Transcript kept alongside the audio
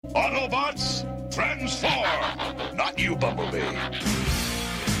Autobots, transform! Not you, Bumblebee.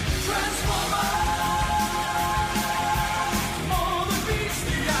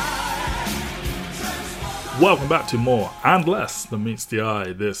 Welcome back to More and Less Than Meets the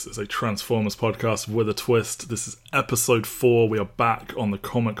Eye. This is a Transformers podcast with a twist. This is episode 4. We are back on the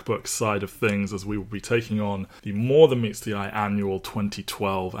comic book side of things as we will be taking on the More Than Meets the Eye annual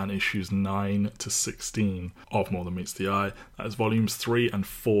 2012 and issues 9 to 16 of More Than Meets the Eye. That is volumes 3 and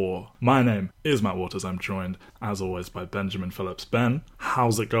 4. My name is Matt Waters. I'm joined, as always, by Benjamin Phillips. Ben,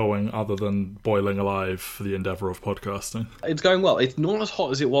 how's it going other than boiling alive for the endeavour of podcasting? It's going well. It's not as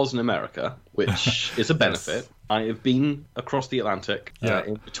hot as it was in America, which is a benefit. Yes. I have been across the Atlantic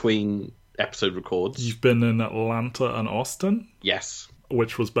in between episode records. You've been in Atlanta and Austin? Yes.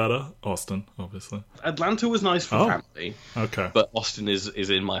 Which was better? Austin, obviously. Atlanta was nice for family. Okay. But Austin is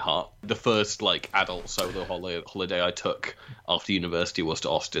in my heart. The first, adult solo holiday I took after university was to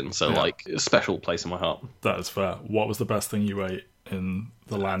Austin. So, a special place in my heart. That is fair. What was the best thing you ate in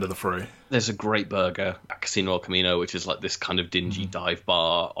the land of the free? There's a great burger at Casino El Camino, which is this kind of dingy dive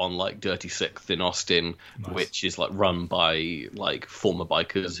bar on Dirty Sixth in Austin, which is run by former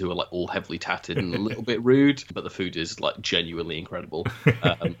bikers who are all heavily tatted and a little bit rude, but the food is genuinely incredible.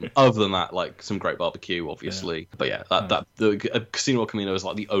 Other than that, some great barbecue, obviously. Yeah. But the Casino El Camino is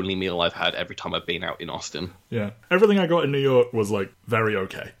the only meal I've had every time I've been out in Austin. Yeah, everything I got in New York was very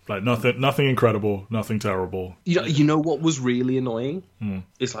okay. Nothing incredible, nothing terrible. You know what was really annoying?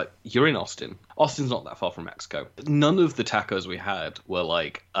 It's you're in Austin. Austin's not that far from Mexico. None of the tacos we had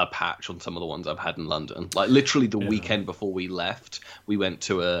were a patch on some of the ones I've had in London. Literally the weekend before we left, we went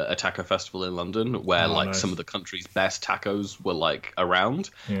to a taco festival in London where nice. Some of the country's best tacos were around.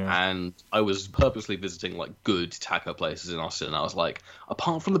 Yeah. And I was purposely visiting good taco places in Austin. And I was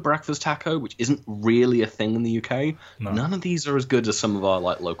apart from the breakfast taco, which isn't really a thing in the UK, none of these are as good as some of our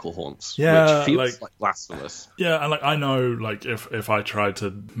local haunts. Yeah, which feels blasphemous. Yeah, and I know if I tried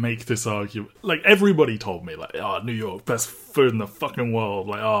to make this argument, everybody told me New York, best food in the fucking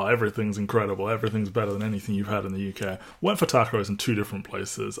world, everything's incredible, everything's better than anything you've had in the UK. Went for tacos in 2 different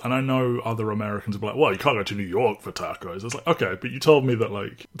places, and I know other Americans will be well, you can't go to New York for tacos. It's okay, but you told me that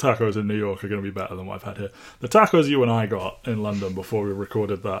tacos in New York are going to be better than what I've had here. The tacos you and I got in London before we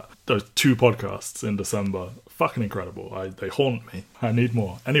recorded those 2 podcasts in December, fucking incredible. They haunt me. I need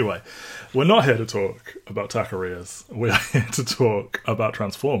more. Anyway, we're not here to talk about taquerias. We're here to talk about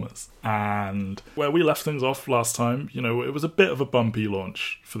Transformers. And where we left things off last time, it was a bit of a bumpy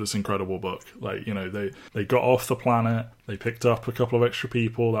launch for this incredible book. They got off the planet, they picked up a couple of extra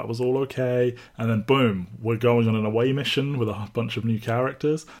people, that was all okay, and then boom, we're going on an away mission with a bunch of new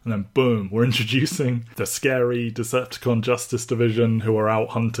characters, and then boom, we're introducing the scary Decepticon Justice Division who are out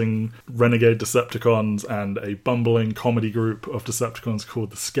hunting renegade Decepticons and a bumbling comedy group of Decepticons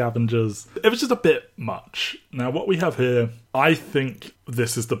called the Scavengers. It was just a bit much. Now, what we have here, I think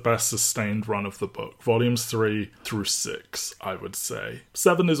this is the best sustained run of the book. Volumes 3 through 6, I would say.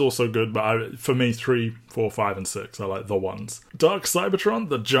 7 is also good, but for me, 3, 4, 5, and 6 are the ones. Dark Cybertron,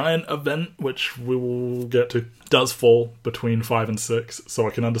 the giant event, which we will get to, does fall between 5 and 6, so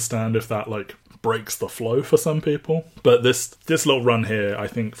I can understand if that, breaks the flow for some people. But this little run here, I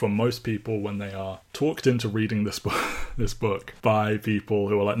think for most people, when they are talked into reading this book by people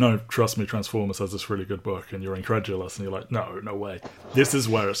who are no, trust me, Transformers has this really good book, and you're incredulous, and you're no way. This is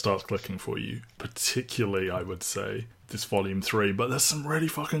where it starts clicking for you. Particularly, I would say, this volume 3, but there's some really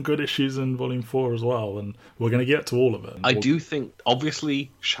fucking good issues in volume 4 as well, and we're going to get to all of it. I do think, obviously,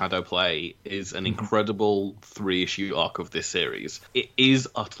 Shadowplay is an incredible 3-issue arc of this series. It is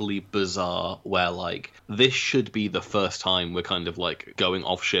utterly bizarre where, this should be the first time we're kind of, going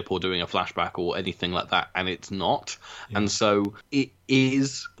off ship or doing a flashback or anything like that, and it's not. Yeah. And so it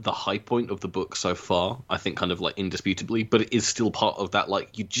is the high point of the book so far, I think, kind of indisputably, but it is still part of that,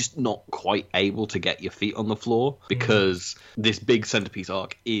 you're just not quite able to get your feet on the floor because this big centerpiece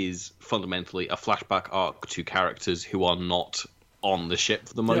arc is fundamentally a flashback arc to characters who are not on the ship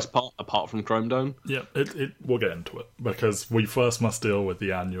for the most part, apart from Chrome Dome. Yeah, we'll get into it, because we first must deal with the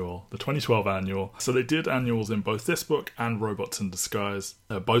 2012 annual. So they did annuals in both this book and Robots in Disguise.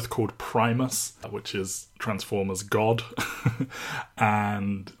 They're both called Primus, which is Transformers God.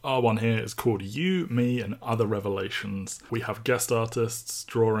 And our one here is called You, Me, and Other Revelations. We have guest artists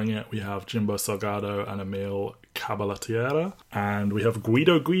drawing it. We have Jimbo Salgado and Emil Cabalatiera. And we have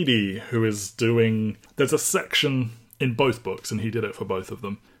Guido Guidi, who is doing... There's a section in both books, and he did it for both of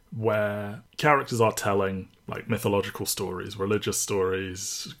them, where characters are telling like mythological stories, religious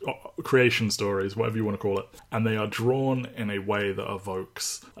stories, creation stories, whatever you want to call it, and they are drawn in a way that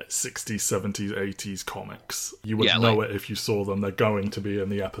evokes like 60s, 70s, 80s comics. You would know it if you saw them. They're going to be in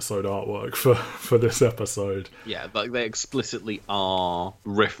the episode artwork for this episode. Yeah, like they explicitly are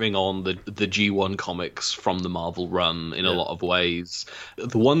riffing on the G1 comics from the Marvel run in a lot of ways.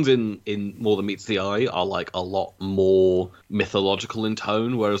 The ones in More Than Meets the Eye are like a lot more mythological in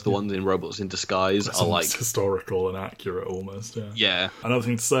tone, whereas the ones in Robots in Disguise are like historical and accurate almost. Yeah. Another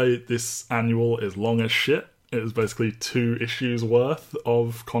thing to say, this annual is long as shit. It is basically 2 issues worth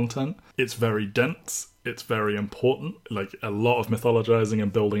of content. It's very dense. It's very important. Like, a lot of mythologizing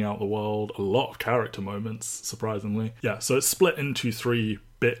and building out the world. A lot of character moments, surprisingly. Yeah, so it's split into 3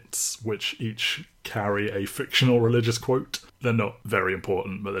 bits, which each carry a fictional religious quote. They're not very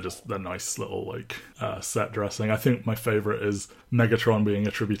important, but they're nice little, like, set dressing. I think my favourite is Megatron being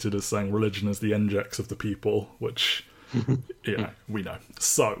attributed as saying religion is the NGEX of the people, which... yeah, we know.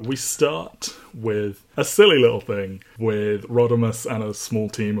 So, we start with a silly little thing with Rodimus and a small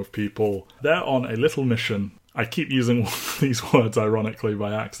team of people. They're on a little mission. I keep using these words ironically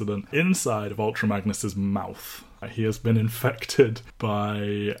by accident. Inside of Ultra Magnus's mouth. He has been infected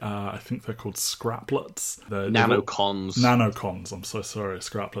by, I think they're called scraplets. Nanocons. Nanocons, I'm so sorry.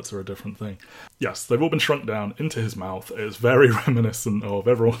 Scraplets are a different thing. Yes, they've all been shrunk down into his mouth. It's very reminiscent of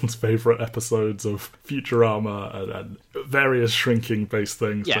everyone's favourite episodes of Futurama and various shrinking-based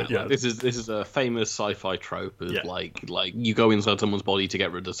things. Yeah, but yeah. Like this is a famous sci-fi trope of like you go inside someone's body to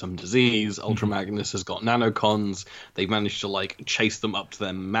get rid of some disease. Ultra Magnus has got nanocons. They've managed to like chase them up to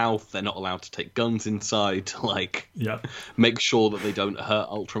their mouth. They're not allowed to take guns inside to like make sure that they don't hurt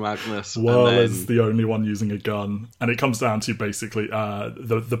Ultra Magnus. Is the only one using a gun, and it comes down to basically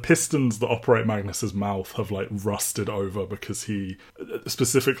the pistons that operate Magnus's mouth have like rusted over because he,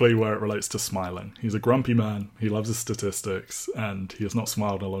 specifically where it relates to smiling, he's a grumpy man. He loves his statistics, and he has not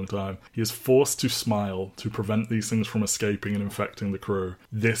smiled in a long time. He is forced to smile to prevent these things from escaping and infecting the crew.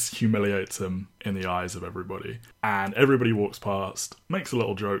 This humiliates him in the eyes of everybody, and everybody walks past, makes a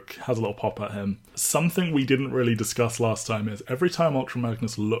little joke, has a little pop at him. Something we didn't really discuss last time is every time Ultra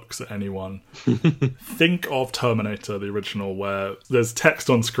Magnus looks at anyone, think of Terminator, the original, where there's text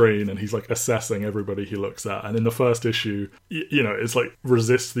on screen and he's like assessing everybody he looks at. And in the first issue, you know, it's like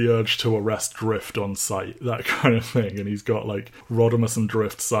resist the urge to arrest Drift on sight, that kind of thing. And he's got like Rodimus and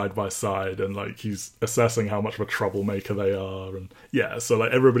Drift side by side, and like he's assessing how much of a troublemaker they are. And yeah, so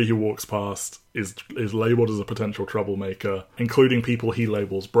like everybody who walks past is labelled as a potential troublemaker, including people he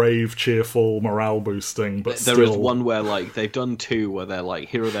labels brave, cheerful, morale boosting, but there is one where like they've done 2 where they're like,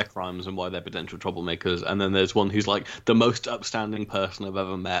 here are their crimes and why they're potential troublemakers, and then there's one who's like the most upstanding person I've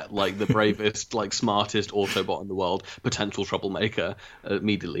ever met, like the bravest, like smartest Autobot in the world, potential troublemaker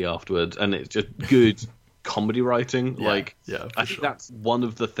immediately afterwards, and it's just good comedy writing. I think that's one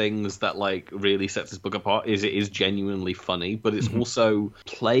of the things that like really sets this book apart, is it is genuinely funny, but it's also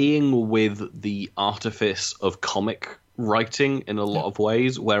playing with the artifice of comic writing in a lot of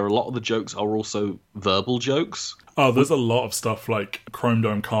ways, where a lot of the jokes are also verbal jokes. Oh, there's a lot of stuff like Chrome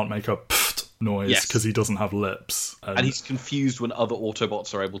Dome can't make a pfft noise because he doesn't have lips. And he's confused when other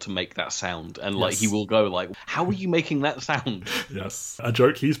Autobots are able to make that sound. And like he will go like, how are you making that sound? Yes. A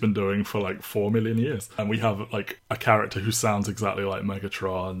joke he's been doing for like 4 million years. And we have like a character who sounds exactly like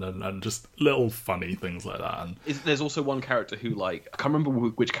Megatron and just little funny things like that. And there's also one character who like, I can't remember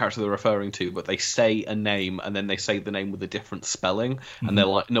which character they're referring to, but they say a name and then they say the name with a different spelling. And they're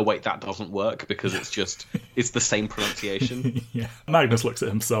like, no, wait, that doesn't work because it's just, it's the same pronunciation. Yeah. Magnus looks at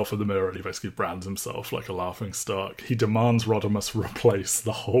himself in the mirror and he basically brands himself like a laughing stock. He demands Rodimus replace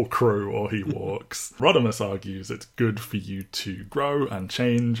the whole crew or he walks. Rodimus argues it's good for you to grow and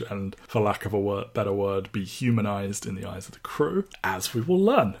change and, for lack of a better word, be humanized in the eyes of the crew, as we will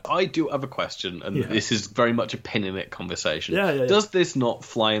learn. I do have a question, and this is very much a pin in it conversation. Yeah. Does this not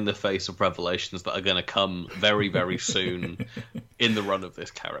fly in the face of revelations that are going to come very, very soon in the run of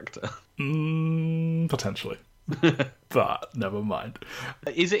this character? Potentially. But never mind.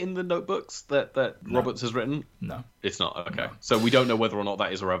 Is it in the notebooks that Roberts has written? No. It's not. Okay. No. So we don't know whether or not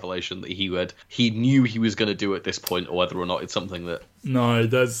that is a revelation that he knew he was going to do at this point, or whether or not it's something that... No,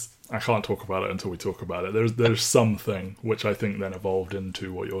 I can't talk about it until we talk about it. There's something which I think then evolved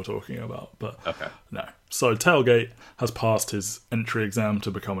into what you're talking about, but okay. No. So Tailgate has passed his entry exam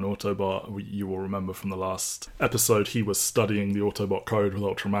to become an Autobot. You will remember from the last episode he was studying the Autobot code with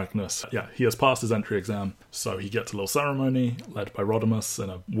Ultra Magnus. Yeah, he has passed his entry exam, so he gets a little ceremony led by Rodimus in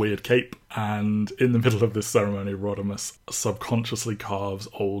a weird cape, and in the middle of this ceremony, Rodimus subconsciously carves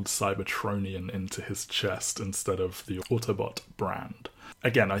old Cybertronian into his chest instead of the Autobot brand.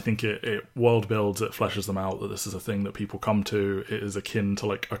 again, I think it world builds, it fleshes them out that this is a thing that people come to. It is akin to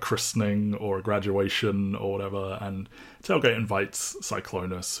like a christening or a graduation or whatever. And Tailgate invites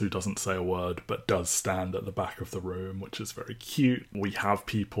Cyclonus, who doesn't say a word but does stand at the back of the room, which is very cute. We have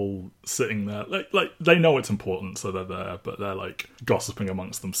people sitting there, like they know it's important, so they're there, but they're like gossiping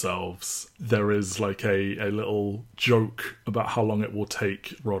amongst themselves. There is like a little joke about how long it will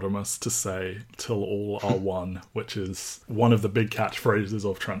take Rodimus to say "till all are one," which is one of the big catchphrases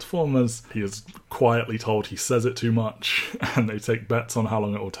of Transformers. He is quietly told he says it too much, and they take bets on how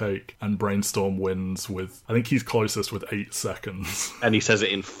long it will take, and Brainstorm wins with, I think he's closest with 8 seconds. And he says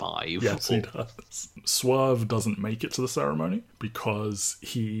it in 5. Yes, he does. Swerve doesn't make it to the ceremony because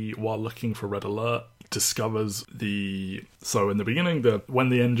he, while looking for Red Alert, discovers so in the beginning, when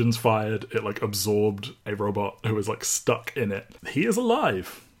the engine's fired, it like absorbed a robot who was like stuck in it. He is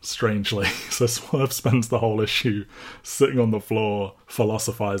alive, strangely. So Swerve spends the whole issue sitting on the floor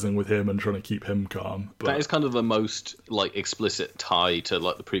philosophizing with him and trying to keep him calm. But that is kind of the most like explicit tie to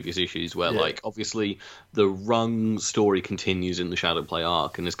like the previous issues where like obviously the Rung story continues in the Shadowplay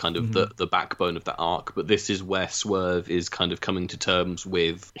arc and is kind of the backbone of that arc, but this is where Swerve is kind of coming to terms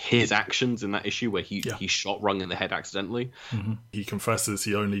with his actions in that issue where he shot Rung in the head accidentally. He confesses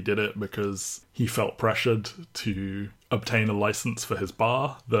he only did it because he felt pressured to obtain a license for his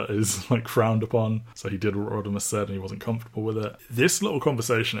bar that is like frowned upon, so he did what Rodimus said and he wasn't comfortable with it. This little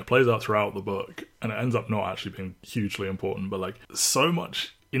conversation, it plays out throughout the book and it ends up not actually being hugely important, but like so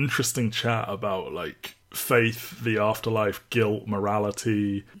much interesting chat about like faith, the afterlife, guilt,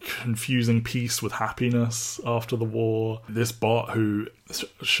 morality, confusing peace with happiness after the war. This bot, who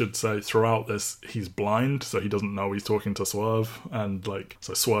should say throughout this, he's blind, so he doesn't know he's talking to Swerve, and like,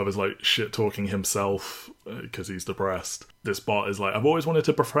 so Swerve is like shit talking himself because he's depressed. This bot is like, I've always wanted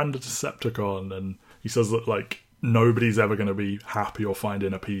to befriend a Decepticon, and he says that like nobody's ever going to be happy or find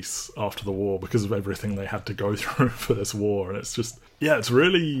inner peace after the war because of everything they had to go through for this war. And it's just, yeah, it's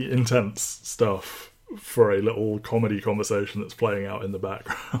really intense stuff for a little comedy conversation that's playing out in the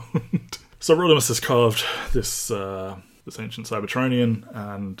background. So Rodimus has carved this ancient Cybertronian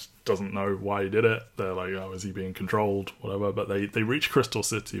and doesn't know why he did it. They're like, oh, is he being controlled? Whatever. But they reach Crystal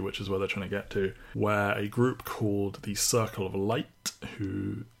City, which is where they're trying to get to, where a group called the Circle of Light,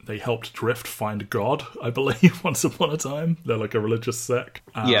 who they helped Drift find God, I believe, once upon a time. They're like a religious sect.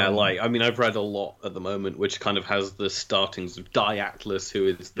 Yeah, like, I mean, I've read a lot at the moment, which kind of has the startings of Diatlas, who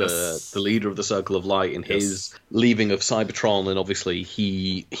is the leader of the Circle of Light, and his leaving of Cybertron, and obviously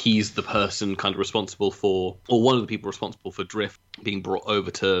he's the person kind of responsible for, or one of the people responsible for Drift being brought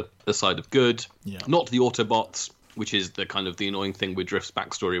over to the side of good, not the Autobots, which is the kind of the annoying thing with Drift's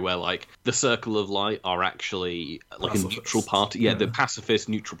backstory, where like the Circle of Light are actually like a neutral party. Yeah, the pacifist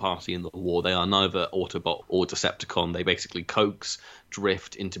neutral party in the war. They are neither Autobot or Decepticon. They basically coax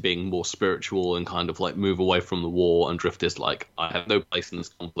Drift into being more spiritual and kind of like move away from the war, and Drift is like, I have no place in this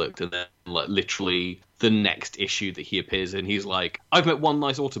conflict. And then like literally the next issue that he appears in, he's like, I've met one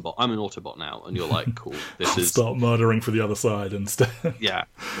nice Autobot, I'm an Autobot now. And you're like, cool, this is start murdering for the other side instead. Yeah,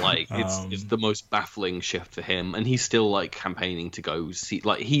 like it's the most baffling shift for him, and he's still like campaigning to go see,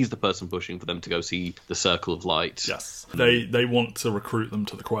 like he's the person pushing for them to go see the Circle of Light. Yes, they want to recruit them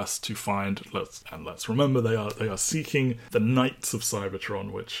to the quest to find, let's remember, they are seeking the Knights of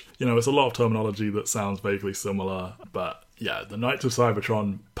Cybertron, which, you know, it's a lot of terminology that sounds vaguely similar, but yeah, the Knights of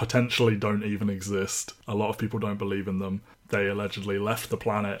Cybertron potentially don't even exist. A lot of people don't believe in them. They allegedly left the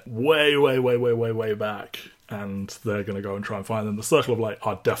planet way back, and they're going to go and try and find them. The Circle of Light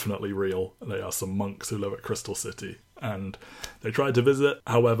are definitely real. They are some monks who live at Crystal City, and they tried to visit.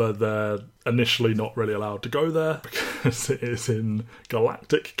 However, they're initially not really allowed to go there because it is in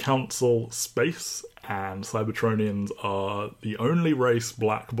Galactic Council space, and Cybertronians are the only race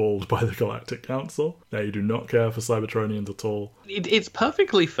blackballed by the Galactic Council. They do not care for Cybertronians at all. It's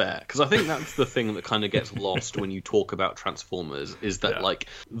perfectly fair, because I think that's the thing that kind of gets lost when you talk about Transformers, is that like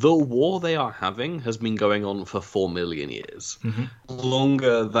the war they are having has been going on for 4 million years.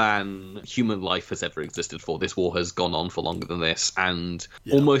 Longer than human life has ever existed for. This war has gone on for longer than this, and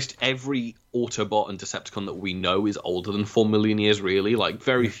almost every Autobot and Decepticon that we know is older than 4 million years, really. Like,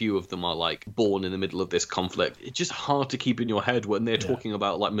 very few of them are, like, born in the middle of this conflict. It's just hard to keep in your head when they're talking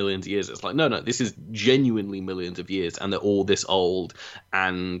about, like, millions of years. It's like, no, this is genuinely millions of years, and they're all this old,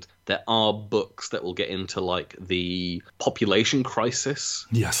 and there are books that will get into like the population crisis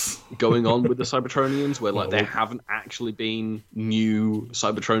Yes. going on with the Cybertronians, where like there haven't actually been new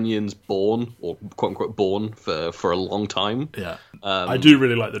Cybertronians born, or quote unquote born, for a long time. Yeah. I do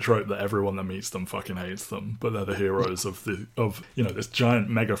really like the trope that everyone that meets them fucking hates them, but they're the heroes of this giant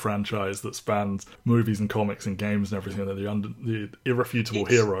mega franchise that spans movies and comics and games and everything. They're the irrefutable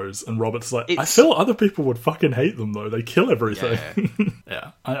heroes. And Robert's like, I feel other people would fucking hate them though. They kill everything.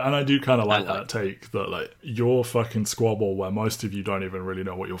 Yeah. And I do kind of like that take that like your fucking squabble, where most of you don't even really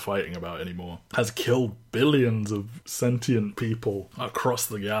know what you're fighting about anymore, has killed billions of sentient people across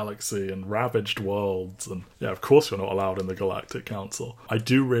the galaxy and ravaged worlds. And yeah, of course you're not allowed in the Galactic Council. I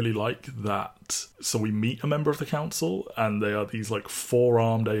do really like that. So we meet a member of the council, and they are these like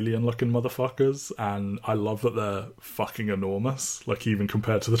 4-armed alien looking motherfuckers, and I love that they're fucking enormous, like even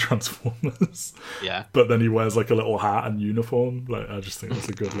compared to the Transformers. Yeah. But then he wears like a little hat and uniform. Like, I just think that's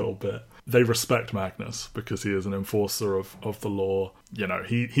a good little bit. They respect Magnus because he is an enforcer of the law. You know,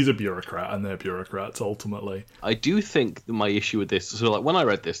 he's a bureaucrat, and they're bureaucrats ultimately. I do think that my issue with this, so like when I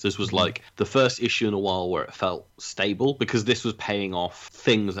read this was like the first issue in a while where it felt stable, because this was paying off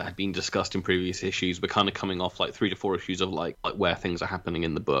things that had been discussed in previous issues, but kind of coming off like 3 to 4 issues of like where things are happening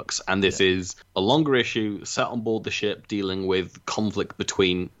in the books. And this is a longer issue set on board the ship, dealing with conflict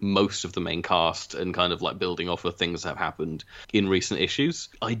between most of the main cast and kind of like building off of things that have happened in recent issues.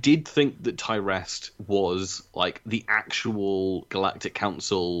 I did think that Tyrest was like the actual Galactic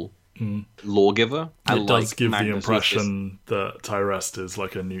Council lawgiver. It does give the impression that Tyrest is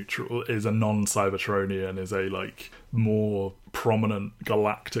like a neutral, is a non-Cybertronian, is a like more prominent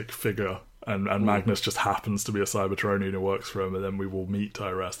galactic figure. And Magnus just happens to be a Cybertronian who works for him, and then we will meet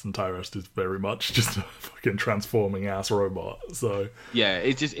Tyrest, and Tyrest is very much just a fucking transforming ass robot. So yeah,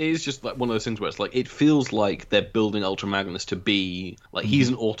 it is just like one of those things where it's like it feels like they're building Ultra Magnus to be like he's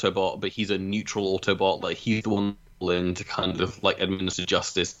an Autobot, but he's a neutral Autobot. Like he's the one in to kind of like administer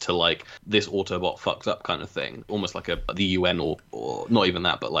justice to like this Autobot fucks up kind of thing, almost like the UN or not even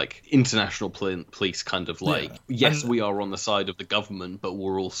that, but like international police kind of like yes, we are on the side of the government, but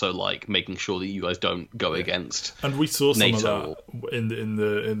we're also like making sure that you guys don't go against. And we saw some NATO. of that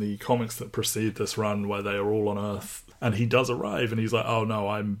in the comics that precede this run, where they are all on Earth, and he does arrive, and he's like, oh no,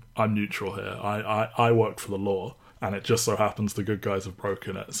 I'm neutral here. I work for the law. And it just so happens the good guys have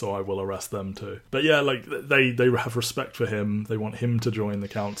broken it, so I will arrest them too. But yeah, like they have respect for him. They want him to join the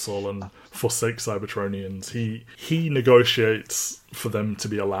council and forsake Cybertronians. He negotiates for them to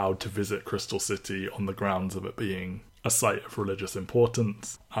be allowed to visit Crystal City on the grounds of it being a site of religious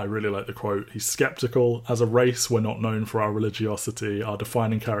importance. I really like the quote. He's skeptical. As a race, we're not known for our religiosity. Our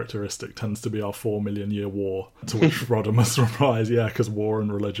defining characteristic tends to be our 4 million year war. To which Rodimus replies, yeah, because war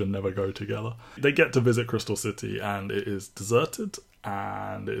and religion never go together. They get to visit Crystal City, and it is deserted,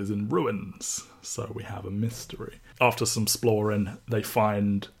 and it is in ruins. So we have a mystery. After some exploring, they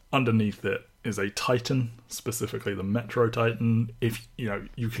find underneath it is a Titan, specifically the Metro Titan. If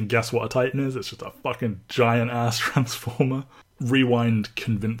you can guess what a Titan is, it's just a fucking giant ass transformer. Rewind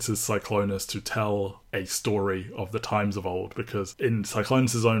convinces Cyclonus to tell a story of the times of old, because in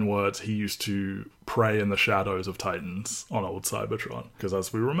Cyclonus' own words, he used to pray in the shadows of Titans on old Cybertron, because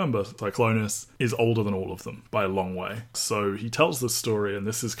as we remember, Cyclonus is older than all of them by a long way. So he tells this story, and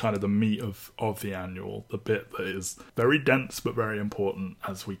this is kind of the meat of the annual, the bit that is very dense but very important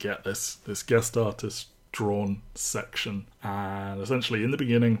as we get this guest artist drawn section. And essentially in the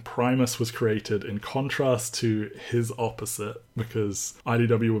beginning, Primus was created in contrast to his opposite, because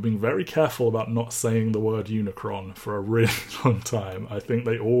IDW were being very careful about not saying the word Unicron for a really long time. I think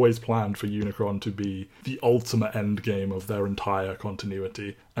they always planned for Unicron to be the ultimate end game of their entire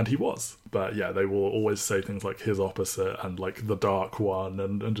continuity, and he was. But yeah, they will always say things like his opposite and like the Dark One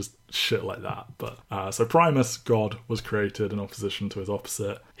and just shit like that. But so Primus, God, was created in opposition to his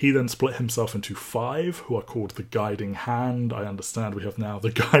opposite. He then split himself into 5, who are called the Guiding Hand. I understand we have now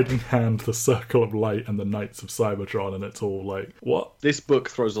the Guiding Hand, the Circle of Light, and the Knights of Cybertron, and it's all like, what? This book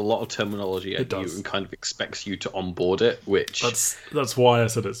throws a lot of terminology at you and kind of expects you to onboard it, which... That's why I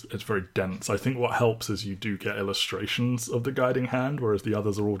said it's very dense. I think what helps is you do get illustrations of the Guiding Hand, whereas the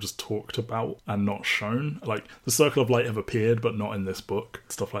others are all just talked about and not shown. Like, the Circle of Light have appeared, but not in this book,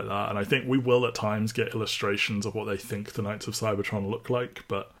 stuff like that. And I think we will at times get illustrations of what they think the Knights of Cybertron look like,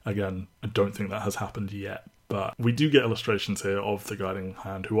 but again, I don't think that has happened yet. But we do get illustrations here of the Guiding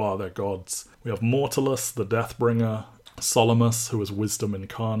Hand, who are their gods. We have Mortalus, the Deathbringer, Solomus, who is wisdom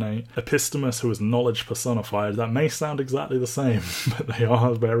incarnate, Epistemus, who is knowledge personified. That may sound exactly the same, but they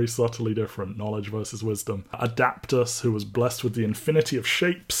are very subtly different, knowledge versus wisdom. Adaptus, who was blessed with the infinity of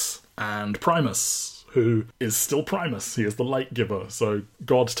shapes, and Primus, who is still Primus. He is the light giver. So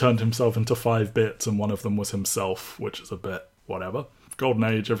God turned himself into 5 bits, and one of them was himself, which is a bit whatever. Golden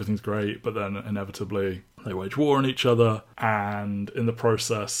Age, everything's great, but then inevitably they wage war on each other, and in the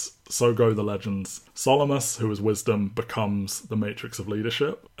process, so go the legends. Solomus, who is wisdom, becomes the matrix of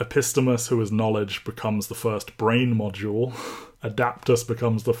leadership. Epistemus, who is knowledge, becomes the first brain module. Adaptus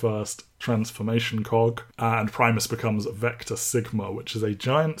becomes the first transformation cog, and Primus becomes Vector Sigma, which is a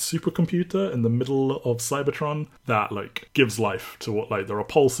giant supercomputer in the middle of Cybertron that, like, gives life to what, like, there are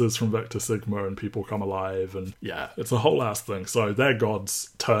pulses from Vector Sigma and people come alive, and yeah, it's a whole ass thing. So their gods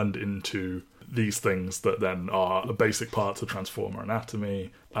turned into these things that then are basic parts of Transformer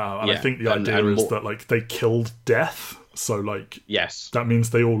anatomy. And I think the idea is that, like, they killed death. So, like, yes, that means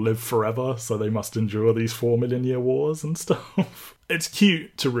they all live forever, so they must endure these 4 million year wars and stuff. It's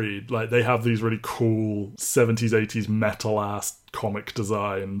cute to read. Like, they have these really cool 70s, 80s metal-ass comic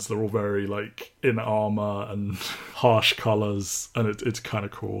designs. They're all very, like, in armor and harsh colors, and it's kind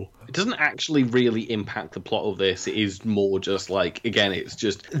of cool. It doesn't actually really impact the plot of this. It is more just, like, again, it's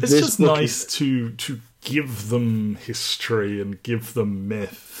just nice to give them history and give them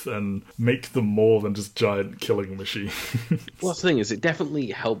myth and make them more than just giant killing machines. Well, the thing is, it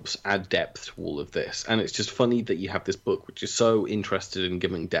definitely helps add depth to all of this, and it's just funny that you have this book which is so interested in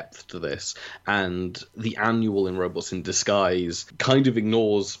giving depth to this, and the annual in Robots in Disguise kind of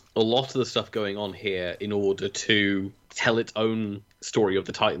ignores a lot of the stuff going on here in order to tell its own story of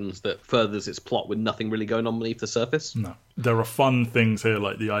the Titans that furthers its plot with nothing really going on beneath the surface. No. There are fun things here,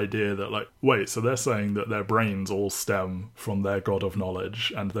 like the idea that, like, wait, so they're saying that their brains all stem from their god of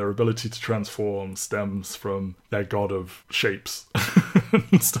knowledge, and their ability to transform stems from their god of shapes,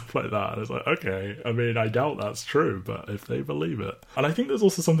 and stuff like that. And it's like, okay, I mean, I doubt that's true, but if they believe it. And I think there's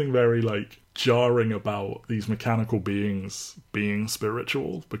also something very, like, jarring about these mechanical beings being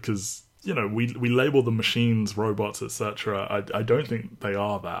spiritual, because, you know, we label them machines, robots, etc. I don't think they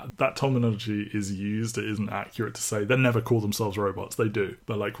are that. That terminology is used. It isn't accurate to say. They never call themselves robots. They do.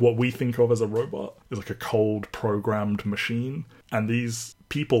 But, like, what we think of as a robot is like a cold, programmed machine. And these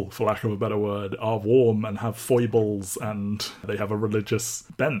people, for lack of a better word, are warm and have foibles, and they have a religious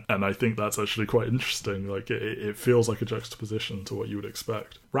bent. And I think that's actually quite interesting. Like, it feels like a juxtaposition to what you would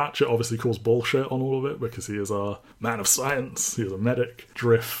expect. Ratchet obviously calls bullshit on all of it because he is a man of science, he is a medic.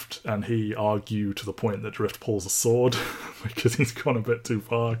 Drift, and he argue to the point that Drift pulls a sword because he's gone a bit too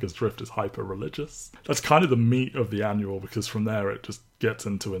far, because Drift is hyper-religious. That's kind of the meat of the annual, because from there it just gets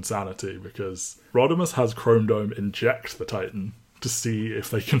into insanity, because Rodimus has Chrome Dome inject the Titan to see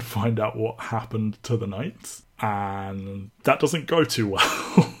if they can find out what happened to the Knights, and that doesn't go too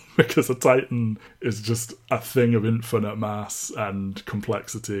well. Because a Titan is just a thing of infinite mass and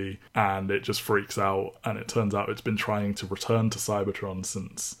complexity, and it just freaks out, and it turns out it's been trying to return to Cybertron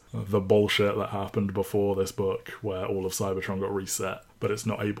since the bullshit that happened before this book, where all of Cybertron got reset, but it's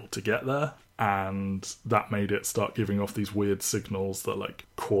not able to get there. And that made it start giving off these weird signals that, like,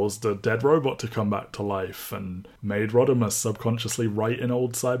 caused a dead robot to come back to life, and made Rodimus subconsciously write in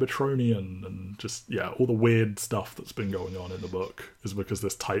old Cybertronian, and just, yeah, all the weird stuff that's been going on in the book is because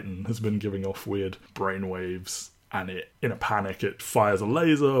this Titan has been giving off weird brainwaves. And it, in a panic, it fires a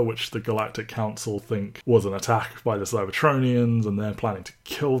laser, which the Galactic Council think was an attack by the Cybertronians, and they're planning to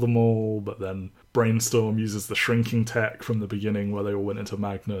kill them all, but then Brainstorm uses the shrinking tech from the beginning where they all went into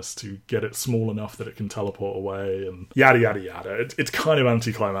Magnus to get it small enough that it can teleport away, and yada yada yada. It's kind of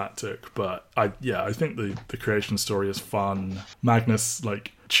anticlimactic, but I think the creation story is fun. Magnus,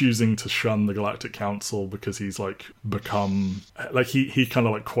 like, choosing to shun the Galactic Council because he's, like, become, like, he kind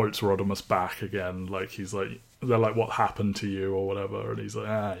of, like, quotes Rodimus back again, like, he's like, they're like, what happened to you or whatever, and he's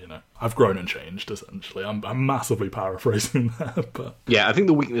like, you know, I've grown and changed, essentially. I'm massively paraphrasing that, but yeah, I think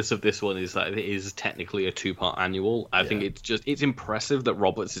the weakness of this one is that it is technically a 2-part annual. I think it's impressive that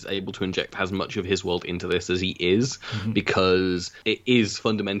Roberts is able to inject as much of his world into this as he is, because it is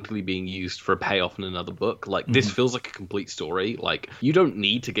fundamentally being used for a payoff in another book. Like, this feels like a complete story. Like, you don't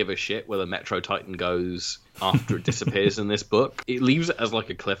need to give a shit where the Metro Titan goes after it disappears in this book. It leaves it as like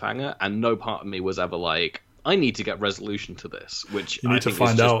a cliffhanger, and no part of me was ever like, I need to get resolution to this, which you need to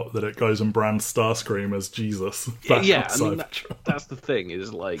find out that it goes and brands Starscream as Jesus. Yeah, I mean, that's the thing,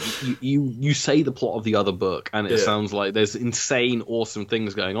 is like, you say the plot of the other book, and it sounds like there's insane, awesome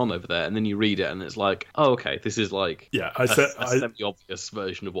things going on over there, and then you read it, and it's like, oh, okay, this is like a semi-obvious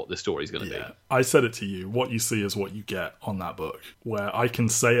version of what this story is going to be. I said it to you, what you see is what you get on that book, where I can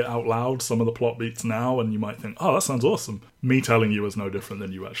say it out loud, some of the plot beats now, and you might think, oh, that sounds awesome. Me telling you is no different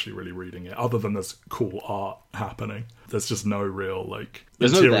than you actually really reading it, other than there's cool art happening. There's just no real, like,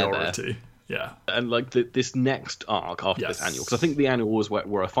 there's interiority. Yeah. And like this next arc after this annual, because I think the annual was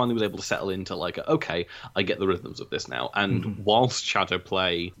where I finally was able to settle into like, okay, I get the rhythms of this now. And whilst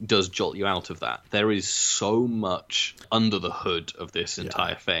Shadowplay does jolt you out of that, there is so much under the hood of this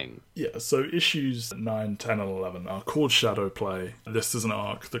entire thing. Yeah, so issues 9, 10, and 11 are called Shadowplay. This is an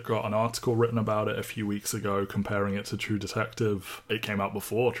arc that got an article written about it a few weeks ago, comparing it to True Detective. It came out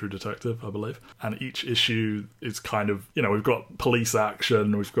before True Detective, I believe. And each issue is kind of, we've got police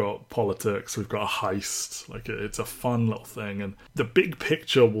action, we've got politics, we've got a heist. Like, it's a fun little thing. And the big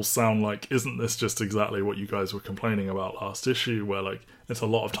picture will sound like, isn't this just exactly what you guys were complaining about last issue, where, like, it's a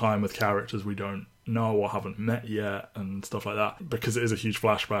lot of time with characters we don't know or haven't met yet and stuff like that, because it is a huge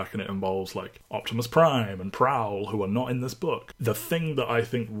flashback and it involves, like, Optimus Prime and Prowl, who are not in this book. The thing that I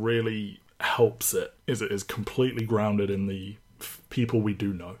think really helps it is completely grounded in the people we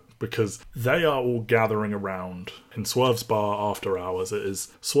do know, because they are all gathering around in Swerve's bar after hours. It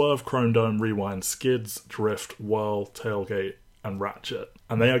is Swerve, Chrome Dome, Rewind, Skids, Drift, Whirl, Tailgate, and Ratchet.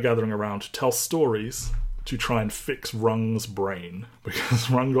 And they are gathering around to tell stories to try and fix Rung's brain,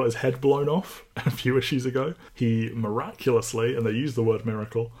 because Rung got his head blown off a few issues ago. He miraculously, and they use the word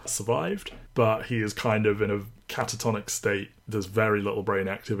miracle, survived, but he is kind of in a catatonic state. There's very little brain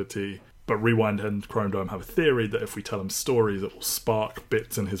activity. But Rewind and Chrome Dome have a theory that if we tell him stories, it will spark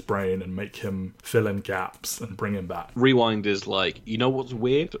bits in his brain and make him fill in gaps and bring him back. Rewind is like, you know what's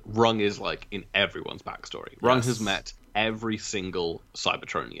weird? Rung is like in everyone's backstory. Rung has met every single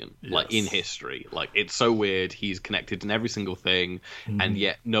Cybertronian, like, in history. Like, it's so weird. He's connected in every single thing, and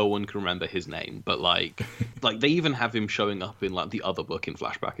yet no one can remember his name. But like they even have him showing up in like the other book in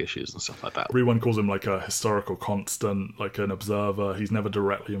flashback issues and stuff like that. Rewind calls him like a historical constant, like an observer. He's never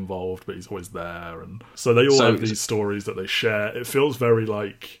directly involved, but he's always there. And so they all have these stories that they share. It feels very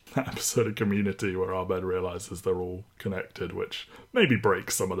like that episode of Community where Abed realizes they're all connected, which maybe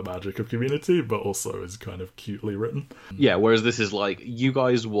breaks some of the magic of Community, but also is kind of cutely written. Yeah, whereas this is like, you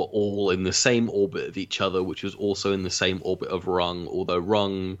guys were all in the same orbit of each other, which was also in the same orbit of Rung, although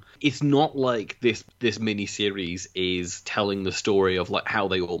Rung, it's not like this mini-series is telling the story of like how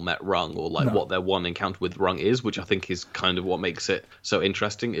they all met Rung, or like what their one encounter with Rung is, which I think is kind of what makes it so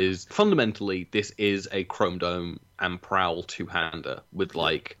interesting. Is fundamentally, this is a Chrome Dome and Prowl two-hander with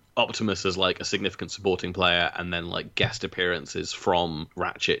like Optimus as like a significant supporting player, and then like guest appearances from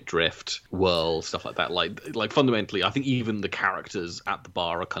Ratchet, Drift, Whirl, stuff like that. Like fundamentally, I think even the characters at the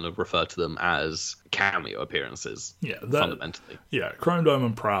bar are kind of referred to them as cameo appearances. Yeah, fundamentally. Yeah, Chrome Dome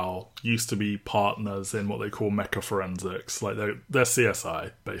and Prowl used to be partners in what they call mecha forensics. Like they're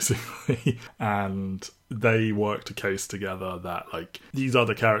CSI basically, and they worked a case together that like these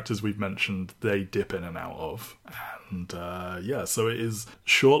other characters we've mentioned, they dip in and out of. And so it is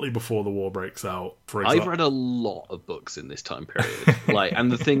shortly before the war breaks out. For example, I've read a lot of books in this time period.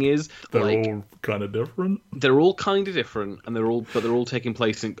 And the thing is, they're all kind of different. They're all kind of different, and they're all taking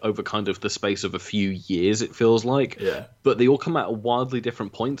place over kind of the space of a few years. It feels like, but they all come at wildly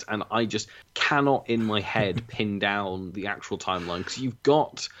different points, and I just cannot in my head pin down the actual timeline, because you've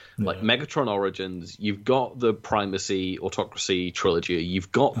got like Megatron Origins, you've got the Primacy Autocracy trilogy,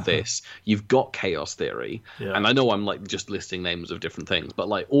 you've got this, you've got Chaos Theory, and I know I'm like just listing names of different things, but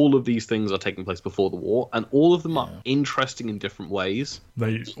like all of these things are taking place before the war, and all of them are interesting in different ways.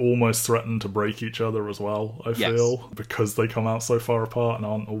 They almost threaten to break each other as well, I feel, because they come out so far apart and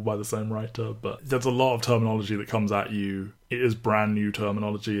aren't all by the same writer. But there's a lot of terminology that comes at you. It is brand new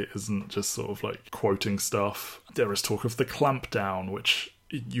terminology. It isn't just sort of like quoting stuff. There is talk of the clampdown, which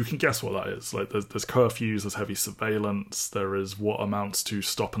you can guess what that is. Like there's curfews, there's heavy surveillance, there is what amounts to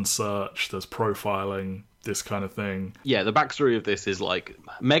stop and search, there's profiling, this kind of thing. Yeah, the backstory of this is like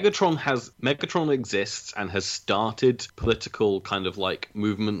Megatron exists and has started political kind of like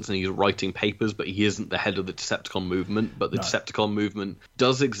movements, and he's writing papers, but he isn't the head of the Decepticon movement. But the Decepticon movement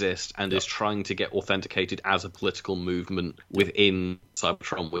does exist and is trying to get authenticated as a political movement within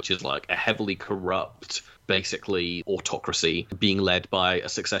Cybertron, which is like a heavily corrupt, basically autocracy being led by a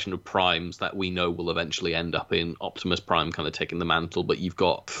succession of primes that we know will eventually end up in Optimus Prime kind of taking the mantle. But you've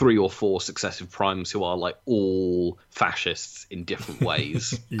got 3 or 4 successive primes who are like all fascists in different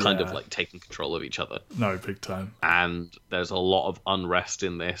ways, kind of like taking control of each other. No, big time. And there's a lot of unrest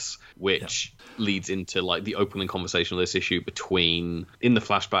in this, which leads into like the opening conversation of this issue between, in the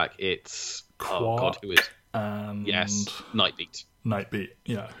flashback, it's Quark who is and Nightbeat. Nightbeat,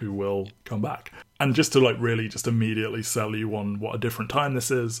 who will come back. And just to like really just immediately sell you on what a different time this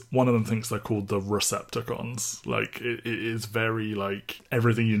is, one of them thinks they're called the Recepticons. Like it is very like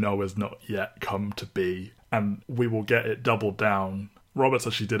everything you know has not yet come to be, and we will get it doubled down Roberts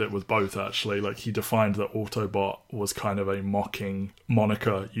actually did it with both, actually. Like, he defined that Autobot was kind of a mocking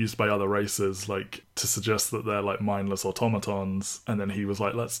moniker used by other races, like, to suggest that they're, like, mindless automatons. And then he was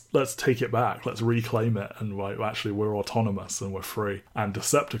like, let's take it back. Let's reclaim it. And, like, actually, we're autonomous and we're free. And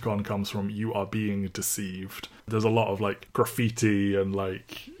Decepticon comes from, you are being deceived. There's a lot of, like, graffiti and,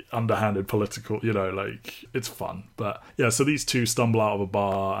 like, underhanded political, you know, like, it's fun. But yeah, so these two stumble out of a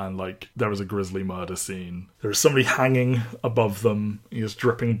bar and, like, there is a grisly murder scene. There is somebody hanging above them. He is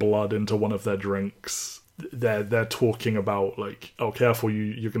dripping blood into one of their drinks. They're talking about, like, oh, careful,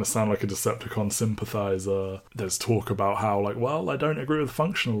 you're going to sound like a Decepticon sympathizer. There's talk about how, like, well, I don't agree with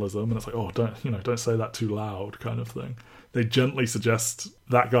functionalism, and it's like, oh, don't say that too loud, kind of thing. They gently suggest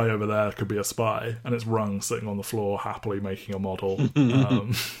that guy over there could be a spy, and it's Rung sitting on the floor happily making a model.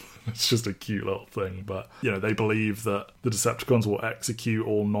 It's just a cute little thing, but, you know, they believe that the Decepticons will execute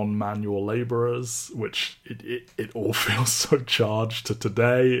all non-manual labourers, which it all feels so charged to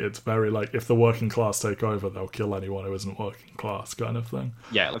today. It's very like, if the working class take over, they'll kill anyone who isn't working class, kind of thing.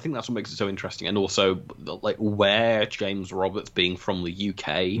 Yeah, I think that's what makes it so interesting, and also, like, where James Roberts being from the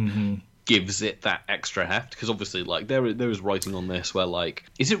UK gives it that extra heft, because obviously, like, there is writing on this where, like,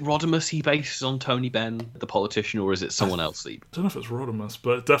 is it Rodimus he bases on Tony Benn, the politician, or is it someone else? I don't know if it's Rodimus,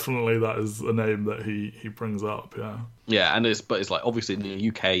 but definitely that is a name that he brings up, yeah. Yeah, and it's like, obviously the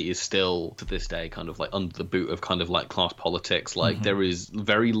UK is still to this day kind of like under the boot of kind of like class politics. Like there is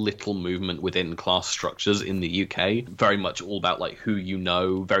very little movement within class structures in the UK. Very much all about like who you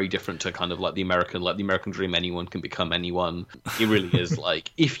know. Very different to kind of like the American dream. Anyone can become anyone. It really is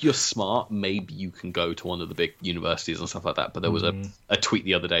like, if you're smart, maybe you can go to one of the big universities and stuff like that. But there was a tweet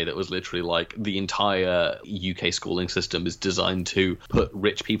the other day that was literally like, the entire UK schooling system is designed to put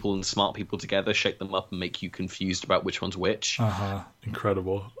rich people and smart people together, shake them up, and make you confused about which one's which.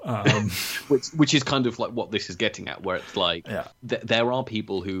 Incredible. Which is kind of like what this is getting at, where it's like, there are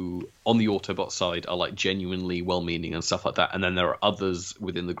people who on the Autobot side are like genuinely well-meaning and stuff like that, and then there are others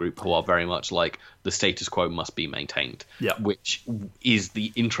within the group who are very much like, the status quo must be maintained, which is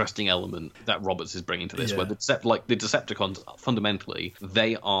the interesting element that Roberts is bringing to this, where the Decepticons, fundamentally,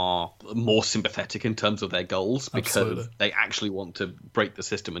 they are more sympathetic in terms of their goals, because they actually want to break the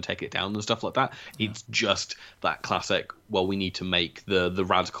system and take it down and stuff like that. It's just that classic, well, we need to make the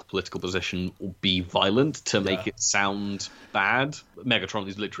radical political position be violent to make it sound bad. Megatron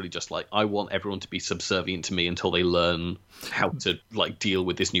is literally just like, I want everyone to be subservient to me until they learn how to like deal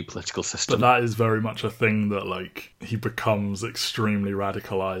with this new political system. But that is very much a thing that like, he becomes extremely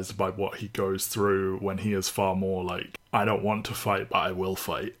radicalized by what he goes through, when he is far more like, I don't want to fight, but I will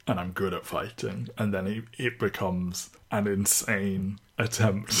fight, and I'm good at fighting. And then it becomes an insane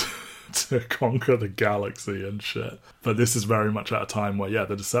attempt to conquer the galaxy and shit. But this is very much at a time where,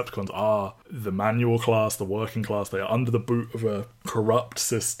 the Decepticons are the manual class, the working class. They are under the boot of a corrupt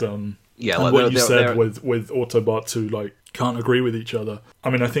system. Yeah, and like what you said with Autobots who like can't agree with each other. I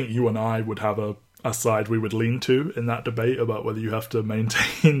mean, I think you and I would have a side we would lean to in that debate about whether you have to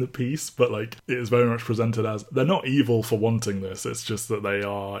maintain the peace, but like, it is very much presented as they're not evil for wanting this. It's just that they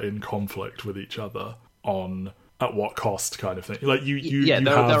are in conflict with each other on at what cost, kind of thing. Like you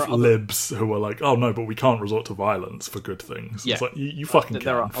have libs who are like, oh no, but we can't resort to violence for good things. It's like, you fucking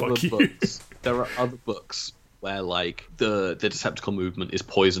can. Fuck you. There are other books where like the Decepticon movement is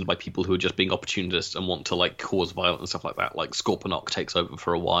poisoned by people who are just being opportunists and want to like cause violence and stuff like that. Like Scorponok takes over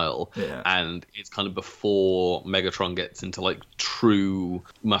for a while, and it's kind of before Megatron gets into like true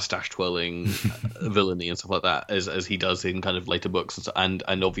mustache twirling villainy and stuff like that, as he does in kind of later books, and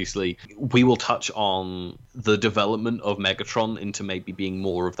obviously we will touch on the development of Megatron into maybe being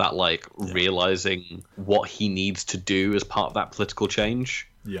more of that like realizing what he needs to do as part of that political change.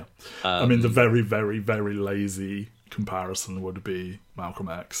 I mean, the very, very, very lazy comparison would be Malcolm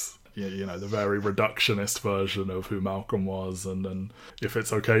X. You know, the very reductionist version of who Malcolm was, and then if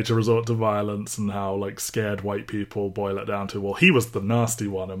it's okay to resort to violence, and how like scared white people boil it down to, well, he was the nasty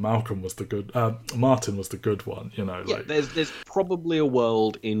one and Malcolm was the good, Martin was the good one, you know. Like, there's probably a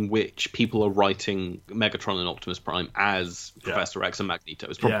world in which people are writing Megatron and Optimus Prime as Professor X and Magneto.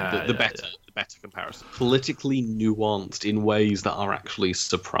 It's probably the better comparison. Politically nuanced in ways that are actually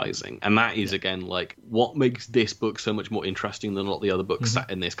surprising, and that is again like what makes this book so much more interesting than a lot of the other books set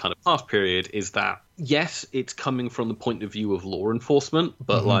in this kind of past period, is that yes, it's coming from the point of view of law enforcement,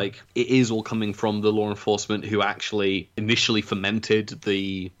 but like it is all coming from the law enforcement who actually initially fomented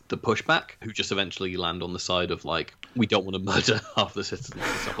the pushback, who just eventually land on the side of like, we don't want to murder half the citizens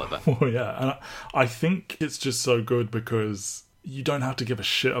and stuff like that. And I think it's just so good because you don't have to give a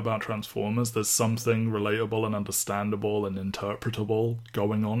shit about Transformers. There's something relatable and understandable and interpretable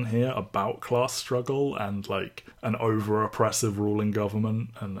going on here about class struggle and like an over-oppressive ruling government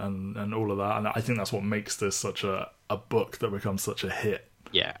and all of that. And I think that's what makes this such a book that becomes such a hit.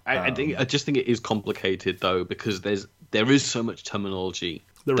 Yeah, I just think it is complicated though, because there is so much terminology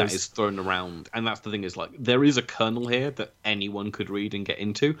that is thrown around, and that's the thing, is like there is a kernel here that anyone could read and get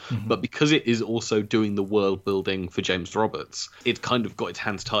into, but because it is also doing the world building for James Roberts, it's kind of got its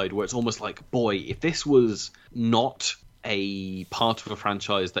hands tied, where it's almost like, boy, if this was not a part of a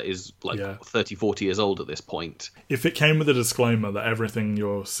franchise that is like 30, 40 years old at this point, if it came with a disclaimer that everything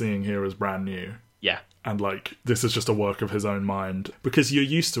you're seeing here is brand new, and like this is just a work of his own mind, because you're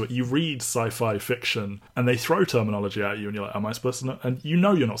used to it. You read sci-fi fiction and they throw terminology at you and you're like, am I supposed to know? And you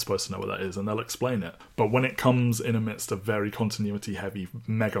know you're not supposed to know what that is, and they'll explain it. But when it comes in amidst a very continuity heavy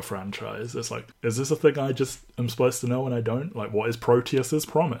mega franchise, it's like, is this a thing I just am supposed to know and I don't? Like, what is Proteus's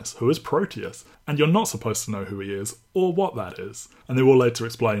promise? Who is Proteus? And you're not supposed to know who he is or what that is. And they will later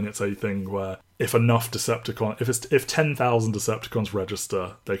explain it's a thing where if enough if 10,000 Decepticons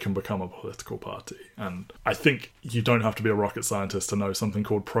register, they can become a political party. And I think you don't have to be a rocket scientist to know something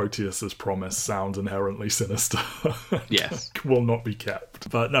called Proteus's promise sounds inherently sinister. Yes. Will not be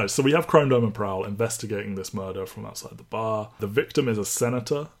kept. But no, so we have Chrome Dome and Prowl investigating this murder from outside the bar. The victim is a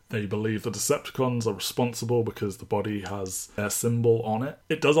senator. They believe the Decepticons are responsible because the body has their symbol on it.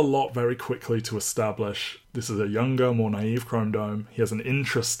 It does a lot very quickly to establish this is a younger, more naive Chrome Dome. He has an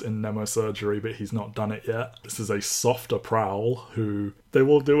interest in neurosurgery, but he's not done it yet. This is a softer Prowl who they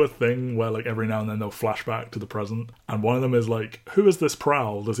will do a thing where like every now and then they'll flash back to the present. And one of them is like, who is this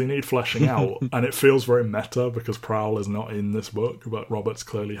Prowl? Does he need fleshing out? And it feels very meta because Prowl is not in this book, but Roberts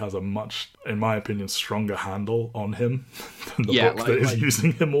clearly has a much, in my opinion, stronger handle on him than the book that is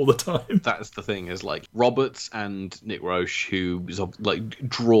using him all the time. That's the thing, is like Roberts and Nick Roche, who's like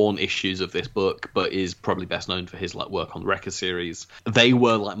drawn issues of this book, but is probably best known for his like work on the Wrecker series. They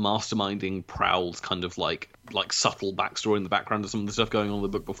were like masterminding Prowl's kind of like subtle backstory in the background of some of the stuff going on in the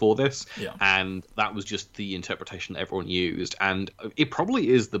book before this, and that was just the interpretation that everyone used. And it probably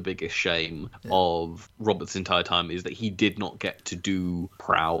is the biggest shame of Roberts' entire time, is that he did not get to do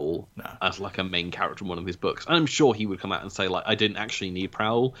Prowl as like a main character in one of his books. And I'm sure he would come out and say like, I didn't actually need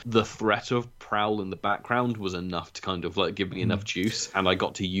Prowl. The threat of Prowl in the background was enough to kind of like give me enough juice, and I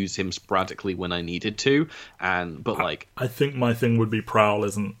got to use him sporadically when I needed to. But I think my thing would be Prowl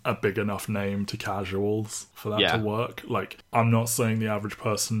isn't a big enough name to casuals for that to work. Like, I'm not saying the average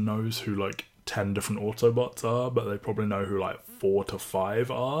person knows who like 10 different Autobots are, but they probably know who like 4 to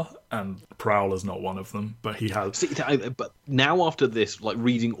 5 are, and Prowl is not one of them. But he has. But now after this, like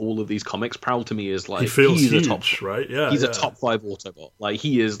reading all of these comics, Prowl to me is like, he feels he's huge, a top, right? Yeah, he's a top 5 Autobot. Like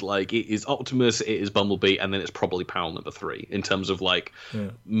he is like, it is Optimus, it is Bumblebee, and then it's probably Prowl number 3 in terms of like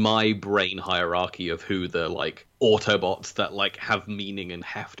my brain hierarchy of who the like Autobots that like have meaning and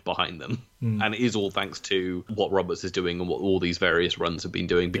heft behind them. And it is all thanks to what Roberts is doing and what all these various runs have been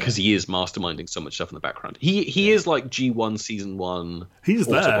doing, because he is masterminding so much stuff in the background. He is like G1 season 1. He's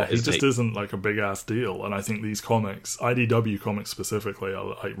Autobot, there. He just isn't like a big ass deal. And I think these comics, IDW comics specifically,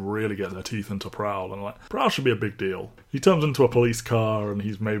 are like really get their teeth into Prowl, and like Prowl should be a big deal. He turns into a police car and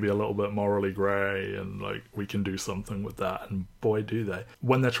he's maybe a little bit morally grey, and like we can do something with that. And boy, do they.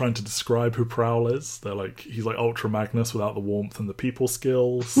 When they're trying to describe who Prowl is, they're like, he's like Ultra Magnus without the warmth and the people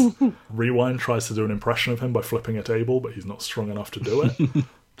skills. Rewind tries to do an impression of him by flipping a table, but he's not strong enough to do it.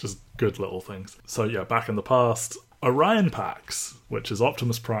 Just good little things. So yeah, back in the past, Orion Pax, which is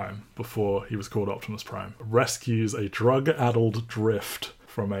Optimus Prime before he was called Optimus Prime, rescues a drug-addled Drift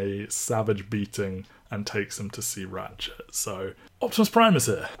from a savage beating and takes him to see Ratchet. So Optimus Prime is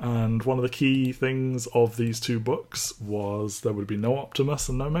here, and one of the key things of these two books was there would be no Optimus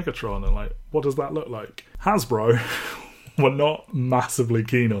and no Megatron, and like, what does that look like? Hasbro were not massively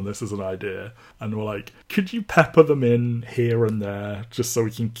keen on this as an idea, and were like, could you pepper them in here and there just so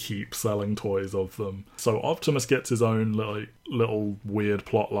we can keep selling toys of them? So Optimus gets his own little weird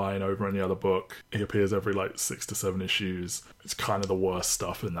plot line over in the other book. He appears every like 6 to 7 issues. It's kind of the worst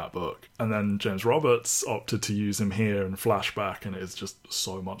stuff in that book. And then James Roberts opted to use him here in flashback, and it is just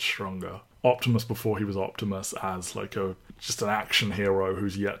so much stronger. Optimus before he was Optimus as like just an action hero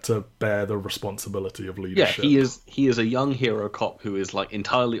who's yet to bear the responsibility of leadership. Yeah, he is a young hero cop who is like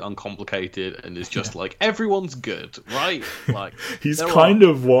entirely uncomplicated and is just like, everyone's good, right? Like he's kind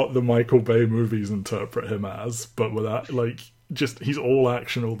of what the Michael Bay movies interpret him as, but without like, just he's all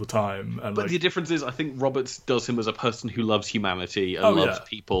action all the time. And but the difference is, I think Roberts does him as a person who loves humanity and loves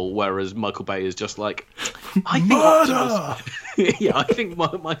people, whereas Michael Bay is just like, I think Optimus. Yeah, I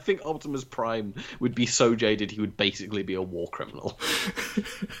think Optimus Prime would be so jaded he would basically be a war criminal.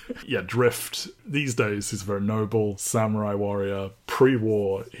 Yeah, Drift, these days, he's a very noble samurai warrior.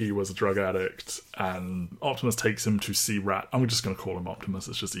 Pre-war, he was a drug addict, and Optimus takes him to see I'm just going to call him Optimus,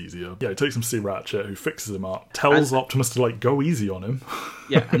 it's just easier. Yeah, he takes him to see Ratchet, who fixes him up, tells Optimus to, like, go easy on him.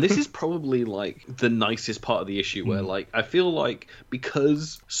 Yeah, and this is probably, like, the nicest part of the issue where, like, I feel like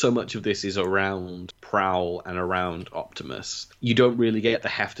because so much of this is around Prowl and around Optimus, you don't really get the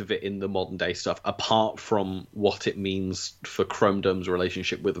heft of it in the modern day stuff, apart from what it means for Chrome Dome's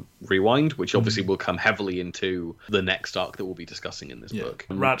relationship with Rewind, which obviously will come heavily into the next arc that we'll be discussing in this book.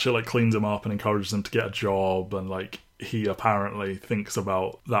 Ratchet, like, cleans him up and encourages him to get a job, and, like, he apparently thinks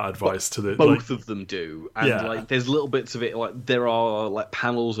about that advice to the... Both of them do. And, like, there's little bits of it, like, there are, like,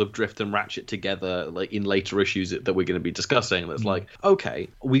 panels of Drift and Ratchet together, like, in later issues that we're going to be discussing, that's like, okay,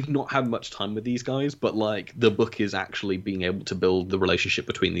 we've not had much time with these guys, but, like, the book is actually being able to build the relationship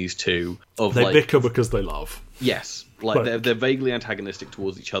between these two of, they like... bicker because they love. Yes. Like, they're vaguely antagonistic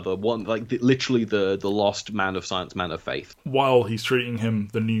towards each other. One, like, literally the lost man of science, man of faith. While he's treating him,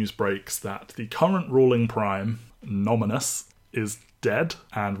 the news breaks that the current ruling Prime, Nominus, is dead,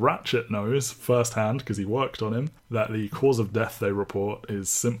 and Ratchet knows firsthand, because he worked on him, that the cause of death they report is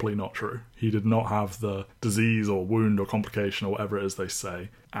simply not true. He did not have the disease or wound or complication or whatever it is they say,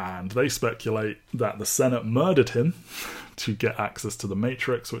 and they speculate that the Senate murdered him to get access to the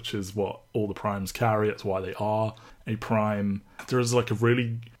Matrix, which is what all the Primes carry. It's why they are a Prime. There is, like, a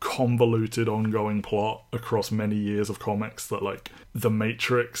really convoluted ongoing plot across many years of comics that, like, the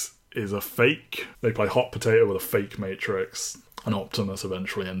Matrix is a fake. They play hot potato with a fake Matrix, and Optimus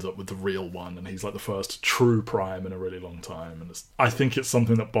eventually ends up with the real one, and he's, like, the first true Prime in a really long time. And I think it's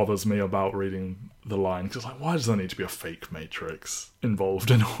something that bothers me about reading the line, because, like, why does there need to be a fake Matrix involved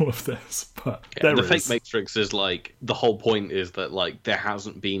in all of this? But the fake Matrix is, like, the whole point is that, like, there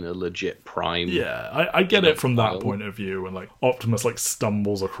hasn't been a legit Prime. Yeah, I get it from that point of view, and, like, Optimus, like,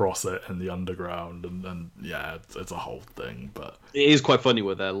 stumbles across it in the underground, and yeah, it's a whole thing. But it is quite funny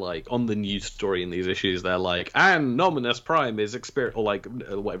where they're, like, on the news story in these issues, they're like, and Nominus Prime is or, like,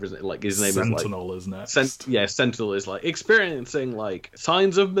 whatever his name, like, his name Sentinel is, like, isn't it? Sentinel is, like, experiencing, like,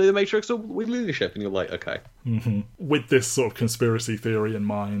 signs of the Matrix with leadership, and you're like, okay. With this sort of conspiracy theory in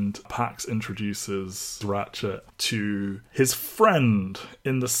mind, Pax introduces Ratchet to his friend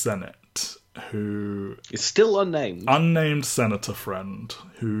in the Senate, who is still unnamed senator friend,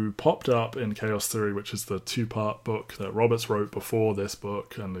 who popped up in Chaos Theory, which is the 2-part book that Roberts wrote before this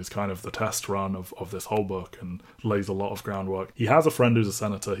book, and is kind of the test run of this whole book, and lays a lot of groundwork. He has a friend who's a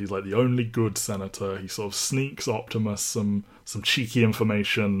senator. He's, like, the only good senator. He sort of sneaks Optimus some cheeky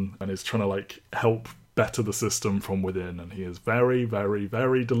information, and is trying to, like, help better the system from within, and he is very, very,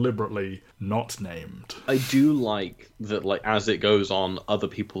 very deliberately not named. I do like that, like, as it goes on, other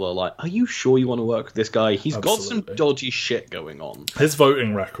people are like, are you sure you want to work with this guy? He's got some dodgy shit going on. His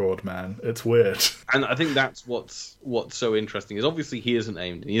voting record, man, it's weird. And I think that's what's so interesting, is obviously he isn't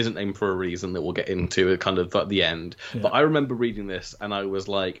named, and he isn't named for a reason that we'll get into kind of at the end. Yeah. But I remember reading this, and I was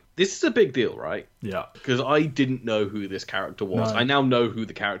like, this is a big deal, right? Yeah. Because I didn't know who this character was. No. I now know who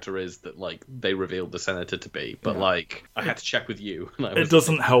the character is that, like, they revealed the senator to be, but like, I had to check with you. And it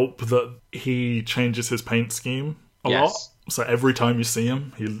doesn't help that he changes his paint scheme a lot. So every time you see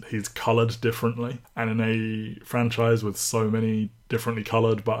him, he's coloured differently. And in a franchise with so many differently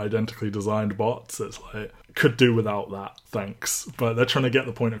coloured but identically designed bots, it's like, could do without that, thanks. But they're trying to get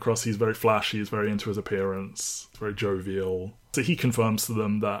the point across. He's very flashy, he's very into his appearance, very jovial. So he confirms to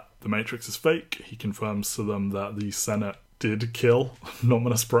them that the Matrix is fake. He confirms to them that the Senate did kill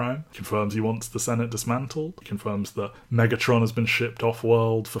Nominus Prime. He confirms he wants the Senate dismantled. He confirms that Megatron has been shipped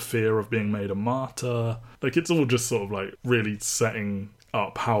off-world for fear of being made a martyr. Like, it's all just sort of, like, really setting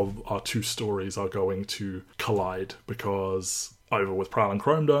up how our two stories are going to collide, because over with Prowl and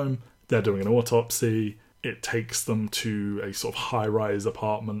Chrome Dome, they're doing an autopsy. It takes them to a sort of high-rise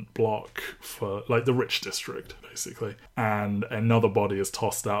apartment block for, like, the rich district, basically. And another body is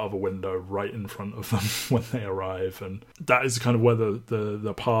tossed out of a window right in front of them when they arrive. And that is kind of where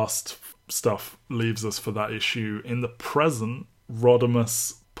the past stuff leaves us for that issue. In the present,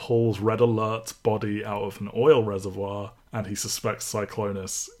 Rodimus pulls Red Alert's body out of an oil reservoir, and he suspects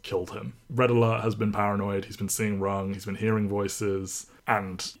Cyclonus killed him. Red Alert has been paranoid. He's been seeing wrong. He's been hearing voices.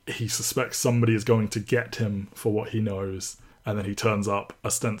 And he suspects somebody is going to get him for what he knows. And then he turns up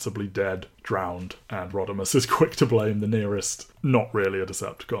ostensibly dead, drowned, and Rodimus is quick to blame the nearest, not really a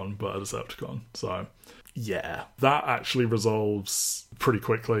Decepticon, but a Decepticon. So, yeah. That actually resolves pretty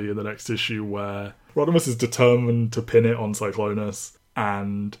quickly in the next issue, where Rodimus is determined to pin it on Cyclonus,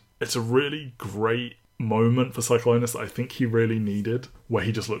 and it's a really great moment for Cyclonus that I think he really needed, where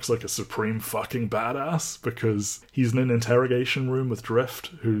he just looks like a supreme fucking badass, because he's in an interrogation room with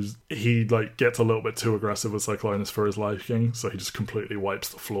Drift, he like gets a little bit too aggressive with Cyclonus for his liking, so he just completely wipes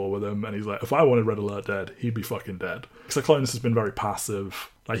the floor with him, and he's like, if I wanted Red Alert dead, he'd be fucking dead. Cyclonus has been very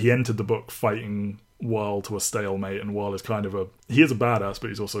passive. Like, he entered the book fighting Whirl to a stalemate, and Whirl is he is a badass, but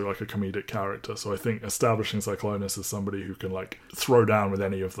he's also like a comedic character, so I think establishing Cyclonus as somebody who can like throw down with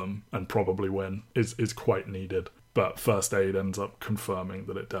any of them and probably win is quite needed. But First Aid ends up confirming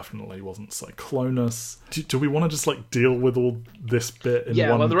that it definitely wasn't Cyclonus. Do we want to just like deal with all this bit in one go?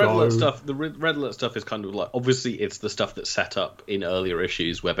 Yeah, well, the Red Alert stuff is kind of like, obviously it's the stuff that's set up in earlier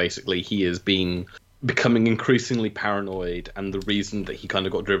issues where basically he has been becoming increasingly paranoid, and the reason that he kind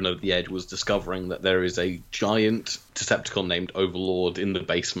of got driven over the edge was discovering that there is a giant Decepticon named Overlord in the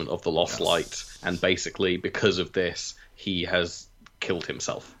basement of the Lost Light, and basically because of this he has killed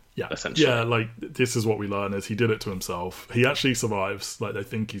himself. Yeah, essentially. Yeah, like, this is what we learn, is he did it to himself. He actually survives, like, they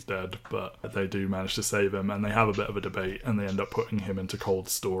think he's dead, but they do manage to save him, and they have a bit of a debate, and they end up putting him into cold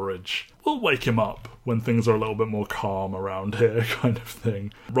storage. We'll wake him up when things are a little bit more calm around here, kind of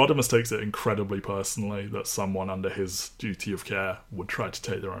thing. Rodimus takes it incredibly personally that someone under his duty of care would try to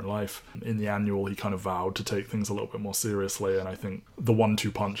take their own life. In the annual, he kind of vowed to take things a little bit more seriously, and I think the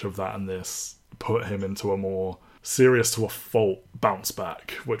 1-2 punch of that and this put him into a more serious to a fault bounce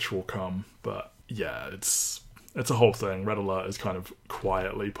back, which will come. But yeah, it's a whole thing. Red Alert is kind of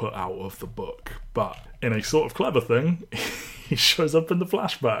quietly put out of the book, but in a sort of clever thing, he shows up in the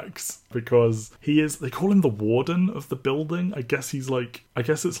flashbacks because they call him the warden of the building. I guess it's like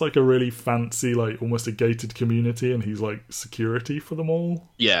a really fancy, like almost a gated community, and he's like security for them all.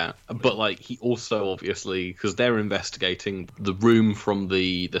 Yeah, but like he also obviously, because they're investigating the room from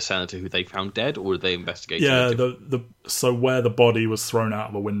the senator who they found dead, or are they investigating? Yeah, so where the body was thrown out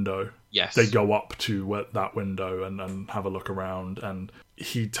of a window. Yes. They go up to that window and have a look around, and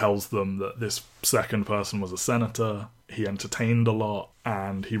he tells them that this second person was a senator. He entertained a lot,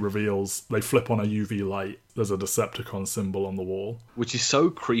 and he reveals, they flip on a UV light, there's a Decepticon symbol on the wall. Which is so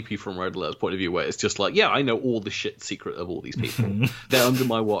creepy from Red Alert's point of view, where it's just like, yeah, I know all the shit secret of all these people. They're under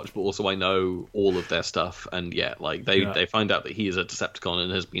my watch, but also I know all of their stuff, and yeah, like they find out that he is a Decepticon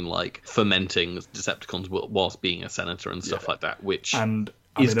and has been like fermenting Decepticons whilst being a senator and stuff like that, which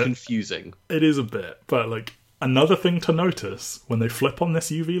is confusing. It is a bit, but like, another thing to notice, when they flip on this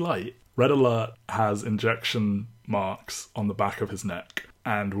UV light, Red Alert has injection marks on the back of his neck.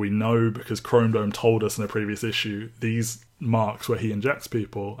 And we know, because Chrome Dome told us in a previous issue, these marks where he injects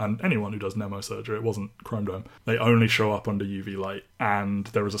people, and anyone who does Nemo surgery, it wasn't Chrome Dome, they only show up under UV light. And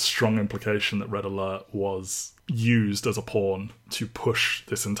there is a strong implication that Red Alert was used as a pawn to push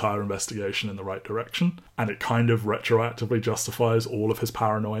this entire investigation in the right direction. And it kind of retroactively justifies all of his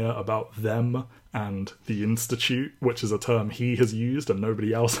paranoia about them and the Institute, which is a term he has used and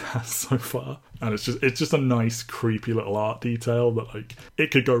nobody else has so far. And it's just a nice, creepy little art detail that, like,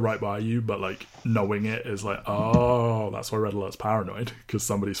 it could go right by you, but, like, knowing it is like, oh, that's why Red Alert's paranoid, because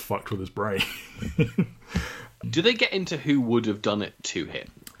somebody's fucked with his brain. Do they get into who would have done it to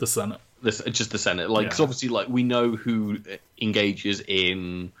him? The Senate. Just the Senate, like, because obviously, like, we know who engages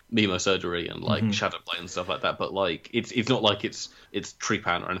in Nemo surgery and like shadow play and stuff like that, but like it's not like it's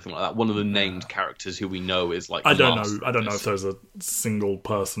Treepan or anything like that. One of the named characters who we know is like I don't know if there's a single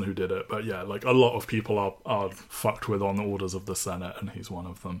person who did it, but yeah, like a lot of people are fucked with on the orders of the Senate, and he's one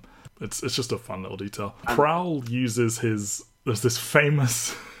of them. It's just a fun little detail. Prowl uses there's this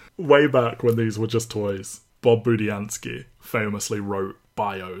famous way back when these were just toys. Bob Budiansky famously wrote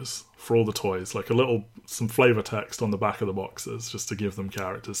bios for all the toys, like some flavor text on the back of the boxes just to give them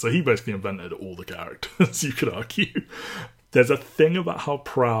characters. So he basically invented all the characters, you could argue. There's a thing about how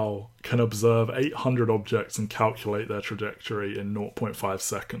Prowl can observe 800 objects and calculate their trajectory in 0.5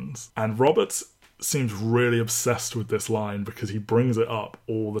 seconds. And Roberts seems really obsessed with this line because he brings it up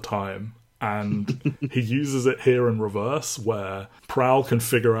all the time. And he uses it here in reverse, where Prowl can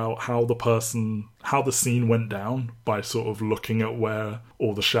figure out how the scene went down by sort of looking at where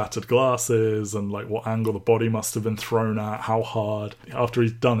all the shattered glass is and like what angle the body must have been thrown at, how hard. After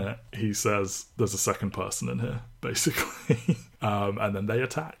he's done it, he says, there's a second person in here, basically. And then they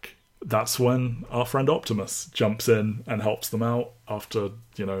attack. That's when our friend Optimus jumps in and helps them out after,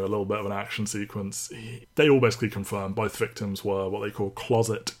 a little bit of an action sequence. They all basically confirm both victims were what they call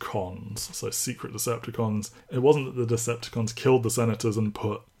closet cons, so secret Decepticons. It wasn't that the Decepticons killed the senators and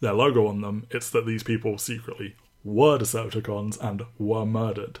put their logo on them, it's that these people secretly were Decepticons and were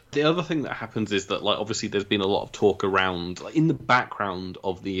murdered. The other thing that happens is that, like, obviously there's been a lot of talk around, like, in the background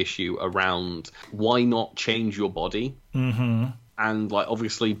of the issue around why not change your body? Mm-hmm. And like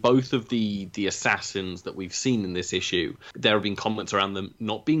obviously both of the assassins that we've seen in this issue, there have been comments around them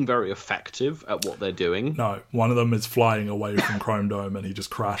not being very effective at what they're doing. No, one of them is flying away from Chrome Dome and he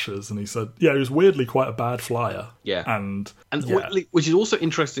just crashes, and he said, yeah, he was weirdly quite a bad flyer. Yeah. And which is also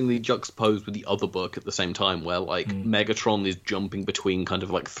interestingly juxtaposed with the other book at the same time, where like Megatron is jumping between kind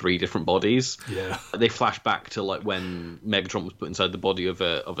of like 3 different bodies. Yeah. They flash back to like when Megatron was put inside the body of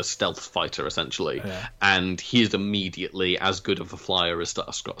a stealth fighter, essentially, and he is immediately as good of a flyer as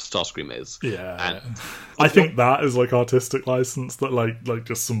Starscream is. Yeah. And I think that is like artistic license, that like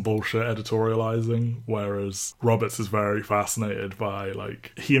just some bullshit editorializing, whereas Roberts is very fascinated by,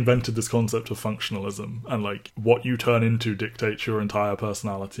 like, he invented this concept of functionalism, and like what you turn into dictates your entire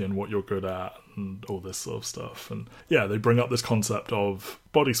personality and what you're good at and all this sort of stuff. And yeah, they bring up this concept of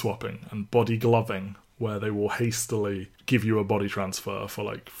body swapping and body gloving, where they will hastily give you a body transfer for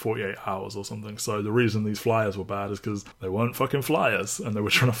like 48 hours or something. So the reason these flyers were bad is because they weren't fucking flyers and they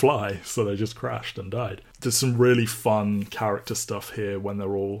were trying to fly, so they just crashed and died. There's some really fun character stuff here when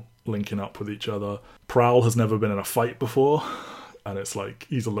they're all linking up with each other. Prowl has never been in a fight before, and it's like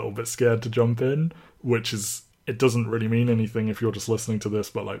he's a little bit scared to jump in, which is, it doesn't really mean anything if you're just listening to this,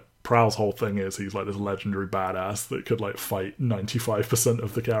 but like Prowl's whole thing is he's like this legendary badass that could like fight 95%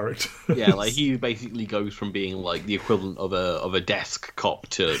 of the characters. Yeah, like he basically goes from being like the equivalent of a desk cop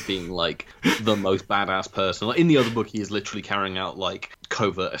to being like the most badass person. Like in the other book, he is literally carrying out like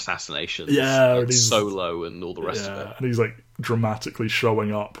covert assassinations, like, solo and all the rest of it. And he's like dramatically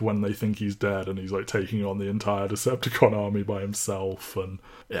showing up when they think he's dead, and he's like taking on the entire Decepticon army by himself, and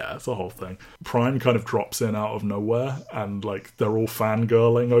yeah, it's a whole thing. Prime kind of drops in out of nowhere, and like they're all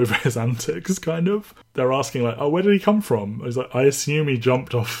fangirling over his antics, kind of. They're asking like, oh, where did he come from? He's like, I assume he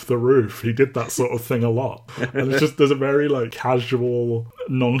jumped off the roof. He did that sort of thing a lot. And it's just, there's a very like casual,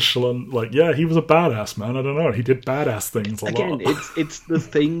 nonchalant, like, yeah, he was a badass, man. I don't know, he did badass things a lot. Again, it's the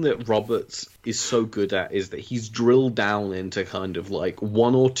thing that Roberts is so good at, is that he's drilled down into kind of like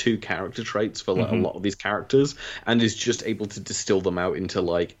 1 or 2 character traits for like a lot of these characters, and is just able to distill them out into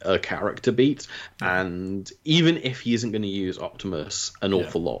like a character beat. And even if he isn't going to use Optimus an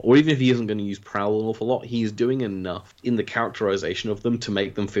awful lot, or even if he isn't going to use Prowl an awful lot, he's doing enough in the characterization of them to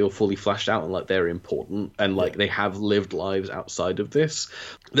make them feel fully fleshed out and like they're important and like they have lived lives outside of this.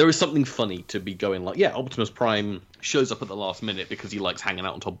 There is something funny to be going like, yeah, Optimus Prime shows up at the last minute because he likes hanging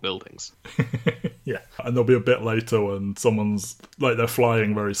out on top of buildings. Yeah, and there'll be a bit later when someone's like, they're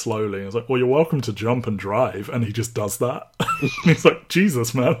flying very slowly, and it's like, well, you're welcome to jump and drive, and he just does that. He's like,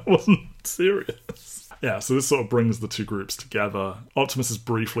 Jesus, man, I wasn't serious. Yeah, so this sort of brings the 2 groups together. Optimus is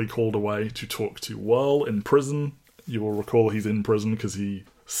briefly called away to talk to Whirl in prison. You will recall he's in prison because he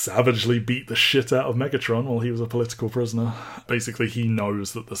savagely beat the shit out of Megatron while he was a political prisoner. Basically, he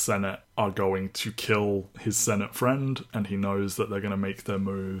knows that the Senate are going to kill his Senate friend, and he knows that they're going to make their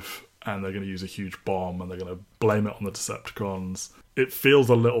move, and they're going to use a huge bomb, and they're going to blame it on the Decepticons. It feels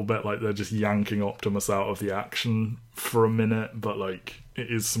a little bit like they're just yanking Optimus out of the action for a minute, but like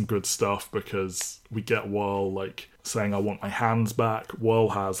it is some good stuff, because we get Whirl like saying, I want my hands back. Whirl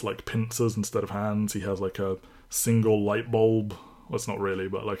has like pincers instead of hands. He has like a single light bulb. Well, it's not really,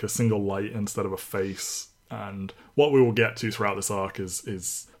 but like a single light instead of a face. And what we will get to throughout this arc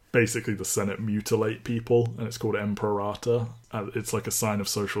is basically the Senate mutilate people, and it's called Emperata. It's like a sign of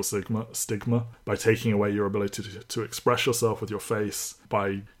social stigma by taking away your ability to express yourself with your face,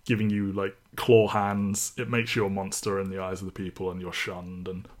 by giving you like claw hands. It makes you a monster in the eyes of the people, and you're shunned.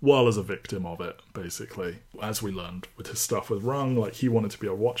 And Whirl is a victim of it, basically. As we learned with his stuff with Rung, like he wanted to be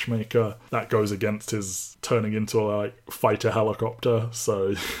a watchmaker. That goes against his turning into a like fighter helicopter,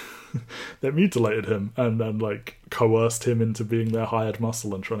 so they mutilated him and then like coerced him into being their hired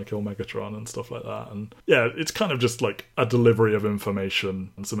muscle and trying to kill Megatron and stuff like that. And yeah, it's kind of just like a delivery of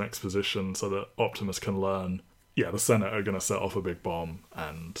information and some exposition so that Optimus can learn, yeah, the Senate are going to set off a big bomb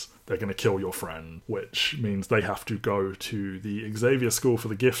and they're going to kill your friend, which means they have to go to the Xavier School for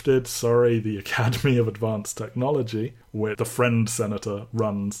the Gifted, the Academy of Advanced Technology, where the Friend Senator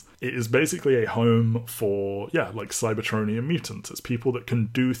runs. It is basically a home for, like Cybertronian mutants. It's people that can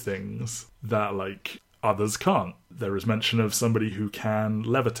do things that, like, others can't. There is mention of somebody who can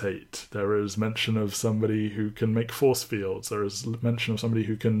levitate. There is mention of somebody who can make force fields. There is mention of somebody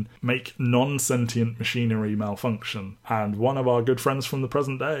who can make non-sentient machinery malfunction. And one of our good friends from the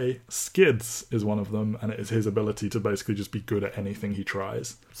present day, Skids, is one of them, and it is his ability to basically just be good at anything he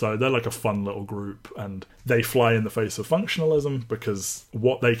tries. So they're like a fun little group, and they fly in the face of functionalism because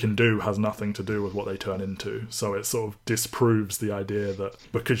what they can do has nothing to do with what they turn into. So it sort of disproves the idea that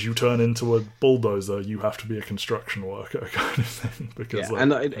because you turn into a bulldozer, you have to be a construction worker kind of thing. Because,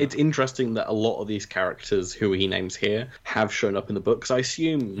 it's interesting that a lot of these characters who he names here have shown up in the books. I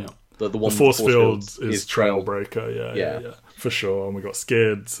assume that the one Force Fields is Trailbreaker, yeah, for sure. And we got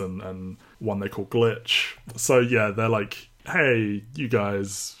Skids and one they call Glitch. So yeah, they're like, hey, you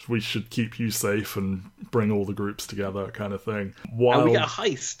guys, we should keep you safe and bring all the groups together kind of thing. And we get a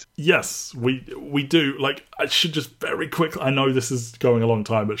heist. Yes, we do. Like, I should just very quickly... I know this is going a long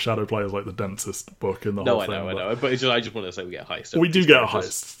time, but Shadowplay is like the densest book in the whole thing. I know. But I just want to say we get a heist. We do get a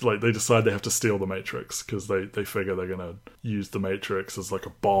heist. Like, they decide they have to steal the Matrix because they figure they're going to use the Matrix as like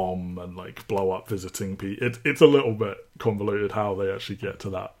a bomb and like blow up visiting people. It's a little bit convoluted how they actually get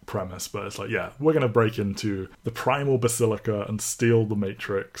to that premise, but it's like, yeah, we're going to break into the Primal Basilica and steal the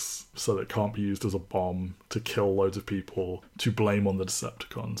Matrix so that it can't be used as a bomb to kill loads of people to blame on the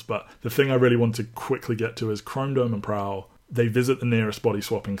Decepticons. But the thing I really want to quickly get to is Chrome Dome and Prowl. They visit the nearest body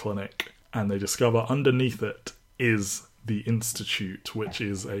swapping clinic and they discover underneath it is the Institute, which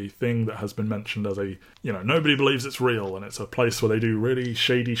is a thing that has been mentioned as a, nobody believes it's real, and it's a place where they do really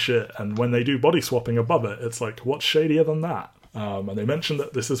shady shit, and when they do body swapping above it, it's like, what's shadier than that? And they mentioned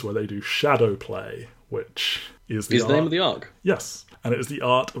that this is where they do shadow play, which is the name of the arc. Yes, and it is the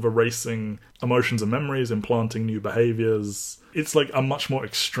art of erasing emotions and memories, implanting new behaviors. It's like a much more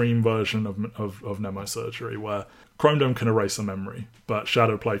extreme version of Nemosurgery, where Chrome Dome can erase a memory, but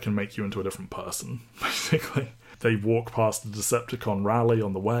shadow play can make you into a different person, basically. They walk past the Decepticon rally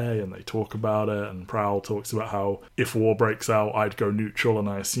on the way and they talk about it, and Prowl talks about how if war breaks out, I'd go neutral and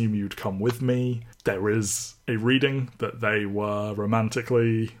I assume you'd come with me. There is a reading that they were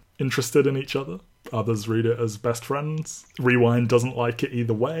romantically interested in each other. Others read it as best friends. Rewind doesn't like it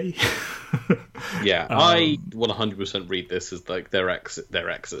either way. Yeah, I 100% read this as like their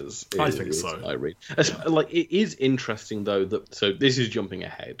exes. I think so. I read. Like, it is interesting though that, so this is jumping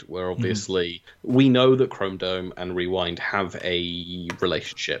ahead, where obviously we know that Chrome Dome and Rewind have a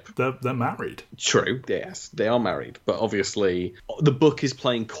relationship. They're married. True, yes, they are married, but obviously the book is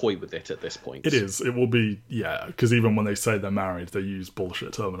playing coy with it at this point. It is. It will be, because even when they say they're married, they use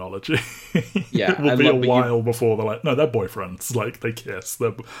bullshit terminology. Yeah. It will be a while before they're like, no, they're boyfriends. Like, they kiss.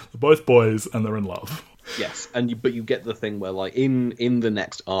 They're both boys and they're in love. Yes, but you get the thing where, like, in the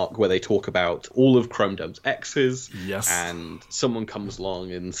next arc where they talk about all of Chrome Dome's exes, yes, and someone comes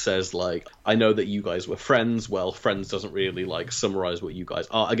along and says, like, I know that you guys were friends. Well, friends doesn't really, like, summarize what you guys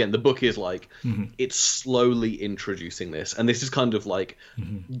are. Again, the book is, like, it's slowly introducing this, and this is kind of, like,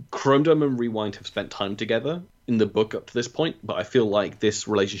 Chrome Dome and Rewind have spent time together in the book up to this point, but I feel like this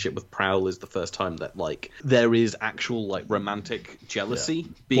relationship with Prowl is the first time that, like, there is actual, like, romantic jealousy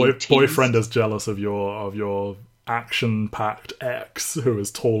being teased. Boyfriend is jealous of your action-packed ex who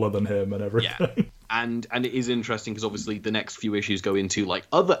is taller than him and everything. Yeah. And it is interesting because obviously the next few issues go into, like,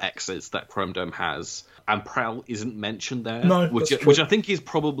 other exes that Chrome Dome has, and Prowl isn't mentioned there. No, which I think is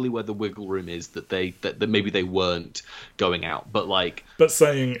probably where the wiggle room is, that maybe they weren't going out, but like. But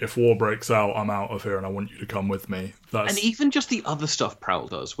saying, if war breaks out, I'm out of here and I want you to come with me. And even just the other stuff Prowl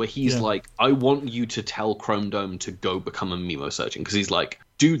does, where he's like, I want you to tell Chrome Dome to go become a Nemosurgeon, because he's like,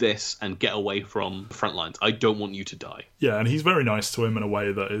 do this and get away from the front lines. I don't want you to die. Yeah, and he's very nice to him in a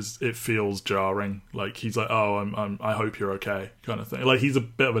way that it feels jarring. Like, he's like, oh, I hope you're okay, kind of thing. Like, he's a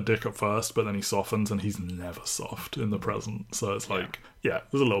bit of a dick at first, but then he softens, and he's never soft in the present. So it's like, yeah,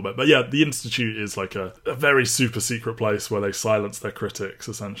 there's a little bit. But yeah, the Institute is like a very super secret place where they silence their critics,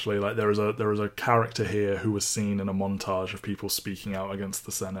 essentially. Like, there is a character here who was seen in a montage of people speaking out against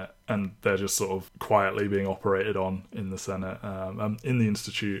the Senate, and they're just sort of quietly being operated on in the Senate, in the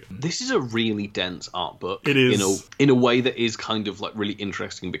Institute. This is a really dense art book. It is. In a way that is kind of like really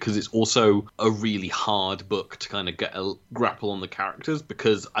interesting, because it's also a really hard book to kind of grapple on the characters,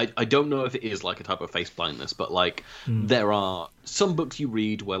 because I don't know if it is like a type of face blindness, but like there are some books you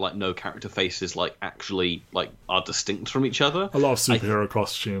read where like no character faces like actually like are distinct from each other. A lot of superhero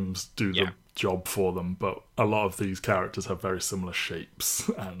costumes do the job for them, but a lot of these characters have very similar shapes.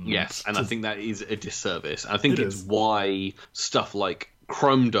 And I think that is a disservice. I think it's why stuff like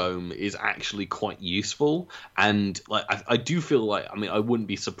Chrome Dome is actually quite useful, and like I do feel like, I mean, I wouldn't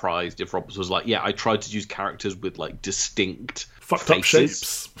be surprised if Roberts was like, yeah, I tried to use characters with like distinct fucked up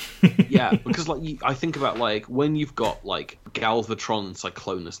shapes. Yeah, because like I think about like when you've got like Galvatron and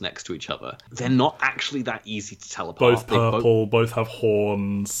Cyclonus next to each other, they're not actually that easy to tell apart. Both purple, both have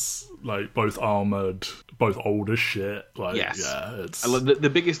horns, like both armored, both old as shit. Like, Yes. yeah, it's... And like, the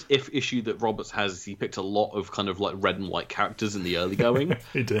biggest issue that Roberts has is he picked a lot of kind of like red and white characters in the early going.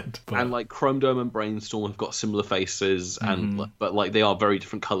 He did. But... And like Chrome Dome and Brainstorm have got similar faces, and but like they are very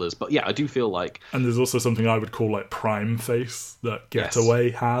different colors. But yeah, I do feel like... And there's also something I would call like Prime Face that Getaway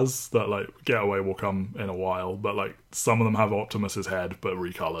has, that like Getaway will come in a while, but like some of them have Optimus's head but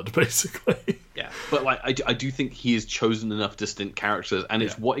recolored, basically. Yeah, but like I do think he has chosen enough distinct characters, and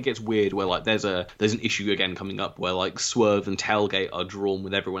it's what it gets weird where like there's an issue again coming up where like Swerve and Tailgate are drawn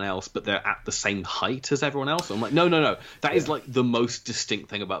with everyone else, but they're at the same height as everyone else. I'm like, no, that is like the most distinct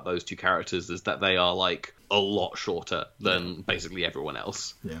thing about those two characters, is that they are like a lot shorter than basically everyone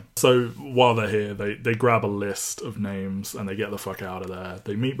else. Yeah. So while they're here, they grab a list of names and they get the fuck out of there.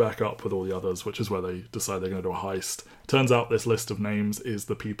 They meet back up with all the others, which is where they decide they're going to do a heist. Turns out this list of names is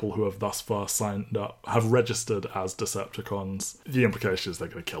the people who have thus far signed up, have registered as Decepticons. The implication is they're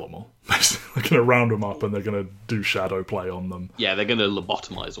going to kill them all. They're going to round them up and they're going to do shadow play on them. Yeah, they're going to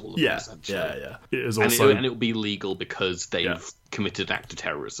lobotomize all of them, essentially. Yeah. It is also... And it will be legal because they've committed an act of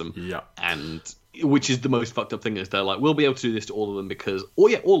terrorism. Yeah. And... Which is the most fucked up thing, is they're like, we'll be able to do this to all of them because,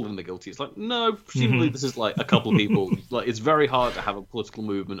 all of them are guilty. It's like, no, presumably this is like a couple of people. Like, it's very hard to have a political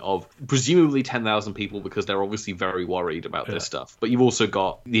movement of presumably 10,000 people because they're obviously very worried about this stuff. But you've also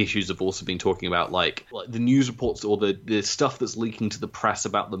got the issues of also been talking about like the news reports or the stuff that's leaking to the press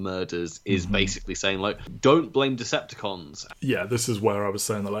about the murders is basically saying like, don't blame Decepticons. Yeah, this is where I was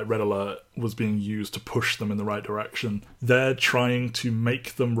saying that like Red Alert was being used to push them in the right direction. They're trying to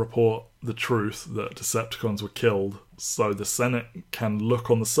make them report the truth that Decepticons were killed, so the Senate can look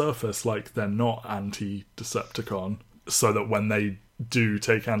on the surface like they're not anti-Decepticon, so that when they do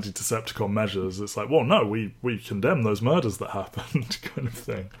take anti-Decepticon measures, it's like, well, no, we condemn those murders that happened, kind of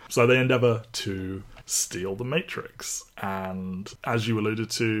thing. So they endeavour to steal the Matrix, and as you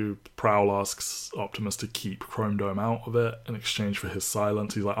alluded to, Prowl asks Optimus to keep Chrome Dome out of it in exchange for his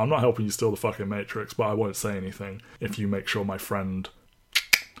silence. He's like, I'm not helping you steal the fucking Matrix, but I won't say anything if you make sure my friend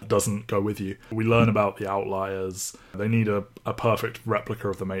doesn't go with you. We learn about the Outliers. They need a perfect replica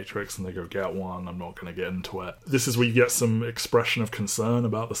of the Matrix, and they go get one. I'm not going to get into it. This is where you get some expression of concern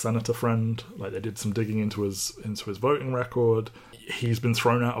about the senator friend. Like, they did some digging into his voting record. He's been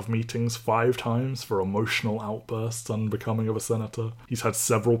thrown out of meetings 5 times for emotional outbursts unbecoming of a senator. He's had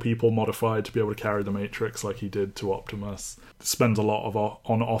several people modified to be able to carry the Matrix like he did to Optimus. Spends a lot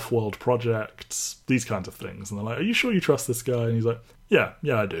on off-world projects, these kinds of things. And they're like, are you sure you trust this guy? And he's like, yeah,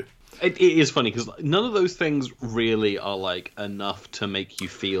 I do. It is funny because none of those things really are like enough to make you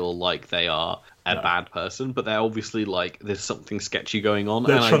feel like they are a bad person, but they're obviously like there's something sketchy going on.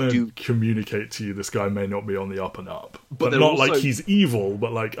 They're trying to communicate to you this guy may not be on the up and up, but not also, like he's evil,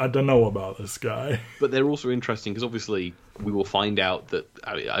 but like I don't know about this guy. But they're also interesting because obviously we will find out that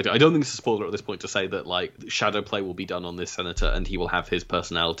I don't think it's a spoiler at this point to say that like shadow play will be done on this senator and he will have his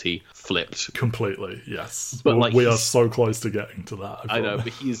personality flipped completely. Yes, but like we are so close to getting to that. I know,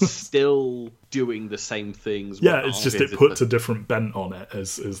 but he's still doing the same things. Yeah, it's just it puts a different bent on it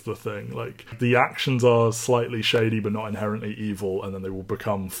is the thing. Like the actions are slightly shady but not inherently evil, and then they will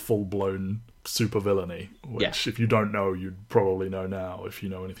become full-blown super villainy, which if you don't know, you'd probably know now if you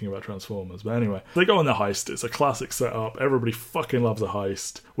know anything about Transformers. But anyway, they go on the heist. It's a classic setup. Everybody fucking loves a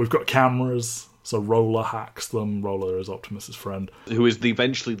heist. We've got cameras, so Roller hacks them. Roller is Optimus's friend, who is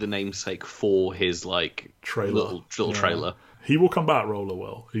eventually the namesake for his like trailer. little trailer. He will come back, Roller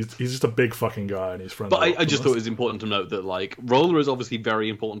will. He's just a big fucking guy and he's friends. But I just thought it was important to note that like Roller is obviously very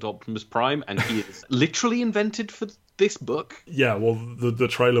important to Optimus Prime, and he is literally invented for this book. Yeah, well, the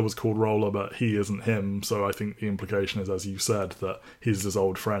trailer was called Roller, but he isn't him, so I think the implication is, as you said, that he's his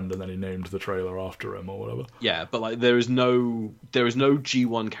old friend, and then he named the trailer after him or whatever. Yeah, but like there is no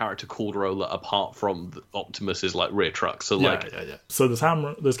G1 character called Roller apart from Optimus's like rear truck. So like yeah. So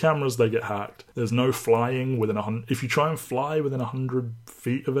there's cameras, they get hacked. There's no flying within 100. If you try and fly within 100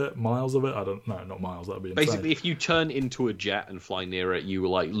 feet of it, miles of it, I don't know, not miles. That'd be insane. Basically, if you turn into a jet and fly near it, you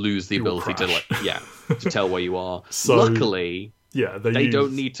will like lose the ability to tell where you are. So, luckily, they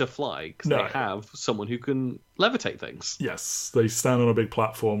don't need to fly because they have someone who can levitate things. Yes, they stand on a big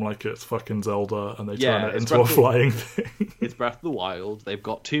platform like it's fucking Zelda, and they turn it into a flying thing. It's Breath of the Wild. They've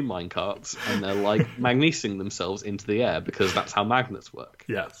got 2 minecarts, and they're like magnesing themselves into the air because that's how magnets work.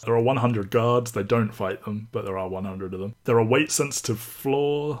 Yes, there are 100 guards. They don't fight them, but there are 100 of them. There are weight-sensitive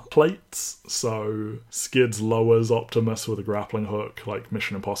floor plates, so Skids lowers Optimus with a grappling hook, like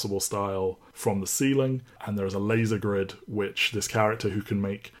Mission Impossible style, from the ceiling, and there is a laser grid which this this character who can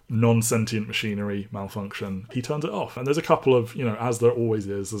make non-sentient machinery malfunction, he turns it off. And there's a couple of, as there always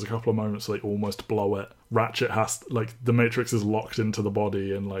is, there's a couple of moments where they almost blow it. Ratchet has, the Matrix is locked into the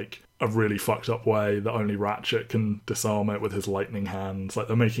body in, a really fucked up way that only Ratchet can disarm it with his lightning hands.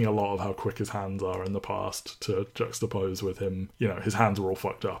 They're making a lot of how quick his hands are in the past to juxtapose with him. His hands were all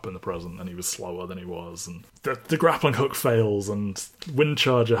fucked up in the present and he was slower than he was. And the grappling hook fails and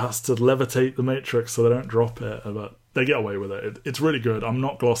Windcharger has to levitate the Matrix so they don't drop it. But they get away with it. It's really good. I'm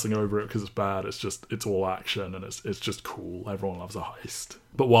not glossing over it because it's bad. It's all action and it's just cool. Everyone loves a heist.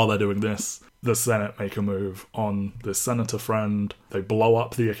 But while they're doing this, the Senate make a move on this senator friend. They blow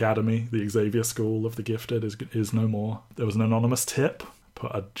up the academy. The Xavier School of the Gifted is no more. There was an anonymous tip.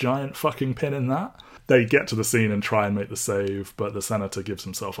 Put a giant fucking pin in that. They get to the scene and try and make the save, but the senator gives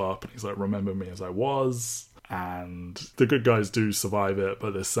himself up and he's like, remember me as I was. And the good guys do survive it,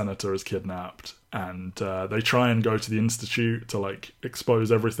 but this senator is kidnapped. And they try and go to the institute to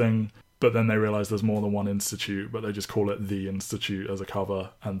expose everything. But then they realise there's more than one institute, but they just call it the institute as a cover,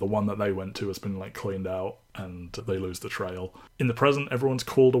 and the one that they went to has been cleaned out, and they lose the trail. In the present, everyone's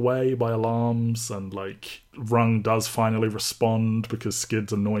called away by alarms, and Rung does finally respond because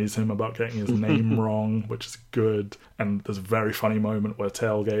Skids annoys him about getting his name wrong, which is good. And there's a very funny moment where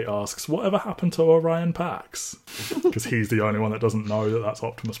Tailgate asks, whatever happened to Orion Pax? Because he's the only one that doesn't know that that's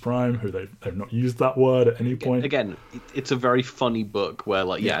Optimus Prime, who they've not used that word at any point. Again, it's a very funny book where,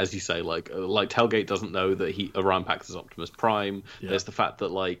 as you say, Tailgate doesn't know that Orion Pax is Optimus Prime. Yeah. There's the fact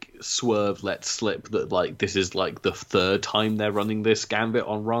that, Swerve lets slip that, this is, the third time they're running this gambit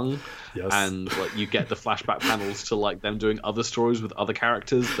on Rung. Yes. And, you get the flashback panels to, them doing other stories with other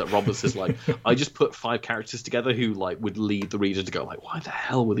characters that Roberts is I just put 5 characters together who, would lead the reader to go, why the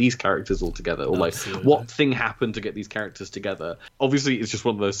hell were these characters all together? Or, what thing happened to get these characters together? Obviously, it's just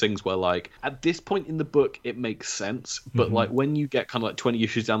one of those things where, at this point in the book, it makes sense. But, when you get kind of 20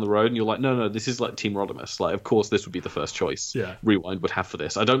 issues down the road and you're no, this is Team Rodimus. Of course, this would be the first choice Rewind would have for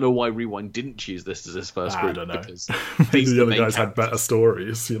this. I don't know why Rewind didn't choose this as his first group. I don't know. Because the other guys had better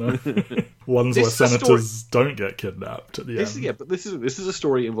stories, Ones where senators don't get kidnapped at the end. Yeah, but this is a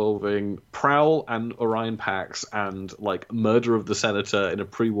story involving Prowl and Orion Pax and murder of the senator in a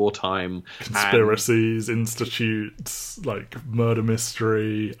pre-war time, conspiracies, institutes, murder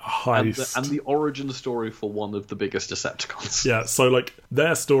mystery, heist, and the origin story for one of the biggest Decepticons. Yeah, so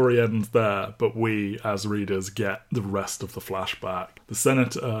their story ends there, but we as readers get the rest of the flashback. The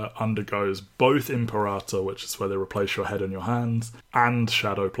senator undergoes both Imperator, which is where they replace your head and your hands, and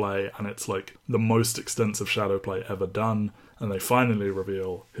shadow play, and it's the most extensive shadow play ever done. And they finally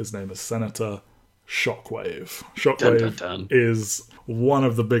reveal his name is Senator Shockwave. Shockwave dun, dun, dun. is one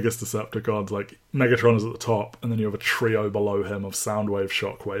of the biggest Decepticons. Megatron is at the top, and then you have a trio below him of Soundwave,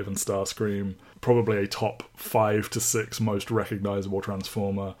 Shockwave, and Starscream. Probably a top 5 to 6 most recognizable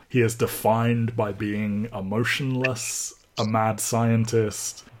Transformer. He is defined by being emotionless, a mad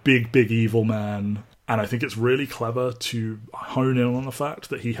scientist, big evil man. And I think it's really clever to hone in on the fact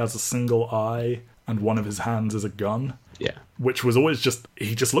that he has a single eye and one of his hands is a gun. Yeah. Which was always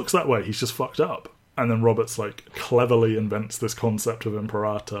he just looks that way. He's just fucked up. And then Roberts, cleverly invents this concept of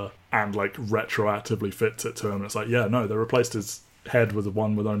Imperator and, retroactively fits it to him. And it's yeah, no, they replaced his head with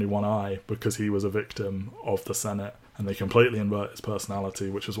one with only one eye because he was a victim of the Senate. And they completely invert his personality,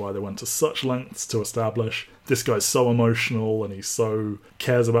 which is why they went to such lengths to establish this guy's so emotional and he so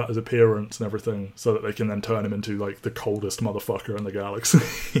cares about his appearance and everything, so that they can then turn him into the coldest motherfucker in the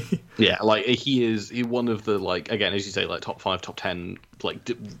galaxy. Yeah, he one of the again, as you say, top 5, top 10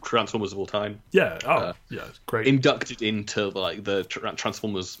 Transformers of all time. Yeah, yeah, great. Inducted into the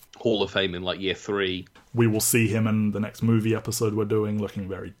Transformers Hall of Fame in year 3. We will see him in the next movie episode we're doing, looking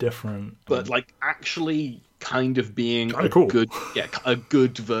very different. But actually kind of being a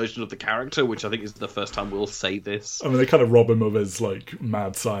good version of the character, which I think is the first time we'll say this. I mean, they kind of rob him of his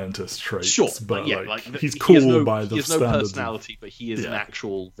mad scientist traits. Sure, but he's cool by the standards. He has no personality, but he is an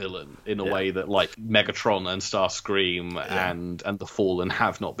actual villain in a way that Megatron and Starscream and the Fallen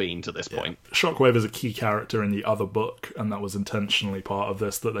have not been to this point. Shockwave is a key character in the other book, and that was intentionally part of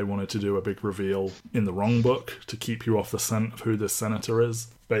this, that they wanted to do a big reveal in the wrong book to keep you off the scent of who this senator is.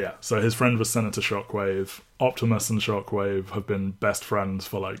 But yeah, so his friend was Senator Shockwave. Optimus and Shockwave have been best friends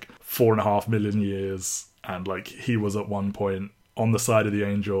for 4.5 million years. And he was at one point on the side of the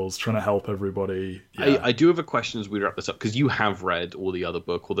Angels trying to help everybody. Yeah. I do have a question as we wrap this up, because you have read all the other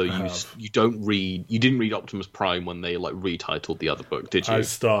book, although you didn't read Optimus Prime when they retitled the other book, did you? I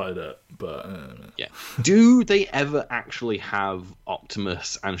started it, but yeah. Do they ever actually have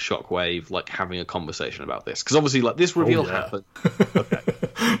Optimus and Shockwave having a conversation about this? Because obviously this reveal happened. Okay.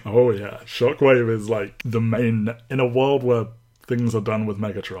 Oh yeah, Shockwave is the main, in a world where things are done with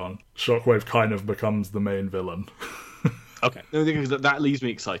Megatron, Shockwave kind of becomes the main villain. Okay, no, because that leaves me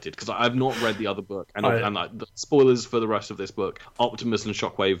excited because I've not read the other book, and the spoilers for the rest of this book, Optimus and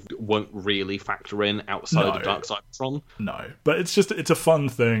Shockwave won't really factor in outside of Dark Cybertron. No, but it's a fun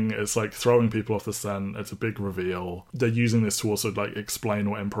thing. It's like throwing people off the scent. It's a big reveal. They're using this to also like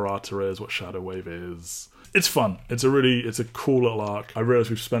explain what Imperator is, what Shadow Wave is. It's fun. It's a cool little arc. I realise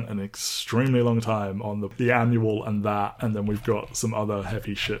we've spent an extremely long time on the annual and then we've got some other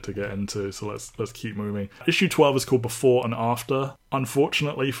heavy shit to get into, so let's keep moving. Issue 12 is called Before and After.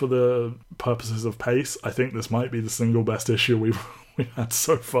 Unfortunately, for the purposes of pace, I think this might be the single best issue we've had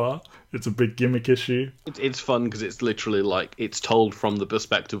so far. It's a big gimmick issue. It's fun because it's literally like it's told from the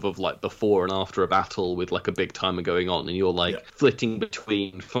perspective of like before and after a battle with like a big timer going on, and you're like flitting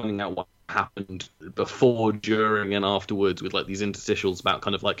between finding out what happened before, during, and afterwards with like these interstitials about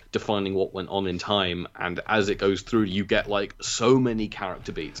kind of like defining what went on in time. And as it goes through, you get like so many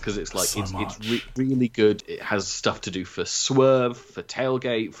character beats because it's like it's really good. It has stuff to do for Swerve, for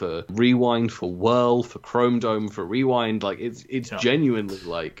Tailgate, for Rewind, for Whirl, for Chrome Dome, for Rewind. Like it's genuinely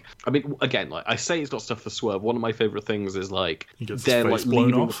like, I mean, again, like I say, it's got stuff for Swerve. One of my favorite things is like they're like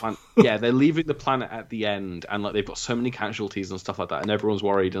leaving the planet. Yeah, they're leaving the planet at the end, and like they've got so many casualties and stuff like that, and everyone's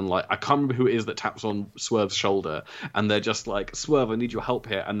worried. And like I can't remember who it is that taps on Swerve's shoulder, and they're just like, Swerve, I need your help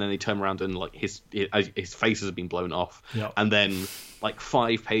here. And then they turn around and like his face has been blown off. Yep. And then like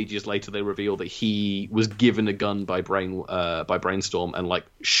 5 pages later, they reveal that he was given a gun by Brainstorm and like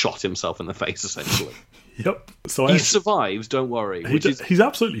shot himself in the face essentially. Yep. So he survives, don't worry. He's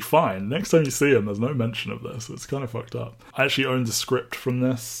absolutely fine. Next time you see him, there's no mention of this. It's kind of fucked up. I actually own the script from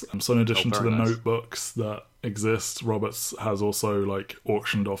this. So in addition to the notebooks that exist, Roberts has also like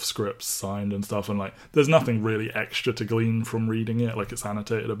auctioned off scripts signed and stuff, and like there's nothing really extra to glean from reading it. Like it's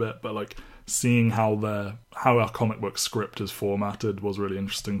annotated a bit, but like seeing how our comic book script is formatted was really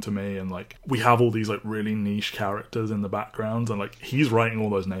interesting to me. And like we have all these like really niche characters in the background, and like he's writing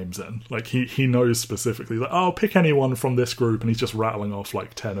all those names in. Like he knows specifically like, oh, pick anyone from this group, and he's just rattling off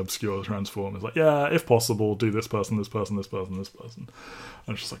like 10 obscure Transformers. Like, yeah, if possible, do this person, this person, this person, this person.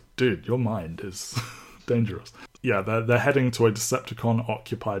 And it's just like, dude, your mind is dangerous. Yeah, they're heading to a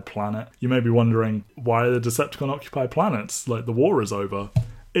Decepticon-occupied planet. You may be wondering, why are the Decepticon-occupied planets? Like, the war is over.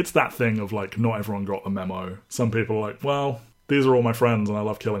 It's that thing of, like, not everyone got the memo. Some people are like, well, these are all my friends and I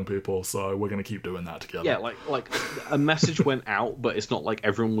love killing people, so we're going to keep doing that together. Yeah, like a message went out, but it's not like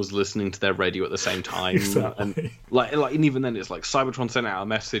everyone was listening to their radio at the same time. Exactly. And even then, it's like Cybertron sent out a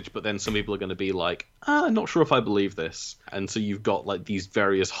message, but then some people are going to be like, I'm not sure if I believe this. And so you've got like these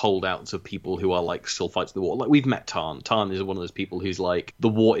various holdouts of people who are like still fighting the war. Like we've met Tarn. Tarn is one of those people who's like, the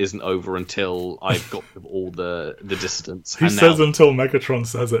war isn't over until I've got all the dissidents. He says until Megatron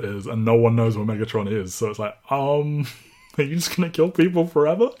says it is, and no one knows what Megatron is. So it's like, are you just going to kill people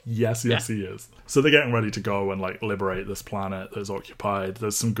forever? Yes, he is. So they're getting ready to go and, like, liberate this planet that's occupied.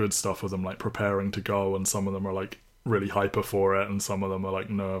 There's some good stuff with them, like, preparing to go, and some of them are, like, really hyper for it, and some of them are, like,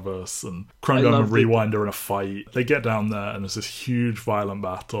 nervous. And Chrome Dome and Rewind are in a fight. They get down there, and there's this huge violent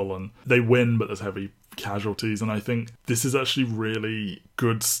battle, and they win, but there's heavy casualties. And I think this is actually really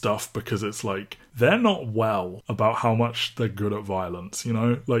good stuff because it's, like, they're not well about how much they're good at violence, you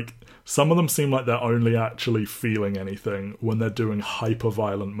know? Like, some of them seem like they're only actually feeling anything when they're doing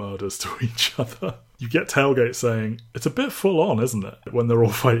hyper-violent murders to each other. You get Tailgate saying, it's a bit full on, isn't it? When they're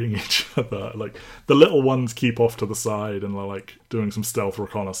all fighting each other. Like, the little ones keep off to the side and they're, like, doing some stealth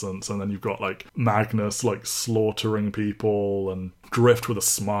reconnaissance. And then you've got, like, Magnus, like, slaughtering people, and Drift with a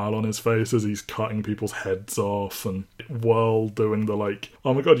smile on his face as he's cutting people's heads off, and Whirl doing the, like,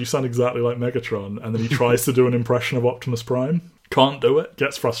 oh my god, you sound exactly like Megatron. And then he tries to do an impression of Optimus Prime. Can't do it,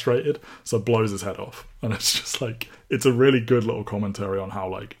 gets frustrated, so blows his head off. And it's just like, it's a really good little commentary on how,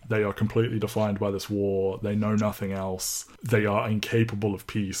 like, they are completely defined by this war, they know nothing else, they are incapable of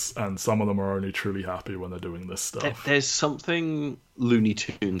peace, and some of them are only truly happy when they're doing this stuff. There's something Looney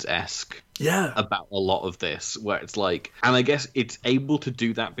Tunes-esque about a lot of this, where it's like, and I guess it's able to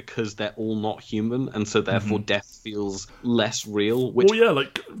do that because they're all not human, and so therefore death feels less real. Well, yeah,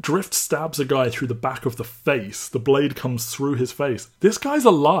 like, Drift stabs a guy through the back of the face, the blade comes through his face. This guy's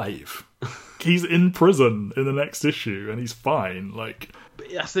alive. He's in prison in the next issue, and he's fine. Like, but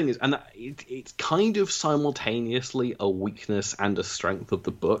the thing is, and it's kind of simultaneously a weakness and a strength of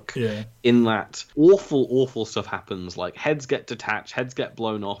the book. Yeah. In that awful stuff happens, like heads get detached, heads get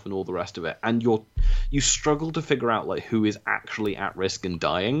blown off, and all the rest of it, and you struggle to figure out like who is actually at risk and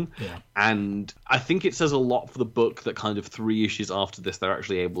dying. Yeah. And I think it says a lot for the book that kind of 3 issues after this, they're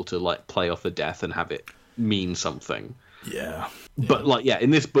actually able to like play off the death and have it mean something. Yeah. But like, yeah,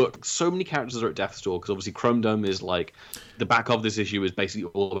 in this book, so many characters are at death's door because obviously Chrome Dome is like the back of this issue is basically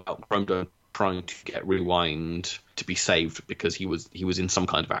all about Chrome Dome trying to get Rewind to be saved because he was in some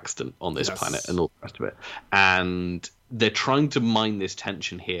kind of accident on this planet and all the rest of it. And they're trying to mine this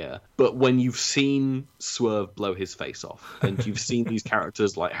tension here, but when you've seen Swerve blow his face off and you've seen these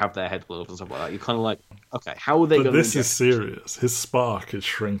characters like have their head blown off and stuff like that, you're kind of like, okay, how are they going to? But this is serious. His spark is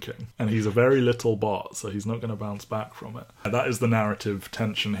shrinking, and he's a very little bot, so he's not going to bounce back from it. And that is the narrative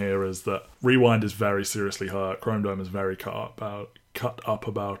tension here: is that Rewind is very seriously hurt. Chrome Dome is very cut up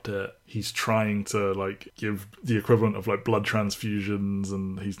about it. He's trying to like give the equivalent of like blood transfusions,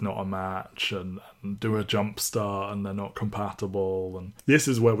 and he's not a match, and do a jump start, and they're not compatible. And this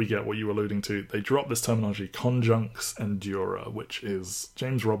is where we get what you were alluding to. They drop this terminology, conjunx endura, which is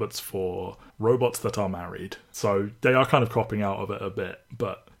James Roberts for robots that are married. So they are kind of copping out of it a bit,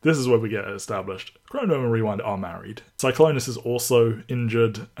 but this is where we get it established. Chrome Dome and Rewind are married. Cyclonus is also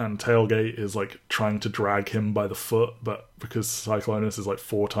injured, and Tailgate is like trying to drag him by the foot, but because Cyclonus is like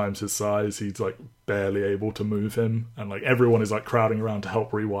 4 times his size, he's like barely able to move him, and like everyone is like crowding around to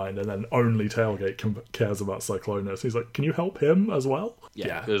help Rewind, and then only Tailgate cares about Cyclonus. He's like, can you help him as well?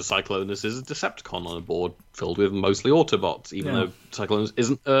 Yeah, because Cyclonus is a Decepticon on a board filled with mostly Autobots, even though Cyclonus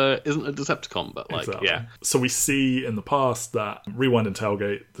isn't a Decepticon, but like, exactly. Yeah. So we see in the past that Rewind and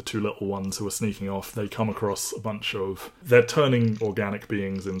Tailgate, the 2 little ones who are sneaking off, they come across a bunch of... They're turning organic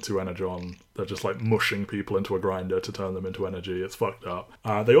beings into Energon. They're just like mushing people into a grinder to turn them into energy. It's fucked up.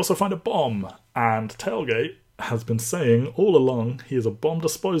 They also find a bomb, and Tailgate has been saying all along he is a bomb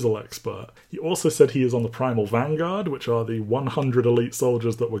disposal expert. He also said he is on the Primal Vanguard, which are the 100 elite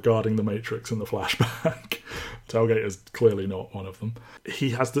soldiers that were guarding the Matrix in the flashback. Tailgate is clearly not one of them.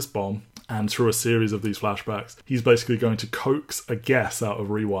 He has this bomb, and through a series of these flashbacks, he's basically going to coax a guess out of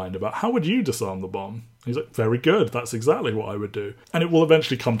Rewind about how would you disarm the bomb? He's like, very good, that's exactly what I would do. And it will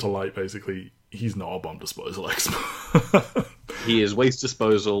eventually come to light, basically, he's not a bomb disposal expert. He is waste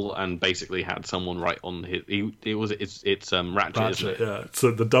disposal, and basically had someone write on his. It's Ratchet, isn't it? Yeah.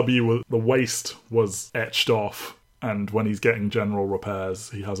 So the waste was etched off, and when he's getting general repairs,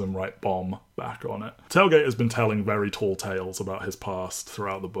 he has him write bomb back on it. Tailgate has been telling very tall tales about his past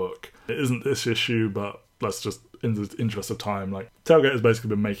throughout the book. It isn't this issue, but let's just, in the interest of time, like, Tailgate has basically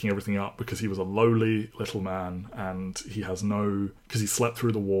been making everything up because he was a lowly little man, and he has because he slept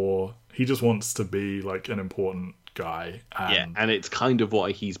through the war. He just wants to be like an important guy. And it's kind of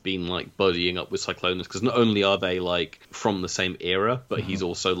why he's been like buddying up with Cyclonus, because not only are they like from the same era, but he's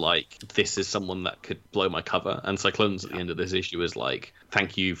also like, this is someone that could blow my cover. And Cyclonus at the end of this issue is like,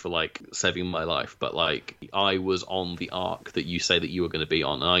 thank you for like saving my life, but like I was on the arc that you say that you were going to be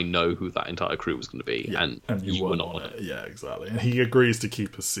on, and I know who that entire crew was going to be, and you were not on it. Yeah, exactly. And he agrees to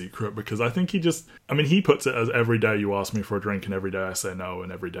keep a secret because I think he puts it as every day you ask me for a drink and every day I say no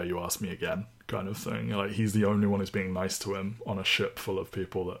and every day you ask me again kind of thing. Like, he's the only one who's being nice to him on a ship full of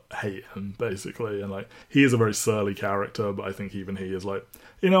people that hate him, basically. And like, he is a very surly character, but I think even he is like,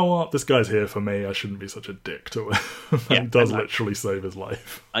 you know what, this guy's here for me, I shouldn't be such a dick to him. And he does literally save his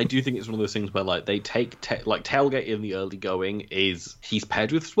life. I do think it's one of those things where like they take like Tailgate in the early going he's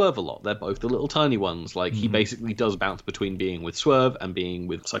paired with Swerve a lot. They're both the little tiny ones. Like, he basically does bounce between being with Swerve and being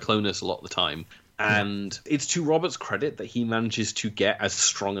with Cyclonus a lot of the time. And it's to Robert's credit that he manages to get as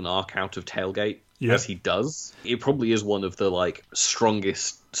strong an arc out of Tailgate as he does. It probably is one of the like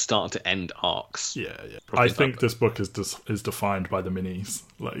strongest start to end arcs. Yeah. I think this book is defined by the minis.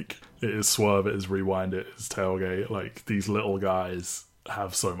 Like, it is Swerve, it is Rewind, it is Tailgate. Like, these little guys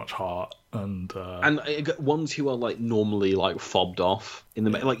have so much heart, and ones who are like normally like fobbed off in the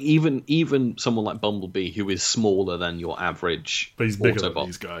like even someone like Bumblebee, who is smaller than your average, but he's bigger Autobot. than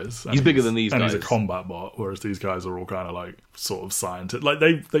these guys. He's bigger than these guys, and he's a combat bot, whereas these guys are all kind of like sort of scientists. Like,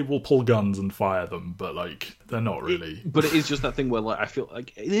 they will pull guns and fire them, but like they're not really. But it is just that thing where like I feel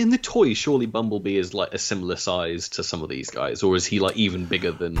like in the toys, surely Bumblebee is like a similar size to some of these guys, or is he like even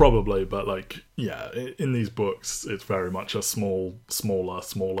bigger than? Probably, but like, yeah, in these books, it's very much a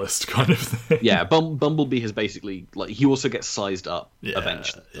smallest kind of thing. Yeah, Bumblebee has basically like, he also gets sized up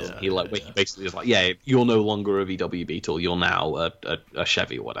eventually. He basically is like, you're no longer a VW Beetle, you're now a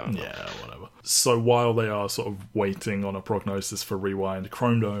Chevy or whatever. Yeah, whatever. So while they are sort of waiting on a prognosis for Rewind,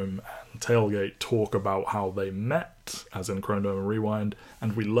 Chrome Dome and Tailgate talk about how they met, as in Chrome Dome and Rewind,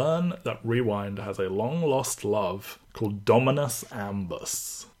 and we learn that Rewind has a long-lost love called Dominus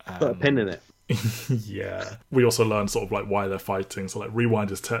Ambus. Put a pin in it. Yeah. We also learn sort of like why they're fighting. So like,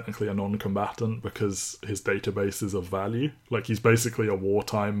 Rewind is technically a non-combatant because his database is of value. Like, he's basically a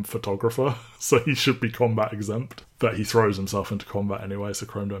wartime photographer, so he should be combat exempt. But he throws himself into combat anyway, so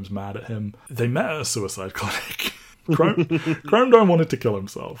Chrome Dome's mad at him. They met at a suicide clinic. Chrome Dome wanted to kill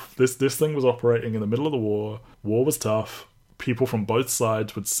himself. This thing was operating in the middle of the war. War was tough. People from both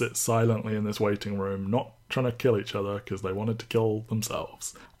sides would sit silently in this waiting room, not trying to kill each other because they wanted to kill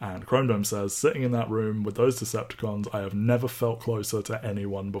themselves. And Chrome Dome says, sitting in that room with those Decepticons, I have never felt closer to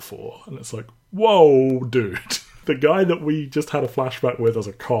anyone before. And it's like, whoa, dude. The guy that we just had a flashback with as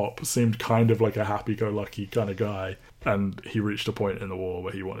a cop seemed kind of like a happy-go-lucky kind of guy. And he reached a point in the war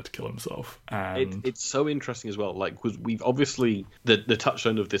where he wanted to kill himself. And it's so interesting as well, like, because we've obviously, the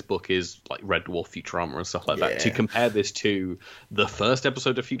touchstone of this book is, like, Red Dwarf Futurama and stuff like that. To compare this to the first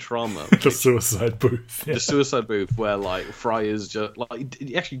episode of Futurama. The suicide booth. Yeah. The suicide booth, where, like, Fry is just, like,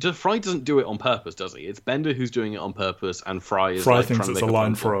 actually, Fry doesn't do it on purpose, does he? It's Bender who's doing it on purpose, and Fry is, like, thinks trying it's to make a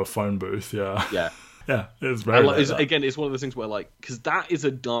line for a phone booth, yeah. Yeah. Yeah, it's very again, it's one of those things where, like, because that is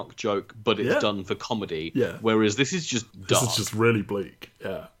a dark joke, but it's done for comedy. Yeah. Whereas this is just dark. This is just really bleak.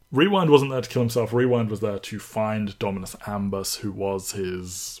 Yeah. Rewind wasn't there to kill himself. Rewind was there to find Dominus Ambus, who was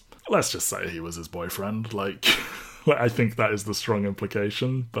his. Let's just say he was his boyfriend. Like, I think that is the strong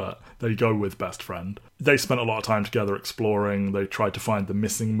implication, but they go with best friend. They spent a lot of time together exploring. They tried to find the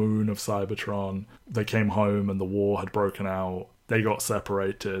missing moon of Cybertron. They came home and the war had broken out. They got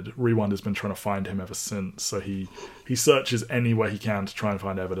separated. Rewind has been trying to find him ever since, so he searches anywhere he can to try and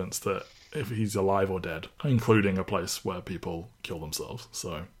find evidence that if he's alive or dead, including a place where people kill themselves.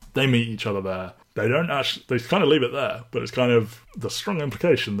 So they meet each other there. They don't actually, they kind of leave it there, but it's kind of, the strong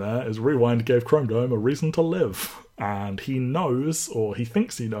implication there is Rewind gave Chrome Dome a reason to live. And he knows, or he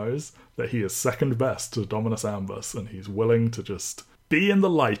thinks he knows, that he is second best to Dominus Ambus, and he's willing to just be in the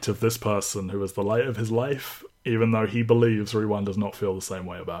light of this person who is the light of his life, even though he believes Rewind does not feel the same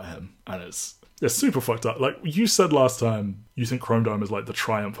way about him. And it's super fucked up. Like, you said last time, you think Chrome Dome is like the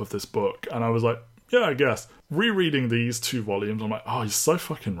triumph of this book, and I was like, yeah, I guess. Rereading these 2 volumes, I'm like, oh, he's so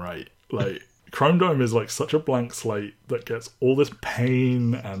fucking right. Like, Chrome Dome is like such a blank slate that gets all this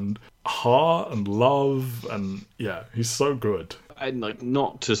pain and heart and love, and yeah, he's so good. And, like,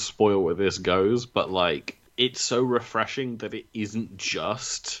 not to spoil where this goes, but, like, it's so refreshing that it isn't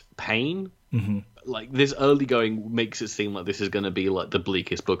just pain. Mm-hmm. Like, this early going makes it seem like this is going to be, like, the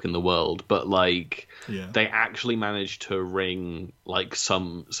bleakest book in the world, but, like, they actually managed to wring, like,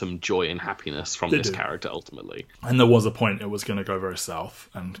 some joy and happiness from this character, ultimately. And there was a point it was going to go very south,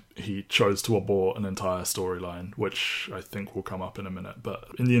 and he chose to abort an entire storyline, which I think will come up in a minute, but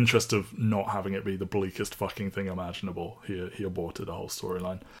in the interest of not having it be the bleakest fucking thing imaginable, he aborted a whole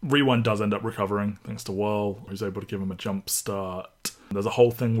storyline. Rewind does end up recovering, thanks to Whirl, who's able to give him a jump start. There's a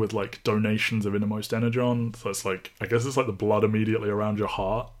whole thing with, like, donations of Innermost Energon. So it's like, I guess it's like the blood immediately around your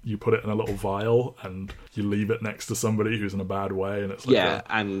heart. You put it in a little vial and you leave it next to somebody who's in a bad way, and it's like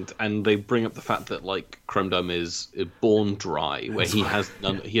and they bring up the fact that, like, Chrome Dome is born dry, where he has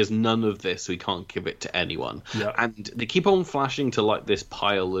none of this, so he can't give it to anyone. Yeah. And they keep on flashing to, like, this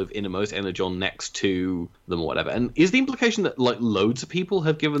pile of Innermost Energon next to them or whatever. And is the implication that, like, loads of people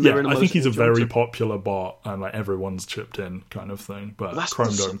have given their Innermost I think he's a Energon very popular bot, and, like, everyone's chipped in kind of thing. But that's Chrome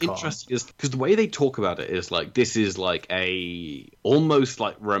what's so Dome can't. interesting, is because the way they talk about it is like, this is like a almost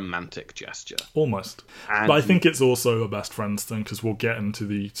like romantic gesture. Almost. And but I think it's also a best friends thing, because we'll get into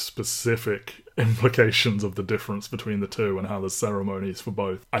the specific implications of the difference between the two and how there's ceremonies for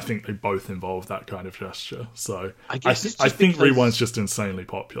both. I think they both involve that kind of gesture. So I think Rewind's just insanely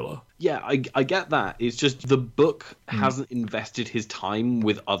popular. Yeah, I get that. It's just the book hasn't invested his time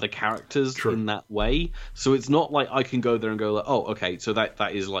with other characters in that way. So it's not like I can go there and go like, oh, okay, so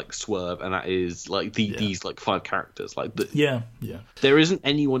that is like Swerve, and that is like these like 5 characters. Like there isn't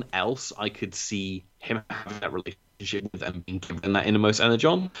anyone else I could see him having that relationship with and being given that Innermost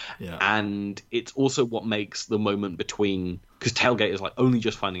Energon. Yeah. And it's also what makes the moment between, because Tailgate is like only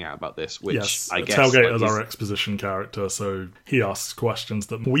just finding out about this, which I guess Tailgate like, is our exposition character, so he asks questions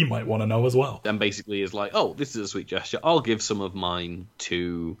that we might want to know as well. And basically is like, oh, this is a sweet gesture. I'll give some of mine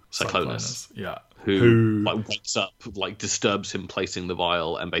to Cyclonus. Yeah. Who like wakes up, like disturbs him placing the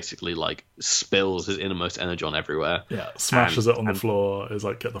vial, and basically like spills his Innermost Energon everywhere. Yeah, smashes it on the floor. Is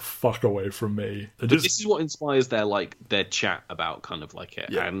like, get the fuck away from me. This is what inspires their chat about kind of like it,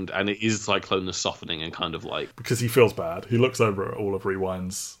 and it is Cyclonus softening and kind of like, because he feels bad. He looks over at all of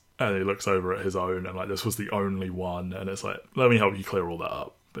Rewind's, and he looks over at his own, and like, this was the only one, and it's like, let me help you clear all that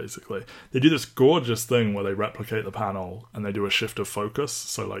up. Basically, they do this gorgeous thing where they replicate the panel and they do a shift of focus,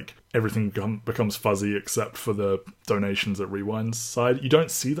 so like everything becomes fuzzy except for the donations at Rewind's side. You don't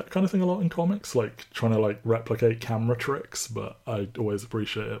see that kind of thing a lot in comics, like trying to like replicate camera tricks, but I always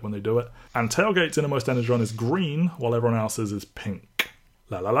appreciate it when they do it. And Tailgate's Innermost Energon is green while everyone else's is pink.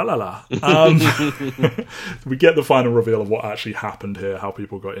 La la la la la. We get the final reveal of what actually happened here, how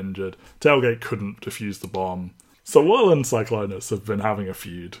people got injured. Tailgate couldn't defuse the bomb. So Whirl and Cyclonus have been having a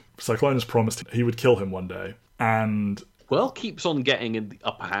feud. Cyclonus promised he would kill him one day, and Whirl keeps on getting in the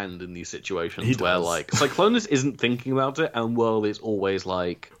upper hand in these situations He where, does. like, Cyclonus isn't thinking about it, and Whirl is always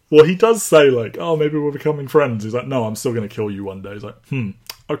like, well, he does say, like, oh, maybe we're becoming friends. He's like, no, I'm still going to kill you one day. He's like,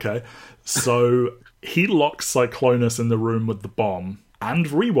 okay. So he locks Cyclonus in the room with the bomb,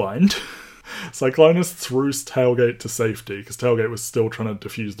 and Rewind. Cyclonus throws Tailgate to safety, because Tailgate was still trying to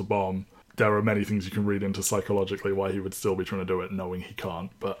defuse the bomb. There are many things you can read into psychologically why he would still be trying to do it, knowing he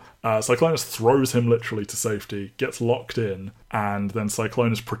can't. But Cyclonus throws him literally to safety, gets locked in, and then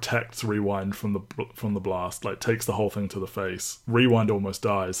Cyclonus protects Rewind from the blast, like takes the whole thing to the face. Rewind almost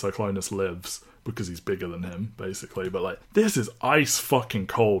dies, Cyclonus lives, because he's bigger than him, basically. But, like, this is ice fucking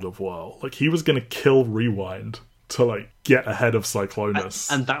cold of Whirl. Like, he was going to kill Rewind to, like, get ahead of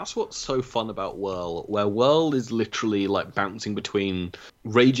Cyclonus. and that's what's so fun about Whirl, where Whirl is literally, like, bouncing between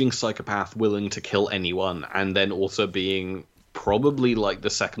raging psychopath willing to kill anyone, and then also being probably, like, the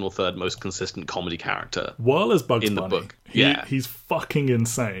second or third most consistent comedy character Whirl is Bugs in the Bunny. book. Yeah. He's fucking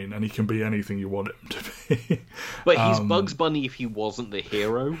insane, and he can be anything you want him to be. But he's Bugs Bunny if he wasn't the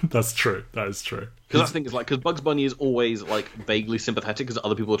hero. That's true. That is true. Because that thing is, like, because Bugs Bunny is always, like, vaguely sympathetic because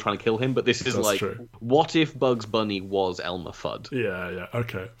other people are trying to kill him, but this is, That's like, true. what if Bugs Bunny was Elmer Fudd? Yeah,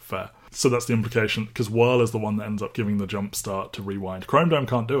 okay, fair. So that's the implication, because Whirl is the one that ends up giving the jump start to Rewind. Chrome Dome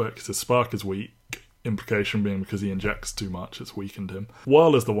can't do it because his spark is weak. Implication being because he injects too much, it's weakened him.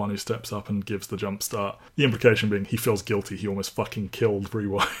 Whirl is the one who steps up and gives the jump start. The implication being he feels guilty, he almost fucking killed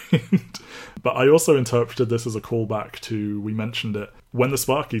Rewind. But I also interpreted this as a callback to, we mentioned it, when the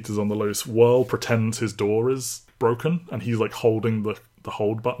Spark Eater's on the loose, Whirl pretends his door is broken, and he's like holding the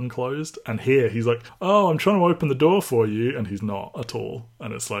hold button closed, and here he's like, oh, I'm trying to open the door for you, and he's not at all.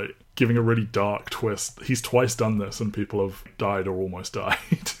 And it's like giving a really dark twist. He's twice done this and people have died or almost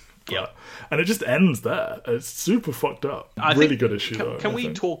died. Yeah. And it just ends there. It's super fucked up. Really good issue, though. Can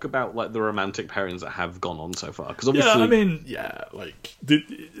we talk about, like, the romantic pairings that have gone on so far? Because obviously, yeah, I mean, like,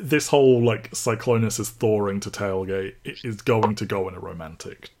 this whole, like, Cyclonus is thawing to Tailgate is going to go in a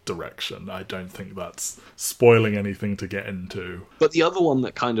romantic direction. I don't think that's spoiling anything to get into. But the other one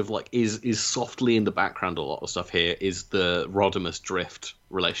that kind of, like, is softly in the background a lot of stuff here is the Rodimus Drift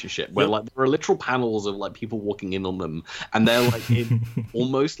relationship, where like there are literal panels of like people walking in on them, and they're like in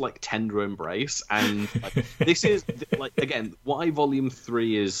almost like tender embrace. And like, this is like, again, why volume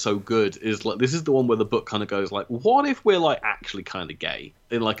 3 is so good is like this is the one where the book kind of goes like, what if we're like actually kind of gay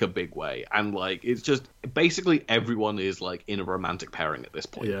in like a big way? And like it's just basically everyone is like in a romantic pairing at this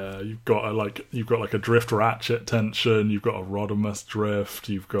point. Yeah, you've got a Drift Ratchet tension, you've got a Rodimus Drift,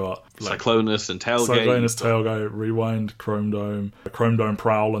 you've got like Cyclonus and Tailgate, Tailgate, Rewind, Chrome Dome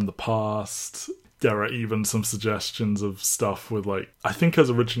Prowl in the past. There are even some suggestions of stuff with, like, I think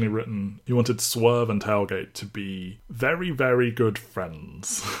as originally written, he wanted Swerve and Tailgate to be very, very good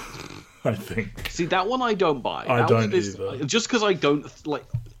friends. I think. See, that one I don't buy. I don't either. Just because I don't, like,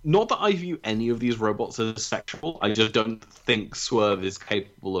 not that I view any of these robots as sexual, I just don't think Swerve is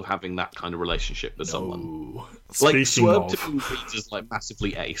capable of having that kind of relationship with someone. Like, Swerve to me reads as, like,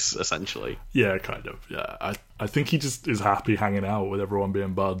 massively ace, essentially. Yeah, kind of, yeah. I think he just is happy hanging out with everyone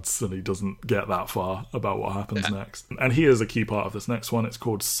being buds, and he doesn't get that far about what happens next. And he is a key part of this next one. It's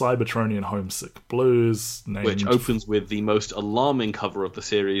called Cybertronian Homesick Blues, which opens with the most alarming cover of the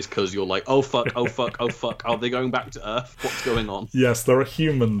series, because you're like, oh fuck, oh fuck, oh fuck, are they going back to Earth? What's going on? Yes, there are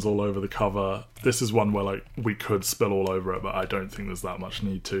humans all over the cover. This is one where, like, we could spill all over it, but I don't think there's that much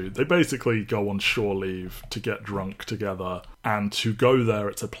need to. They basically go on shore leave to get drunk together, and to go there,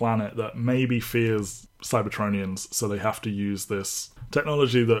 it's a planet that maybe fears Cybertronians, so they have to use this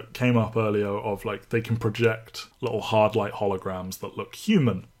technology that came up earlier of, like, they can project little hard light holograms that look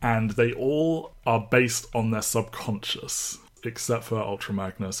human, and they all are based on their subconscious, except for Ultra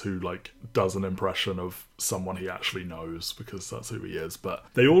Magnus, who, like, does an impression of someone he actually knows, because that's who he is. But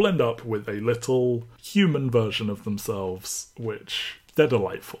they all end up with a little human version of themselves, which they're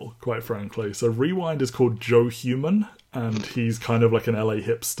delightful, quite frankly. So Rewind is called Joe Human, and he's kind of like an LA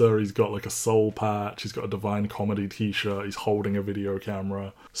hipster. He's got like a soul patch, he's got a Divine Comedy t-shirt, he's holding a video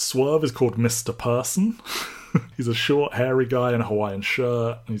camera. Swerve is called Mr. Person. He's a short, hairy guy in a Hawaiian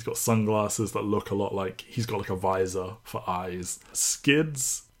shirt, and he's got sunglasses that look a lot like, he's got like a visor for eyes.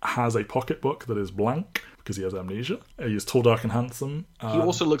 Skids has a pocketbook that is blank. because he has amnesia. He is tall, dark, and handsome. He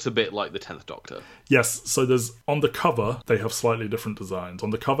also looks a bit like the 10th Doctor. Yes, so there's on the cover, they have slightly different designs. On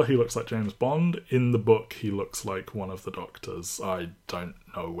the cover, he looks like James Bond. In the book, he looks like one of the Doctors. I don't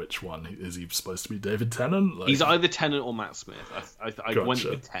know which one. Is he supposed to be David Tennant? Like... He's either Tennant or Matt Smith. I Gotcha. went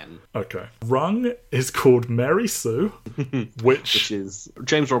with 10. Okay. Rung is called Mary Sue, which is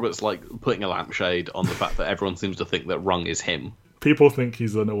James Roberts like putting a lampshade on the fact that everyone seems to think that Rung is him. People think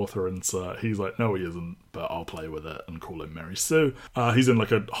he's an author insert. He's like, no, he isn't, but I'll play with it and call him Mary Sue. He's in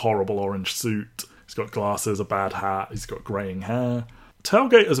like a horrible orange suit. He's got glasses, a bad hat. He's got greying hair.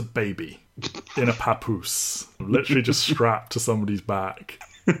 Tailgate is a baby in a papoose, literally just strapped to somebody's back.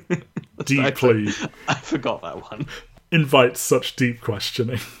 Deeply. I forgot that one. Invites such deep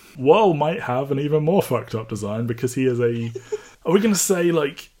questioning. Whirl might have an even more fucked up design because he is a... Are we going to say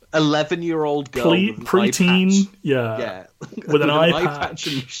like... 11-year-old girl with an preteen, eye yeah, patch. with an eye patch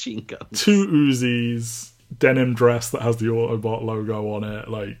and machine gun. 2 Uzis, denim dress that has the Autobot logo on it,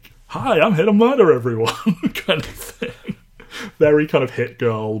 like, hi, I'm here to murder everyone, kind of thing. Very kind of hit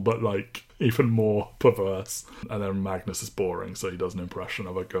girl, but like even more perverse. And then Magnus is boring, so he does an impression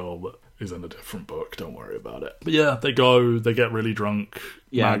of a girl that is in a different book. Don't worry about it. But yeah, they get really drunk.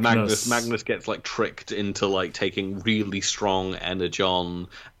 Yeah, Magnus gets like tricked into like taking really strong energon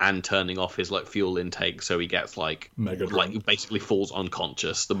and turning off his like fuel intake, so he gets like basically falls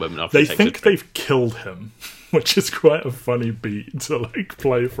unconscious the moment after. They think they've killed him, which is quite a funny beat to like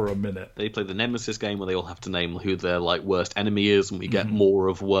play for a minute. They play the Nemesis game where they all have to name who their like worst enemy is, and we get more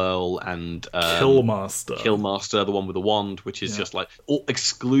of Whirl and Killmaster, the one with the wand, which is just like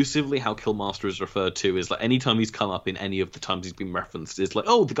exclusively how Killmaster is referred to is like anytime he's come up in any of the times he's been referenced, it's like,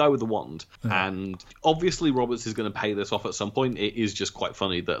 oh, the guy with the wand. And obviously Roberts is going to pay this off at some point. It is just quite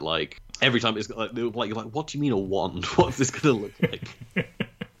funny that like every time it's like you're like, what do you mean a wand? What's this going to look like?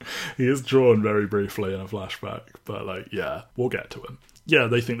 He is drawn very briefly in a flashback, but like, yeah, we'll get to him. Yeah,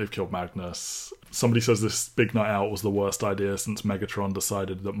 they think they've killed Magnus. Somebody says this big night out was the worst idea since Megatron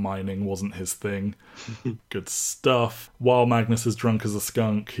decided that mining wasn't his thing. Good stuff. While Magnus is drunk as a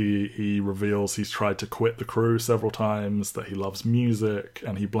skunk, he reveals he's tried to quit the crew several times, that he loves music,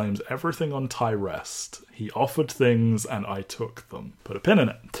 and he blames everything on Tyrest. He offered things and I took them. Put a pin in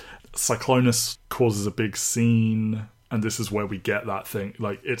it. Cyclonus causes a big scene. And this is where we get that thing.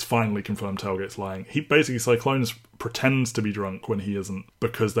 Like, it's finally confirmed Tailgate's lying. Cyclonus pretends to be drunk when he isn't,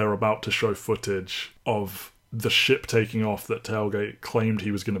 because they're about to show footage of the ship taking off that Tailgate claimed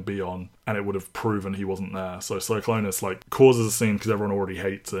he was going to be on, and it would have proven he wasn't there. So Cyclonus, like, causes a scene because everyone already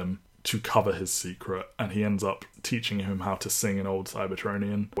hates him to cover his secret, and he ends up teaching him how to sing an old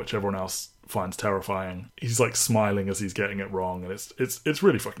Cybertronian, which everyone else finds terrifying. He's like smiling as he's getting it wrong, and it's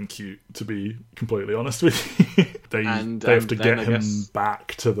really fucking cute, to be completely honest with you. they have to get him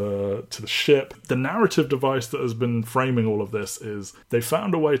back to the ship. The narrative device that has been framing all of this is they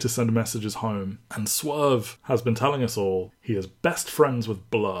found a way to send messages home, and Swerve has been telling us all he is best friends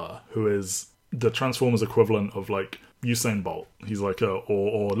with Blur, who is the Transformers equivalent of like Usain Bolt. He's like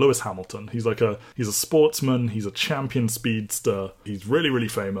or Lewis Hamilton. He's a sportsman. He's a champion speedster. He's really, really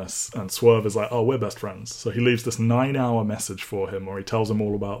famous. And Swerve is like, oh, we're best friends. So he leaves this 9-hour message for him where he tells him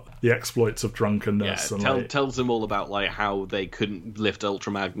all about the exploits of drunkenness. Yeah, and tells him all about like how they couldn't lift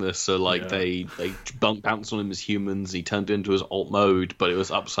Ultra Magnus, so like they bounced on him as humans. He turned into his alt mode, but it was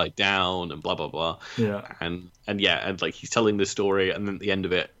upside down and blah blah blah. Yeah, and like he's telling this story, and then at the end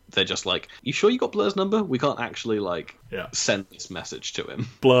of it, they're just like, you sure you got Blur's number? We can't actually send this message to him.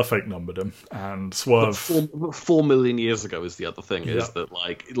 Blur fake numbered him, and Swerve 4 million years ago is the other thing. Is that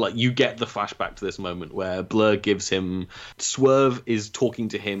like you get the flashback to this moment where Blur gives him, Swerve is talking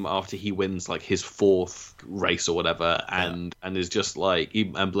to him after he wins like his 4th race or whatever, and is just like,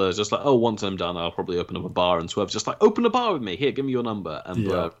 and Blur's just like, oh, once I'm done I'll probably open up a bar, and Swerve's just like, open a bar with me, here, give me your number. And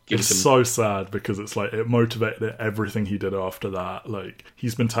Blur gives him... so sad because it's like it motivated everything he did after that. Like,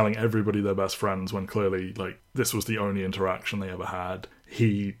 he's been telling everybody they're best friends when clearly like this was the only interaction they ever had.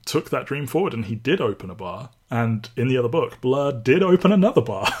 He took that dream forward and he did open a bar, and in the other book Blur did open another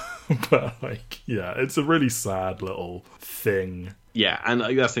bar. But like, yeah, it's a really sad little thing. Yeah, and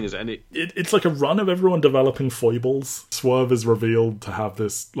the thing is, and it's like a run of everyone developing foibles. Swerve is revealed to have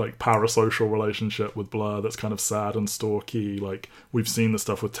this like parasocial relationship with Blur that's kind of sad and stalky. Like, we've seen the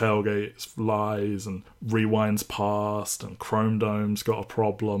stuff with Tailgate's lies and Rewind's past, and Chrome Dome's got a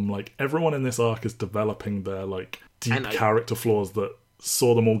problem. Like, everyone in this arc is developing their like deep character flaws that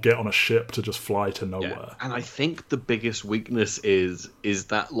saw them all get on a ship to just fly to nowhere. Yeah. And I think the biggest weakness is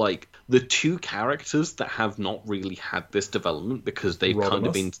that, like, the two characters that have not really had this development because they've kind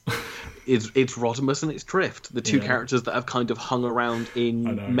of been... It's Rodimus and it's Drift, the two characters that have kind of hung around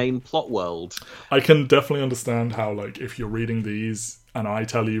in main plot world. I can definitely understand how, like, if you're reading these and I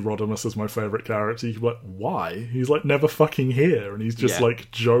tell you Rodimus is my favourite character, you're like, why? He's, like, never fucking here, and he's just, like,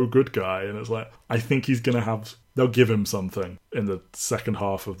 Joe Good Guy, and it's like, I think he's gonna have... They'll give him something in the second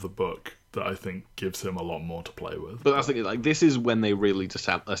half of the book that I think gives him a lot more to play with. But that's the thing, like, this is when they really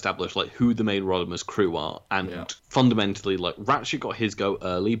establish, like, who the main Rodimus crew are, and fundamentally, like, Ratchet got his go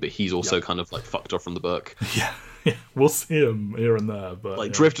early, but he's also kind of, like, fucked off from the book. Yeah. We'll see him here and there, but...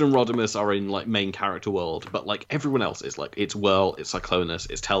 Like, Drift and Rodimus are in, like, main character world, but, like, everyone else is, like, it's Whirl, it's Cyclonus,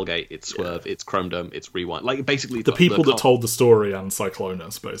 it's Tailgate, it's Swerve, it's Chrome Dome, it's Rewind. Like, basically... The people that told the story and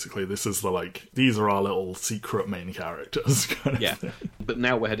Cyclonus, basically. This is the, like, these are our little secret main characters, kind of thing. But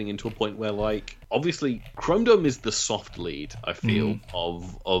now we're heading into a point where, like, obviously, Chrome Dome is the soft lead, I feel,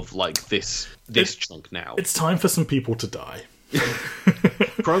 of like, this chunk now. It's time for some people to die.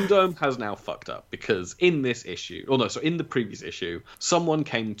 Chrome Dome has now fucked up because in this issue, in the previous issue, someone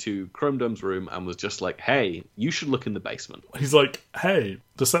came to Chrome Dome's room and was just like, hey, you should look in the basement. He's like, hey,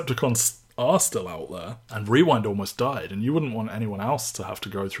 Decepticons are still out there, and Rewind almost died, and you wouldn't want anyone else to have to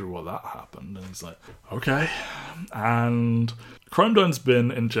go through what that happened. And he's like, okay. And Chrome Dome's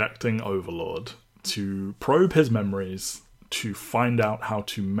been injecting Overlord to probe his memories to find out how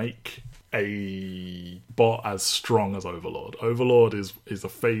to make a bot as strong as Overlord. Overlord is a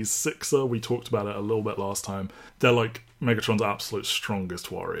phase 6er. We talked about it a little bit last time. They're like Megatron's absolute strongest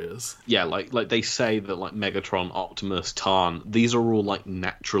warriors. Yeah, like they say that like Megatron, Optimus, Tarn, these are all like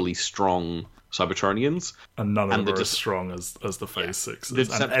naturally strong Cybertronians. And none of them are as strong as the phase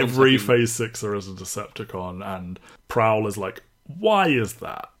 6ers. And every phase 6er is a Decepticon, and Prowl is like, why is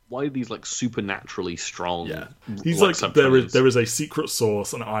that? Why are these like supernaturally strong? Yeah, he's like there is a secret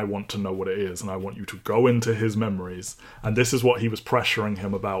source, and I want to know what it is, and I want you to go into his memories. And this is what he was pressuring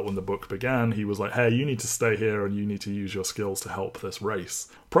him about when the book began. He was like, "Hey, you need to stay here, and you need to use your skills to help this race."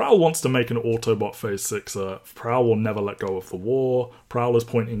 Prowl wants to make an Autobot phase 6er. Prowl will never let go of the war. Prowl is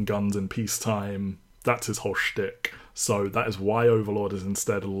pointing guns in peacetime. That's his whole shtick. So that is why Overlord is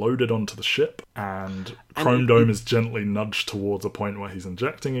instead loaded onto the ship, and Chrome Dome is gently nudged towards a point where he's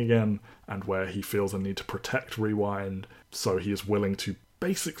injecting again, and where he feels a need to protect Rewind, so he is willing to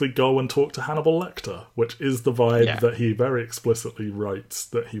basically go and talk to Hannibal Lecter, which is the vibe that he very explicitly writes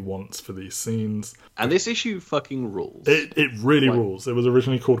that he wants for these scenes. And this issue fucking rules. It really rules. It was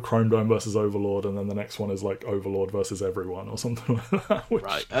originally called Chrome Dome versus Overlord, and then the next one is like Overlord versus everyone or something like that.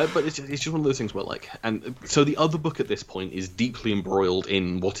 Right, but it's just one of those things where like, and so the other book at this point is deeply embroiled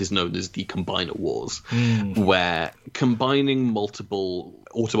in what is known as the Combiner Wars, where combining multiple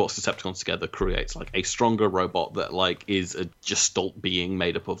Autobots, Decepticons together creates like a stronger robot that like is a gestalt being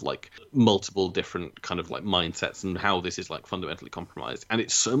made up of like multiple different kind of like mindsets, and how this is like fundamentally compromised. And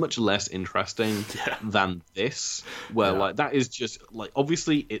it's so much less interesting than this, where like that is just like,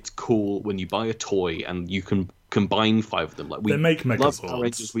 obviously it's cool when you buy a toy and you can combine 5 of them. Like we they make love Power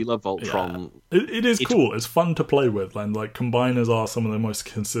Rangers, we love Voltron. Yeah. It is cool. It's fun to play with, and like combiners are some of the most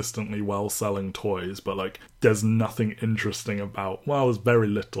consistently well-selling toys. But like, there's nothing interesting about. Well, there's very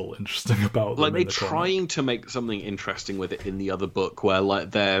little interesting about them. Like they're trying to make something interesting with it in the other book, where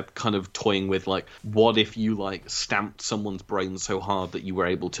like they're kind of toying with like, what if you like stamped someone's brain so hard that you were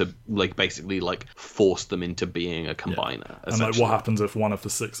able to like basically like force them into being a combiner? And like, what happens if one of the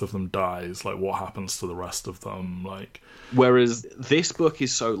 6 of them dies? Like, what happens to the rest of them? Like, whereas this book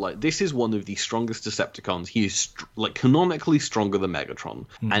is so like, this is one of the strongest Decepticons. He is like canonically stronger than Megatron,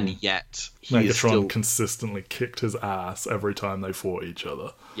 and yet Megatron still consistently kicked his ass every time they fought each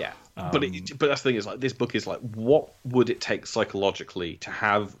other. Yeah. But that's the thing is like, this book is like, what would it take psychologically to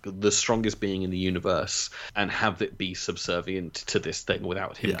have the strongest being in the universe and have it be subservient to this thing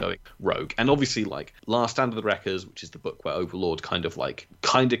without him going rogue? And obviously like Last Stand of the Wreckers, which is the book where Overlord kind of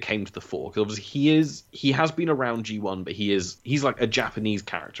came to the fore, because obviously he has been around G1, but he's like a Japanese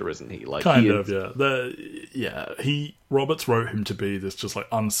character, isn't he? Like Roberts wrote him to be this just like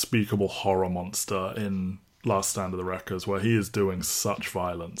unspeakable horror monster in Last Stand of the Wreckers, where he is doing such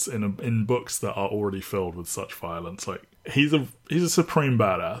violence in books that are already filled with such violence. Like, he's a supreme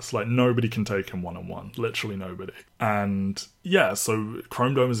badass. Like, nobody can take him one-on-one. Literally nobody. And yeah, so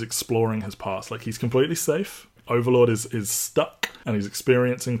Chrome Dome is exploring his past. Like, he's completely safe. Overlord is stuck, and he's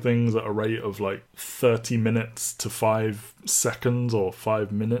experiencing things at a rate of like 30 minutes to 5 seconds or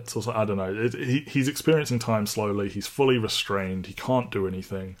 5 minutes or so. I don't know. He's experiencing time slowly. He's fully restrained. He can't do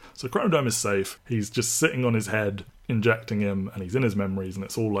anything. So Chrome Dome is safe. He's just sitting on his head injecting him, and he's in his memories, and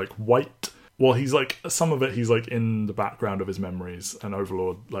it's all like white. Well, he's like, some of it he's like in the background of his memories, and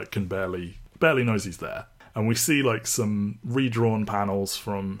Overlord like can barely knows he's there. And we see like some redrawn panels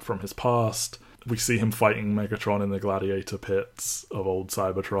from his past. We see him fighting Megatron in the gladiator pits of old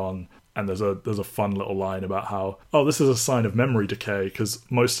Cybertron. And there's a fun little line about how, oh, this is a sign of memory decay because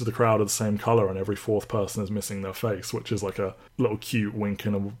most of the crowd are the same colour and every fourth person is missing their face, which is like a little cute wink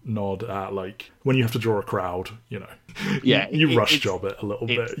and a nod at like when you have to draw a crowd, you know. Yeah, you rush job it a little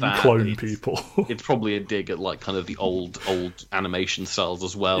bit. You clone people. It's probably a dig at like kind of the old animation styles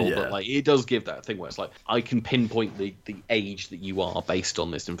as well, Yeah. but like it does give that thing where it's like I can pinpoint the age that you are based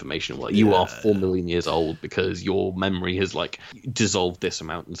on this information. Like you are 4 million years old because your memory has like dissolved this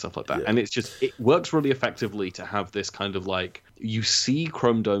amount and stuff like that. Yeah. And it's just, it works really effectively to have this kind of like, you see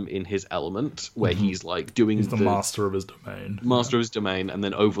Chrome Dome in his element where he's like doing He's the master of his domain. Master of his domain, and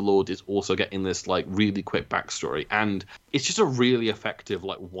then Overlord is also getting this like really quick backstory, and it's just a really effective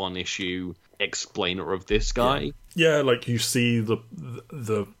like one issue explainer of this guy. Yeah, like you see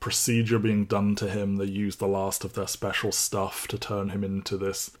the procedure being done to him. They use the last of their special stuff to turn him into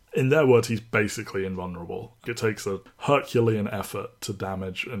this. In their words, he's basically invulnerable. It takes a Herculean effort to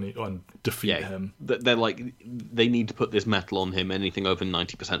damage and defeat him. They're like, they need to put this metal on him. Anything over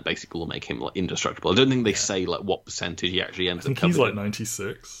 90% basically will make him like indestructible. I don't think they say like what percentage he actually ends up covering. He's like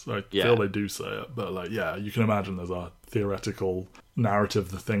 96. I feel they do say it, but like, yeah, you can imagine there's a theoretical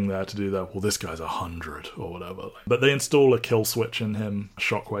narrative, the thing there to do that. Well, this guy's 100 or whatever. But they install a kill switch in him.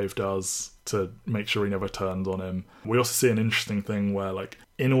 Shockwave does, to make sure he never turns on him. We also see an interesting thing where, like,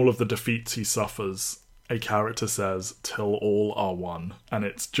 in all of the defeats he suffers, a character says, "Till all are one." And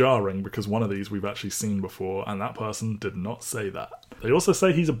it's jarring because one of these we've actually seen before, and that person did not say that. They also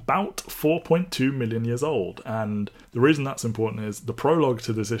say he's about 4.2 million years old, and the reason that's important is the prologue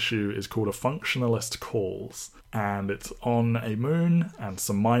to this issue is called A Functionalist Calls, and it's on a moon, and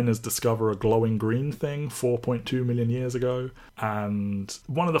some miners discover a glowing green thing 4.2 million years ago, and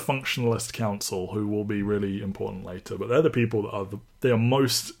one of the Functionalist Council, who will be really important later, but they're the people that they are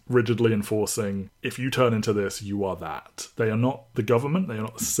most rigidly enforcing, if you turn into this, you are that. They are not the government, they are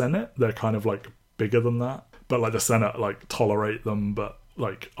not the Senate, they're kind of like bigger than that. But like the Senate like tolerate them, but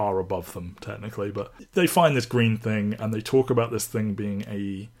like are above them technically. But they find this green thing and they talk about this thing being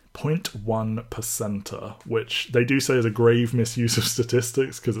a 0.1 percenter, which they do say is a grave misuse of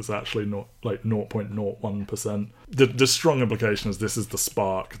statistics because it's actually not like 0.01%. The strong implication is this is the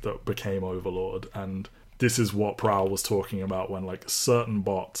spark that became Overlord, and this is what Prowl was talking about when like certain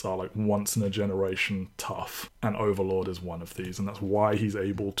bots are like once in a generation tough, and Overlord is one of these, and that's why he's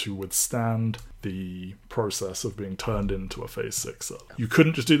able to withstand the process of being turned into a Phase 6er. You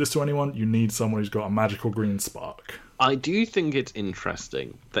couldn't just do this to anyone, you need someone who's got a magical green spark. I do think it's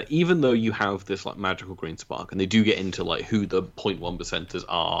interesting that even though you have this like magical green spark, and they do get into like who the 0.1 percenters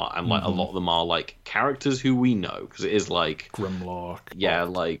are, and like a lot of them are like characters who we know, because it is like Grimlock.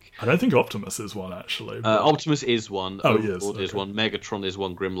 like I don't think Optimus is one actually. But... Optimus is one. Oh, he is. Okay. Is one. Megatron is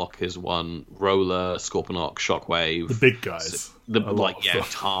one. Grimlock is one. Roller, Scorponok, Shockwave. The big guys.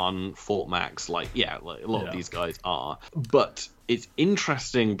 Tarn, Fort Max, a lot of these guys are. But it's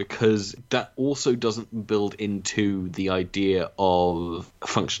interesting because that also doesn't build into the idea of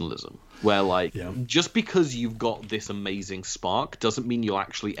functionalism, where just because you've got this amazing spark doesn't mean you'll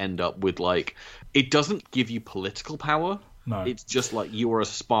actually end up with it doesn't give you political power. No. It's just like you are a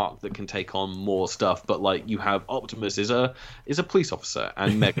spark that can take on more stuff, but you have Optimus is a police officer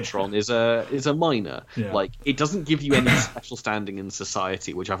and Megatron is a miner. Yeah. It doesn't give you any special standing in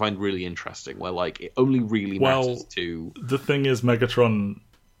society, which I find really interesting. Where it only really matters to the thing is Megatron.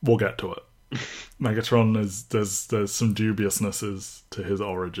 We'll get to it. Megatron there's some dubiousnesses to his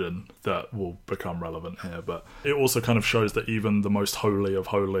origin that will become relevant here, but it also kind of shows that even the most holy of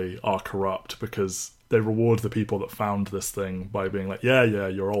holy are corrupt because they reward the people that found this thing by being like, yeah,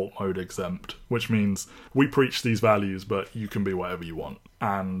 you're alt mode exempt, which means we preach these values, but you can be whatever you want.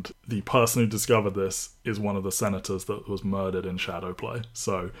 And the person who discovered this is one of the senators that was murdered in Shadowplay.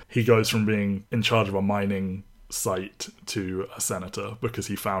 So he goes from being in charge of a mining site to a senator because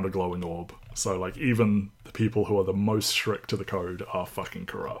he found a glowing orb. So even the people who are the most strict to the code are fucking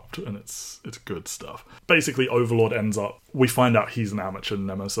corrupt, and it's good stuff. Basically, Overlord ends up, we find out he's an amateur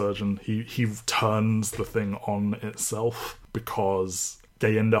nemosurgeon. He turns the thing on itself because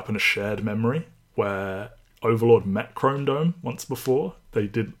they end up in a shared memory where Overlord met Chrome Dome once before. They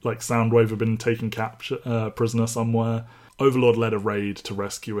did, Soundwave had been taken prisoner somewhere. Overlord led a raid to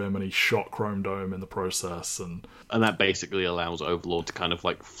rescue him, and he shot Chrome Dome in the process, and that basically allows Overlord to kind of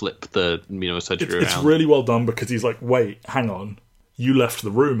flip the surgery around. It's really well done because he's like, wait, hang on, you left the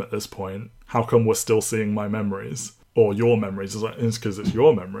room at this point. How come we're still seeing my memories? or your memories. It's like, it's because it's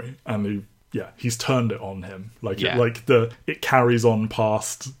your memory, and he's turned it on him. It carries on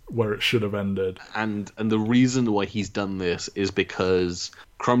past where it should have ended. And the reason why he's done this is because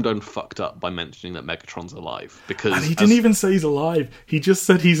Chrome Dome fucked up by mentioning that Megatron's alive. And he didn't even say he's alive. He just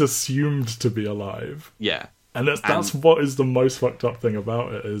said he's assumed to be alive. Yeah. And that's what is the most fucked up thing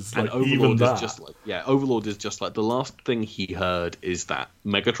about it, is like even that. Overlord is just like, the last thing he heard is that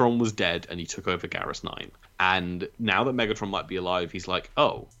Megatron was dead and he took over Garrus 9. And now that Megatron might be alive, he's like,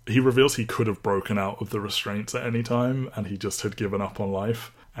 oh. He reveals he could have broken out of the restraints at any time, and he just had given up on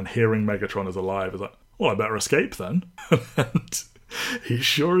life. And hearing Megatron is alive is like, well, I better escape then. And he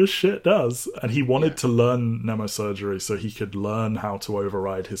sure as shit does. And he wanted to learn Nemosurgery so he could learn how to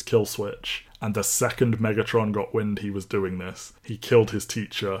override his kill switch. And the second Megatron got wind he was doing this, he killed his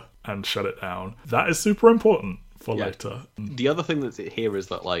teacher and shut it down. That is super important for later. The other thing that's here is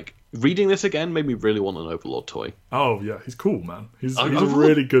that, like, reading this again made me really want an Overlord toy. Oh, yeah, he's cool, man. He's a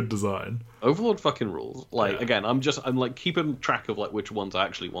really good design. Overlord fucking rules. Again, I'm like keeping track of like which ones I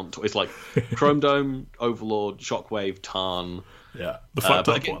actually want toys. Like Chrome Dome, Overlord, Shockwave, Tarn. Yeah, the fucked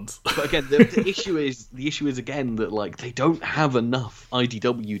up ones. But again, the issue is again that like they don't have enough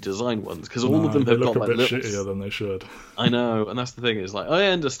IDW design ones, because all of them have got a bit shittier than they should. I know, and that's the thing, is like, I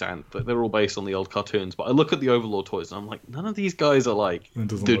understand that they're all based on the old cartoons, but I look at the Overlord toys and I'm like, none of these guys are like. It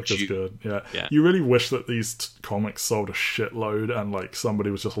doesn't look as good. Yeah. You really wish that these comics sold a shitload and like somebody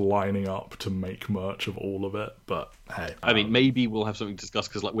was just lining up to make merch of all of it. But hey, I mean, maybe we'll have something to discuss,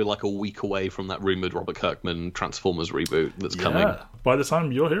 because like we're like a week away from that rumored Robert Kirkman Transformers reboot that's coming. By the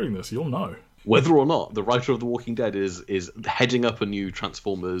time you're hearing this, you'll know. Whether or not the writer of The Walking Dead is heading up a new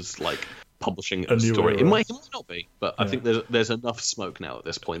Transformers like publishing a story. It might not be, but I think there's enough smoke now at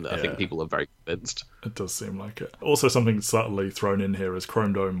this point that I think people are very convinced. It does seem like it. Also, something subtly thrown in here is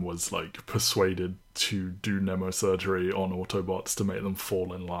Chrome Dome was like persuaded to do Nemosurgery on Autobots to make them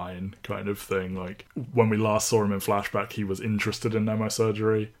fall in line, kind of thing. Like when we last saw him in flashback, he was interested in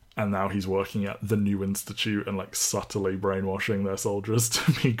Nemosurgery. And now he's working at the new institute and like subtly brainwashing their soldiers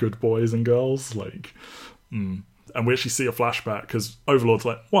to be good boys and girls. And we actually see a flashback because Overlord's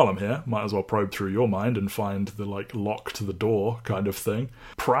like, while I'm here, might as well probe through your mind and find the like lock to the door kind of thing.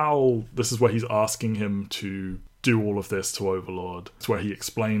 Prowl, this is where he's asking him to do all of this to Overlord. It's where he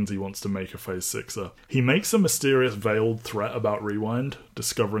explains he wants to make a Phase 6er. He makes a mysterious veiled threat about Rewind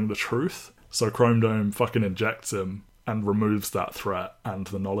discovering the truth. So Chrome Dome fucking injects him and removes that threat and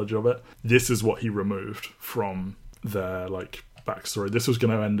the knowledge of it. This is what he removed from their like backstory. This was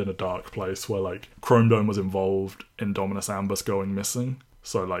going to end in a dark place where like Chrome Dome was involved in Dominus Ambus going missing.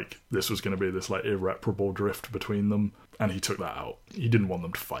 So like this was going to be this like irreparable drift between them, and he took that out. He didn't want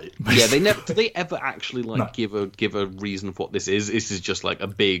them to fight. Basically. Yeah, did they ever actually like give a reason for what this is? This is just like a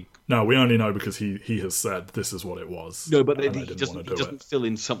big. No, we only know because he has said this is what it was. No, but he doesn't fill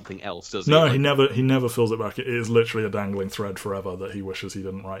in something else, does he? No, like, he never fills it back. It is literally a dangling thread forever that he wishes he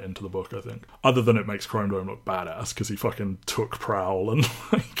didn't write into the book, I think. Other than it makes Chrome Dome look badass because he fucking took Prowl and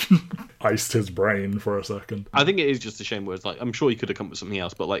like iced his brain for a second. I think it is just a shame where it's like, I'm sure he could have come up with something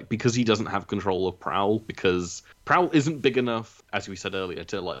else, but like because he doesn't have control of Prowl, because Prowl isn't big enough, as we said earlier,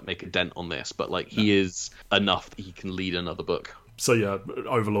 to like make a dent on this, but like he is enough that he can lead another book. So yeah,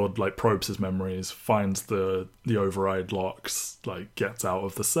 Overlord like probes his memories, finds the override locks, like gets out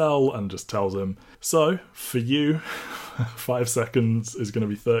of the cell and just tells him, so for you, 5 seconds is going to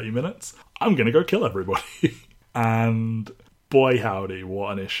be 30 minutes. I'm going to go kill everybody. And boy howdy,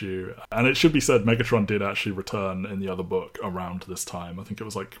 what an issue. And it should be said, Megatron did actually return in the other book around this time. I think it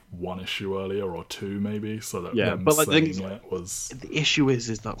was like 1 issue earlier or 2 maybe. So that but like the issue is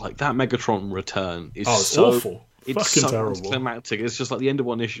that like that Megatron return is it's awful. It's fucking so terrible. Climactic. It's just like the end of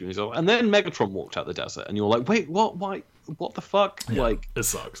 1 issue, and then Megatron walked out the desert, and you're like, wait, what? Why? What the fuck? Yeah, like, it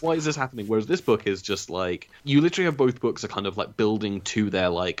sucks. Why is this happening? Whereas this book is just like, you literally have both books are kind of like building to their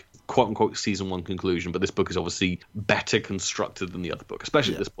like quote unquote season 1 conclusion, but this book is obviously better constructed than the other book,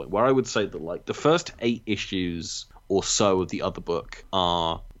 especially at this point, where I would say that like the first 8 issues or so of the other book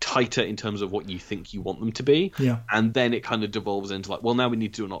are tighter in terms of what you think you want them to be. Yeah. And then it kind of devolves into like, well, now we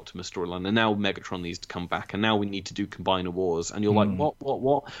need to do an Optimus storyline, and now Megatron needs to come back, and now we need to do Combiner Wars. And you're like,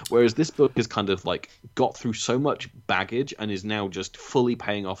 what? Whereas this book has kind of like got through so much baggage and is now just fully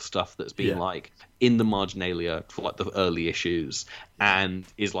paying off stuff that's been like in the marginalia for like the early issues, and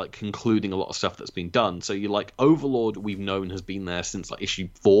is like concluding a lot of stuff that's been done. So you're like, Overlord, we've known has been there since like issue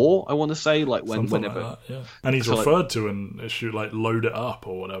 4, I want to say, like whenever. Like that, yeah. And he's referred to in issue like Load It Up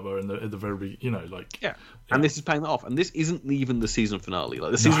or whatever in the very, you know, like and this is paying that off, and this isn't even the season finale.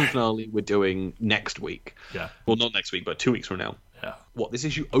 Like the season finale we're doing next week. Yeah. Well, not next week, but 2 weeks from now. Yeah. what, this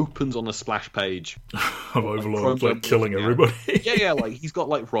issue opens on a splash page of Overlord like killing everybody. yeah, like he's got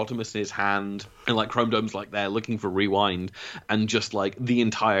like Rodimus in his hand, and like Chrome Dome's like there looking for Rewind, and just like the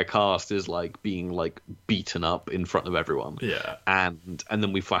entire cast is like being like beaten up in front of everyone. Yeah. And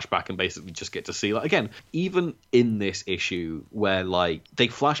then we flash back and basically just get to see, like, again, even in this issue where like they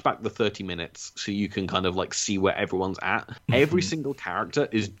flash back the 30 minutes so you can kind of like see where everyone's at. Every single character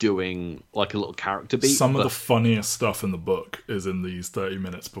is doing like a little character beat. Some of the funniest stuff in the book is in these 30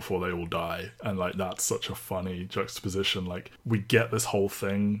 minutes before they all die, and like that's such a funny juxtaposition. Like we get this whole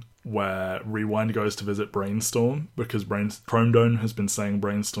thing where Rewind goes to visit Brainstorm because Chrome Dome has been saying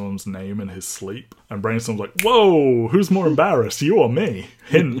Brainstorm's name in his sleep, and Brainstorm's like, whoa, who's more embarrassed, you or me?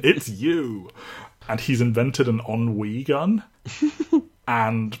 Hint, it's you. And he's invented an ennui gun.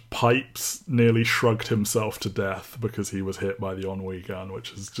 And Pipes nearly shrugged himself to death because he was hit by the ennui gun,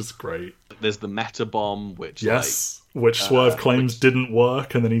 which is just great. There's the meta bomb, which which Swerve claims didn't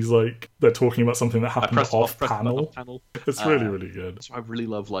work, and then he's like, they're talking about something that happened off panel. It's really, really good. So I really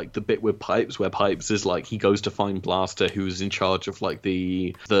love like the bit with Pipes, where Pipes is like, he goes to find Blaster, who's in charge of like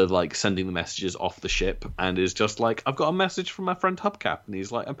the like sending the messages off the ship, and is just like, I've got a message from my friend Hubcap, and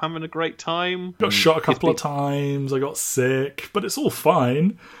he's like, I'm having a great time. Got shot a couple of times, I got sick, but it's all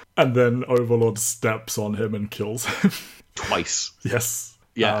fine. And then Overlord steps on him and kills him. Twice. Yes.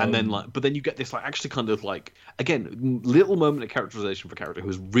 Yeah, and then like, but then you get this like actually kind of like, again, little moment of characterization for a character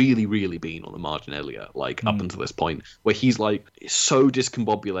who's really, really been on the margin earlier, like up until this point, where he's like so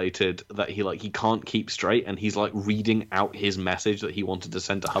discombobulated that he can't keep straight, and he's like reading out his message that he wanted to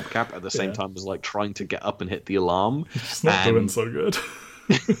send to Hubcap at the same time as like trying to get up and hit the alarm. It's not doing so good.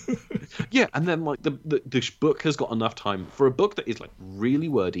 Yeah, and then like the book has got enough time for a book that is like really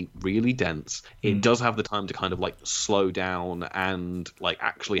wordy, really dense. It does have the time to kind of like slow down and like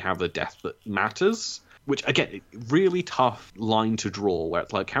actually have the depth that matters. Which, again, really tough line to draw, where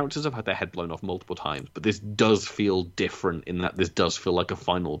it's like characters have had their head blown off multiple times, but this does feel different in that this does feel like a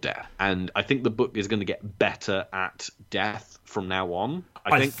final death. And I think the book is going to get better at death from now on.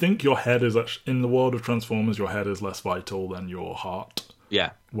 I think your head is actually, in the world of Transformers, your head is less vital than your heart.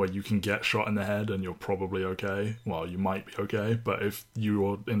 Yeah. Where you can get shot in the head and you're probably okay. Well, you might be okay, but if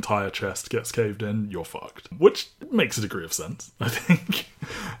your entire chest gets caved in, you're fucked. Which makes a degree of sense, I think.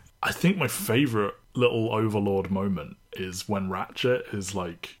 I think my favourite little Overlord moment is when Ratchet is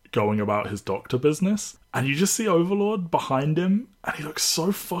like going about his doctor business, and you just see Overlord behind him, and he looks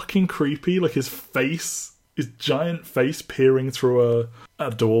so fucking creepy. Like his giant face peering through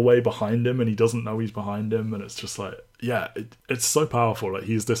a doorway behind him, and he doesn't know he's behind him, and it's just like, yeah, it's so powerful. Like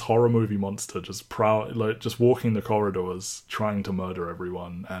he's this horror movie monster, just proud, like just walking the corridors, trying to murder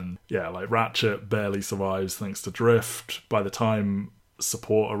everyone. And yeah, like Ratchet barely survives thanks to Drift. By the time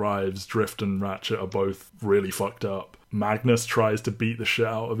support arrives, Drift and Ratchet are both really fucked up. Magnus tries to beat the shit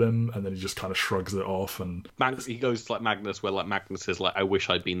out of him, and then he just kind of shrugs it off. And he goes to like Magnus, where like Magnus is like, I wish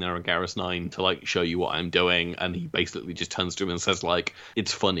I'd been there on Garrus 9 to like show you what I'm doing, and he basically just turns to him and says like,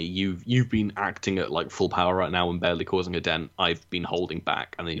 it's funny, you've been acting at like full power right now and barely causing a dent. I've been holding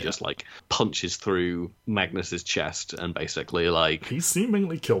back. And then he just like punches through Magnus's chest and basically like, he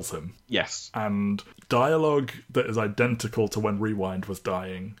seemingly kills him. Yes. And dialogue that is identical to when Rewind was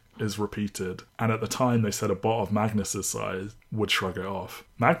dying is repeated, and at the time they said a bot of Magnus's size would shrug it off.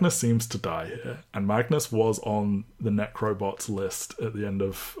 Magnus seems to die here, and Magnus was on the Necrobots list at the end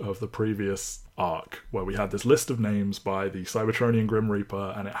of the previous arc, where we had this list of names by the Cybertronian Grim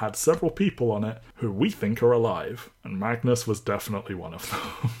Reaper, and it had several people on it who we think are alive, and Magnus was definitely one of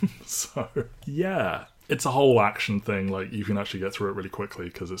them. So, yeah. It's a whole action thing, like, you can actually get through it really quickly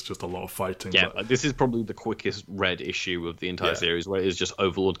because it's just a lot of fighting. Yeah, but this is probably the quickest read issue of the entire series, where it's just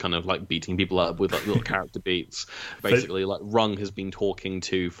Overlord kind of, like, beating people up with, like, little character beats. Basically, like, Rung has been talking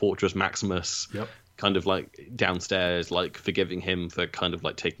to Fortress Maximus, kind of, like, downstairs, like, forgiving him for kind of,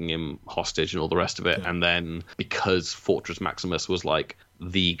 like, taking him hostage and all the rest of it. Yeah. And then, because Fortress Maximus was, like,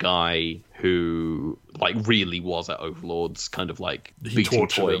 the guy who like really was at Overlord's kind of like he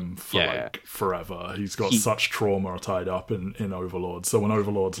tortured him for like forever. He's got such trauma tied up in Overlord, so when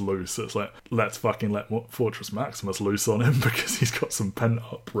Overlord's loose, it's like, let's fucking let Fortress Maximus loose on him because he's got some pent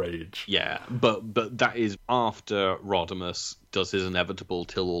up rage. Yeah, but that is after Rodimus does his inevitable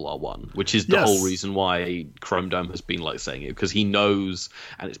till all are one, which is the whole reason why Chrome Dome has been like saying it, because he knows,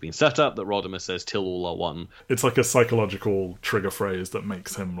 and it's been set up that Rodimus says till all are one. It's like a psychological trigger phrase that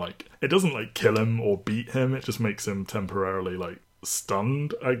makes him like, it doesn't like kill him or beat him, it just makes him temporarily like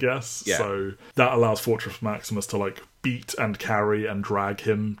stunned, I guess. Yeah. So that allows Fortress Maximus to like beat and carry and drag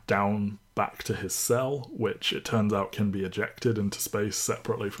him down back to his cell, which it turns out can be ejected into space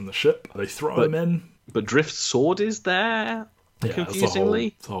separately from the ship. They throw him in. But Drift's sword is there. Yeah, confusingly.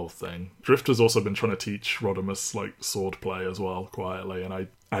 it's the whole thing. Drifter's also been trying to teach Rodimus, like, swordplay as well, quietly, and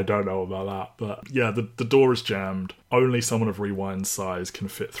I don't know about that. But yeah, the door is jammed. Only someone of Rewind's size can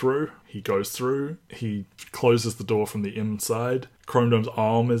fit through. He goes through. He closes the door from the inside. Chrome Dome's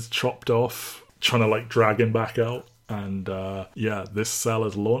arm is chopped off, trying to, like, drag him back out. And yeah, this cell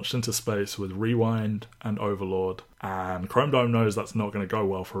is launched into space with Rewind and Overlord. And Chrome Dome knows that's not going to go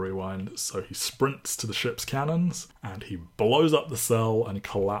well for Rewind, so he sprints to the ship's cannons and he blows up the cell and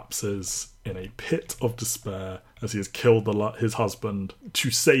collapses in a pit of despair as he has killed his husband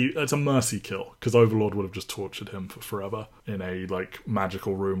to save. It's a mercy kill, because Overlord would have just tortured him for forever in a, like,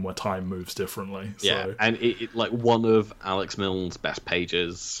 magical room where time moves differently. Yeah, so, and it like one of Alex Milne's best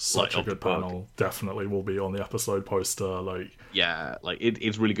pages. Such a good panel. Definitely will be on the episode poster. Like, yeah, like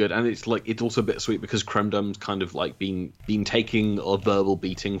it's really good, and it's like it's also bittersweet because Chrome Dome's kind of like been taking a verbal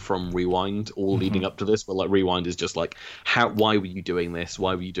beating from Rewind all leading up to this, but like Rewind is just like, why were you doing this?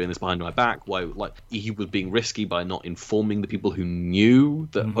 Why were you doing this behind my back? Why, like, he was being risky by not informing the people who knew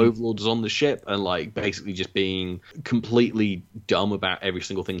that Overlord was on the ship, and like basically just being completely dumb about every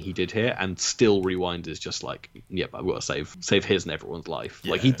single thing he did here, and still Rewind is just like, yep, I've got to save his and everyone's life.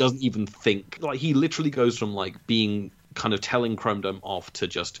 Yeah. Like, he doesn't even think, like, he literally goes from like being kind of telling Chrome Dome off to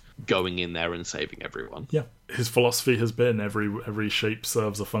just going in there and saving everyone. Yeah. His philosophy has been every shape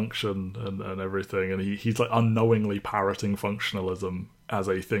serves a function and everything, and he's like unknowingly parroting functionalism as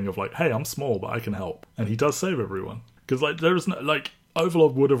a thing of like, hey, I'm small, but I can help. And he does save everyone. Because, like, there is no, like,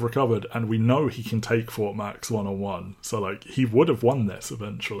 Overlord would have recovered, and we know he can take Fort Max one-on-one. So, like, he would have won this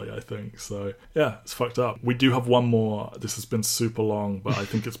eventually, I think. So, yeah, it's fucked up. We do have one more. This has been super long, but I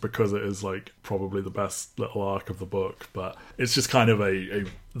think it's because it is, like, probably the best little arc of the book. But it's just kind of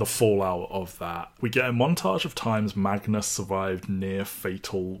the fallout of that. We get a montage of times Magnus survived near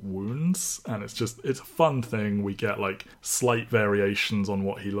fatal wounds, and it's a fun thing. We get, like, slight variations on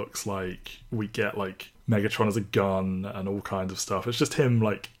what he looks like. We get, like, Megatron as a gun and all kinds of stuff. It's just him,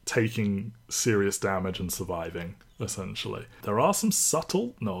 like, taking serious damage and surviving, essentially. There are some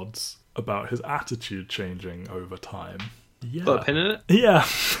subtle nods about his attitude changing over time. Yeah. Got a pin in it? Yeah.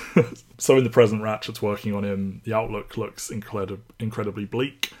 So in the present, Ratchet's working on him. The outlook looks incredibly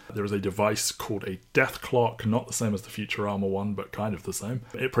bleak. There is a device called a death clock, not the same as the Futurama one, but kind of the same.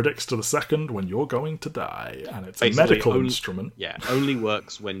 It predicts to the second when you're going to die, and it's basically a medical instrument. Yeah, only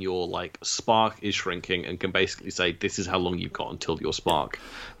works when your, like, spark is shrinking and can basically say, this is how long you've got until your spark.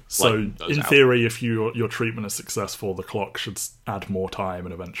 So, in theory, if your treatment is successful, the clock should add more time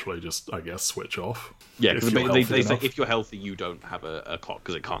and eventually just, I guess, switch off. Yeah, because they say if you're healthy, you don't have a clock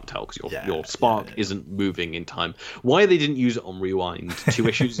because it can't tell because your spark isn't moving in time. Why they didn't use it on Rewind 3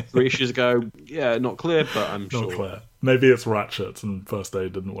 issues ago, yeah, not clear, but I'm sure. Not clear. Maybe it's Ratchet and First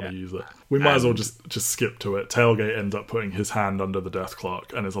Aid didn't want to use it. We might as well just skip to it. Tailgate ends up putting his hand under the death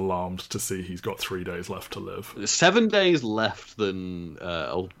clock and is alarmed to see he's got 3 days left to live. 7 days left than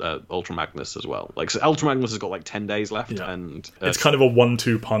Ultra Magnus as well. Like, so Ultra Magnus has got like 10 days left, and it's kind of a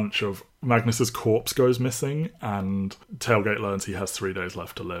 1-2 punch of Magnus's corpse goes missing and Tailgate learns he has 3 days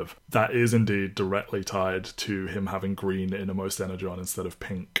left to live. That is indeed directly tied to him having green innermost energon instead of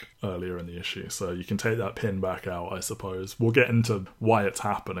pink earlier in the issue. So you can take that pin back out, I suppose. We'll get into why it's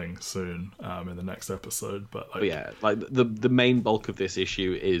happening soon in the next episode. But yeah, like the main bulk of this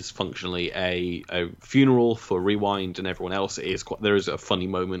issue is functionally a funeral for Rewind and everyone else. There is a funny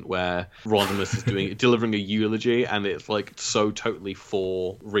moment where Rodimus is delivering a eulogy, and it's like so totally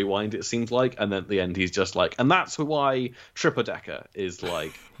for Rewind, it seems like, and then at the end he's just like, and that's why Triple-Decker is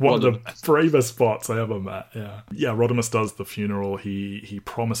like one of the bravest spots I ever met. Yeah, Rodimus does the funeral. He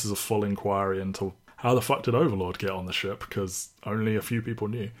promises a full inquiry into how the fuck did Overlord get on the ship, because only a few people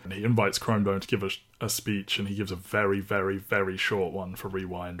knew. And he invites Chrome Dome to give a speech, and he gives a very, very, very short one for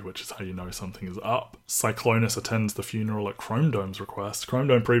Rewind, which is how you know something is up. Cyclonus attends the funeral at Chrome Dome's request. Chrome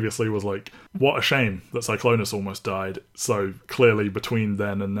Dome previously was like, what a shame that Cyclonus almost died. So clearly between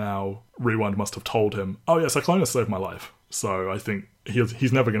then and now, Rewind must have told him, oh yeah, Cyclonus saved my life. So I think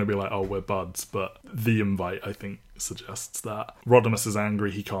he's never going to be like, oh, we're buds, but the invite, I think, suggests that. Rodimus is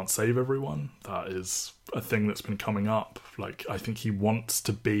angry he can't save everyone. That is a thing that's been coming up. Like, I think he wants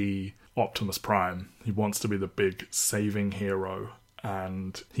to be Optimus Prime. He wants to be the big saving hero,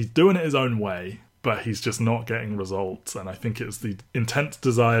 and he's doing it his own way, but he's just not getting results, and I think it's the intense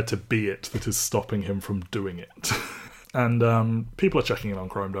desire to be it that is stopping him from doing it. And people are checking in on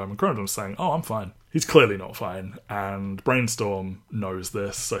Chrome Dome, and Chrome Dome's saying, oh, I'm fine. He's clearly not fine, and Brainstorm knows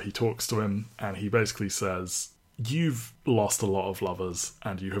this, so he talks to him, and he basically says, you've lost a lot of lovers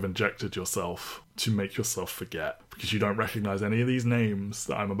and you have injected yourself to make yourself forget because you don't recognize any of these names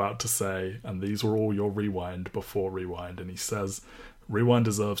that I'm about to say, and these were all your Rewind before Rewind. And he says, Rewind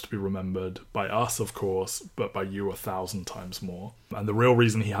deserves to be remembered by us, of course, but by you 1,000 times more. And the real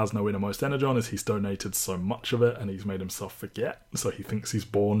reason he has no innermost energon is he's donated so much of it and he's made himself forget. So he thinks he's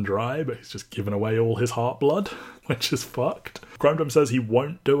born dry, but he's just given away all his heart blood, which is fucked. Chrome Dome says he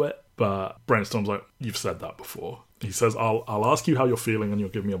won't do it, but Brainstorm's like, you've said that before. He says, I'll ask you how you're feeling and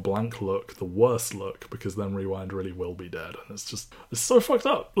you'll give me a blank look, the worst look, because then Rewind really will be dead. And it's so fucked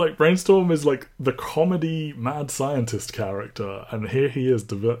up. Like, Brainstorm is like the comedy mad scientist character, and here he is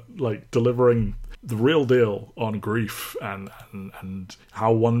delivering the real deal on grief and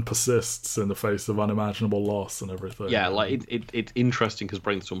how one persists in the face of unimaginable loss and everything. Yeah, like it's interesting because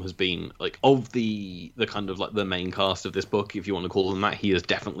Brainstorm has been like, of the kind of like the main cast of this book, if you want to call them that, he has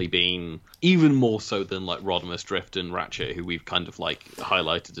definitely been even more so than like Rodimus, Drift, and Ratchet, who we've kind of like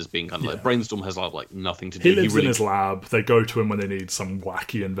highlighted as being kind of like Brainstorm has like nothing to do. He lives in his lab. They go to him when they need some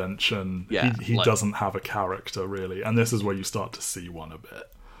wacky invention. Yeah, he doesn't have a character really, and this is where you start to see one a bit.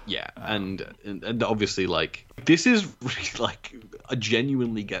 Yeah, and obviously, like, this is really, like,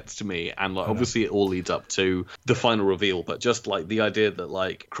 genuinely gets to me, and, like, obviously it all leads up to the final reveal, but just, like, the idea that,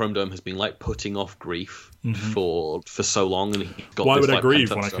 like, Chrome Dome has been, like, putting off grief for so long, and he got Why this, would I like,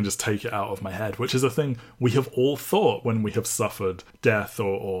 grieve when I can just take it out of my head? Which is a thing we have all thought when we have suffered death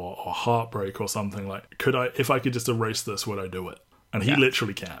or heartbreak or something, like, if I could just erase this, would I do it? And he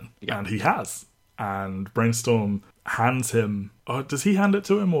literally can, and he has. And Brainstorm hands him... Oh, does he hand it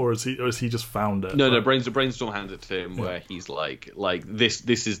to him, or has he just found it? No, Brainstorm hands it to him where he's like this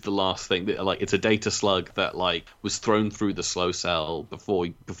is the last thing. Like, it's a data slug that, like, was thrown through the slow cell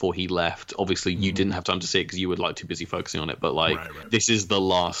before he left. Obviously, you didn't have time to see it because you were, like, too busy focusing on it. But, like, this is the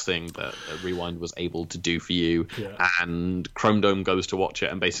last thing that Rewind was able to do for you. Yeah. And Chrome Dome goes to watch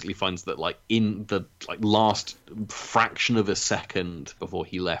it and basically finds that, like, in the last fraction of a second before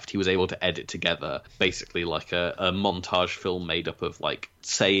he left, he was able to edit together basically like a montage film made up of like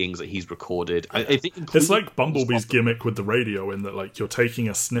sayings that he's recorded. I think it's like Bumblebee's gimmick with the radio, in that like you're taking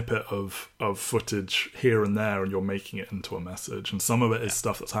a snippet of footage here and there and you're making it into a message, and some of it is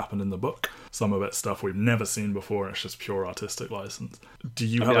stuff that's happened in the book, some of it's stuff we've never seen before, and it's just pure artistic license. Do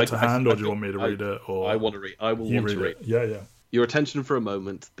you have it to hand, or do you want me to read it? Or I want to read. I will want to read. Yeah. Your attention for a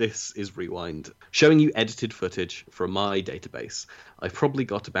moment. This is Rewind, showing you edited footage from my database. I've probably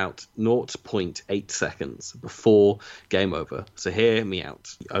got about 0.8 seconds before game over, so hear me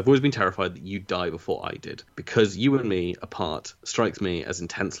out. I've always been terrified that you'd die before I did, because you and me apart strikes me as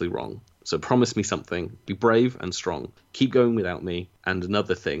intensely wrong. So promise me something, be brave and strong, keep going without me, and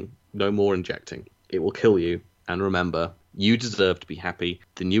another thing, no more injecting. It will kill you, and remember, you deserve to be happy.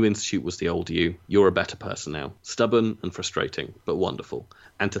 The new institute was the old you. You're a better person now. Stubborn and frustrating, but wonderful.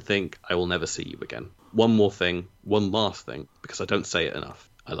 And to think I will never see you again. One more thing, one last thing, because I don't say it enough.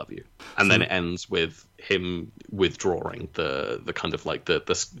 I love you. And then it ends with him withdrawing the kind of like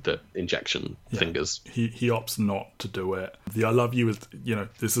the injection fingers. He opts not to do it. The I love you is,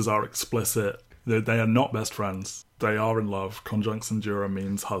 this is our explicit. They are not best friends. They are in love. Conjunction jura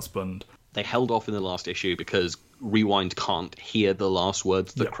means husband. They held off in the last issue because Rewind can't hear the last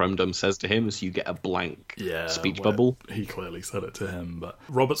words that Chrome Dome says to him, so you get a blank speech bubble. He clearly said it to him, but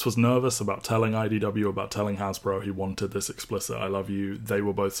Roberts was nervous about telling IDW, about telling Hasbro he wanted this explicit I love you. They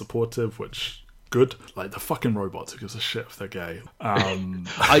were both supportive, which... good. Like, the fucking robots, who gives a shit if they're gay.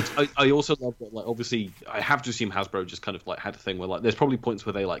 I also love that, like, obviously, I have to assume Hasbro just kind of, like, had a thing where, like, there's probably points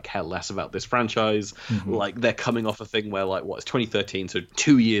where they, like, care less about this franchise. Mm-hmm. Like, they're coming off a thing where, like, it's 2013, so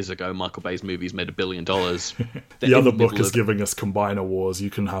 2 years ago, Michael Bay's movies made $1 billion. The other book is giving us Combiner Wars. You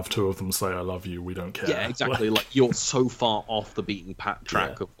can have two of them say, I love you, we don't care. Yeah, exactly. Like, you're so far off the beaten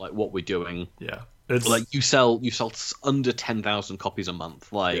track of, like, what we're doing. Yeah. It's like you sell under 10,000 copies a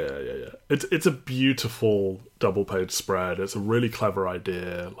month. Like, yeah. It's a beautiful double page spread. It's a really clever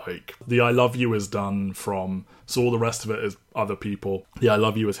idea. Like, the I love you is done from, so all the rest of it is other people. The I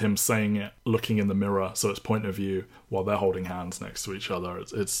love you is him saying it, looking in the mirror, so it's point of view while they're holding hands next to each other.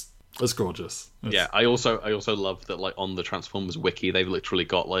 It's gorgeous. Yeah, I also love that, like, on the Transformers wiki, they've literally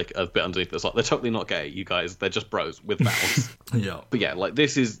got, like, a bit underneath that's like, they're totally not gay, you guys, they're just bros with vowels. Yeah. But yeah, like,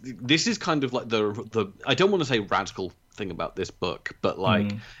 this is kind of like the I don't want to say radical thing about this book, but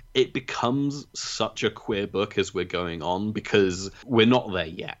like it becomes such a queer book as we're going on, because we're not there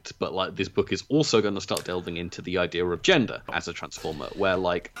yet, but like this book is also going to start delving into the idea of gender as a transformer, where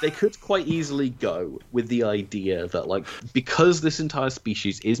like they could quite easily go with the idea that like because this entire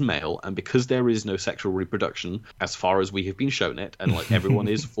species is male and because there is no sexual reproduction as far as we have been shown it, and like everyone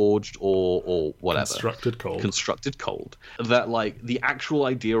is forged or whatever, constructed cold, that like the actual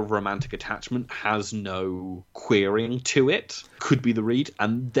idea of romantic attachment has no queering to it, could be the read.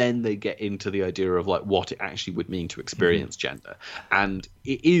 And then they get into the idea of like what it actually would mean to experience gender, and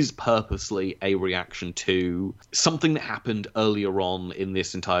it is purposely a reaction to something that happened earlier on in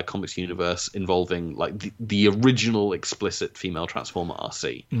this entire comics universe involving like the original explicit female Transformer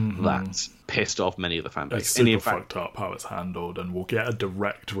RC that pissed off many of the fan base. It's super fucked up how it's handled, and we'll get a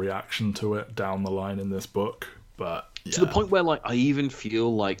direct reaction to it down the line in this book. But yeah. To the point where like I even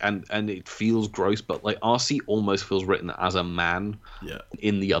feel like, and it feels gross, but like RC almost feels written as a man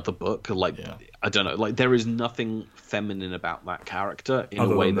in the other book. Like I don't know, like there is nothing feminine about that character in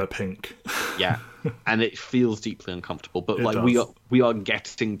other a way than that they're pink. Yeah, and it feels deeply uncomfortable. But like does. we are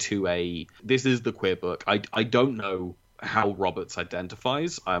getting to a, this is the queer book. I don't know how Roberts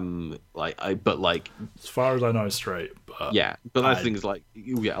identifies. But like as far as I know, straight. But but that thing is like,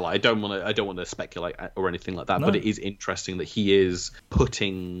 like I don't want to speculate or anything like that. No. But it is interesting that he is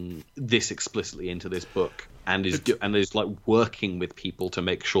putting this explicitly into this book and is like working with people to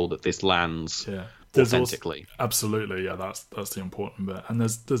make sure that this lands. Authentically. Absolutely, that's the important bit. And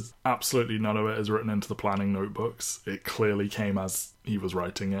there's absolutely none of it is written into the planning notebooks. It clearly came as he was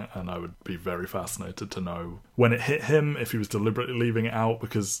writing it, and I would be very fascinated to know when it hit him, if he was deliberately leaving it out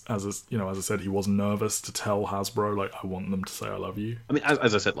because, as I said, he was nervous to tell Hasbro, like, I want them to say I love you. I mean,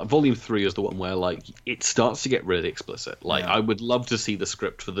 as I said, like Volume 3 is the one where like it starts to get really explicit. Like I would love to see the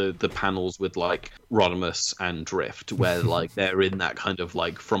script for the panels with like Rodimus and Drift, where like they're in that kind of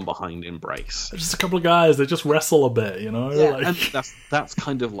like from behind embrace. Just a couple of guys, they just wrestle a bit, you know? Yeah, and that's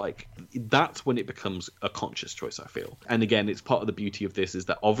kind of like, that's when it becomes a conscious choice, I feel. And again, it's part of the beauty of this is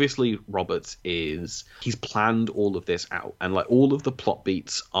that obviously Roberts he's planned all of this out, and like all of the plot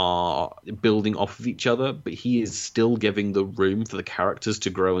beats are building off of each other, but he is still giving the room for the characters to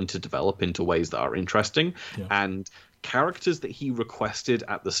grow and to develop into ways that are interesting. And characters that he requested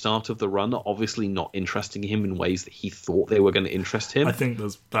at the start of the run are obviously not interesting him in ways that he thought they were going to interest him. I think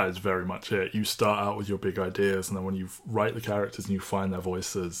that is very much it. You start out with your big ideas, and then when you write the characters and you find their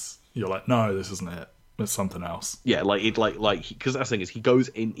voices, you're like, no, this isn't it. It's something else. Yeah, because that thing is, he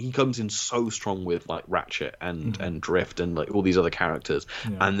comes in so strong with like Ratchet and Drift and like all these other characters,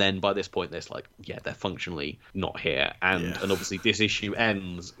 and then by this point there's like, they're functionally not here, and obviously this issue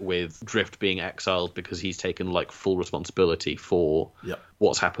ends with Drift being exiled because he's taken like full responsibility for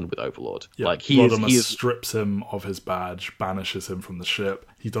what's happened with Overlord. Like he strips him of his badge, banishes him from the ship.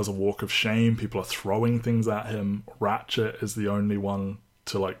 He does a walk of shame. People are throwing things at him. Ratchet is the only one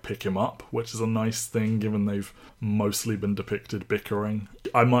to like pick him up, which is a nice thing given they've mostly been depicted bickering.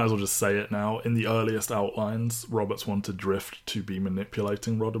 I might as well just say it now. In the earliest outlines, Roberts wanted Drift to be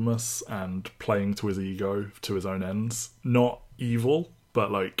manipulating Rodimus and playing to his ego, to his own ends. Not evil,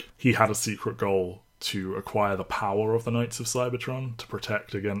 but like he had a secret goal to acquire the power of the Knights of Cybertron to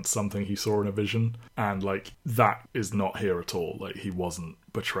protect against something he saw in a vision, and like that is not here at all. Like he wasn't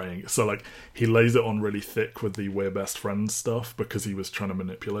betraying. So like he lays it on really thick with the we're best friends stuff because he was trying to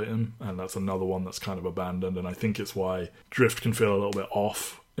manipulate him, and that's another one that's kind of abandoned. And I think it's why Drift can feel a little bit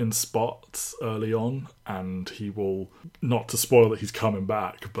off in spots early on, and he will, not to spoil that he's coming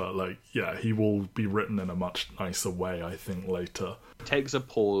back, but like he will be written in a much nicer way, I think, later. Takes a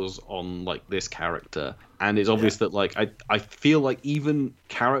pause on like this character, and it's obvious that like I feel like even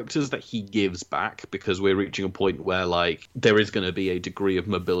characters that he gives back, because we're reaching a point where like there is going to be a degree of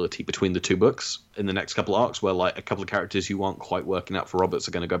mobility between the two books in the next couple of arcs, where like a couple of characters who aren't quite working out for Roberts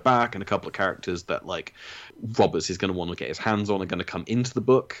are going to go back, and a couple of characters that like Roberts is going to want to get his hands on are going to come into the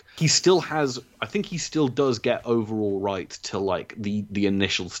book. He still does get overall right to like the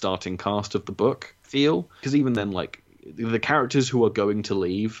initial starting cast of the book feel, because even then like the characters who are going to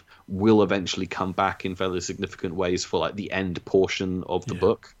leave will eventually come back in fairly significant ways for like the end portion of the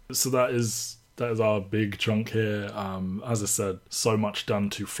book. So that is our big chunk here. As I said, so much done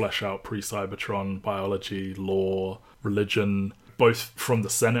to flesh out pre-Cybertron biology, lore, religion, both from the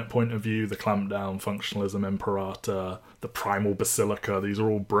Senate point of view, the clampdown, functionalism, Imperator, the Primal Basilica. These are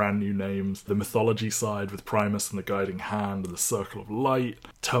all brand new names. The mythology side with Primus and the Guiding Hand and the Circle of Light.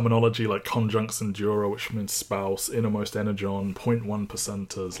 Terminology like Conjunx Endura, which means spouse, Innermost Energon, 0.1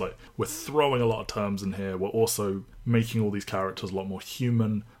 percenters. Like, we're throwing a lot of terms in here. We're also making all these characters a lot more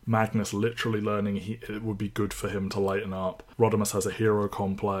human. Magnus literally learning it would be good for him to lighten up. Rodimus has a hero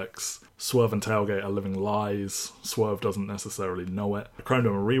complex. Swerve and Tailgate are living lies. Swerve doesn't necessarily know it. Chrome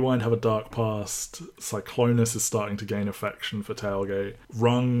Dome and Rewind have a dark past. Cyclonus is starting to gain affection for Tailgate.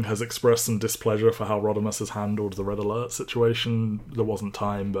 Rung has expressed some displeasure for how Rodimus has handled the Red Alert situation. There wasn't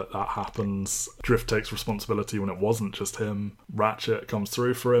time, but that happens. Drift takes responsibility when it wasn't just him. Ratchet comes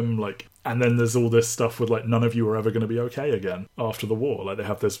through for him, like... And then there's all this stuff with, like, none of you are ever going to be okay again after the war. Like, they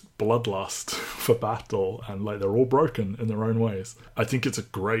have this bloodlust for battle, and, like, they're all broken in their own ways. I think it's a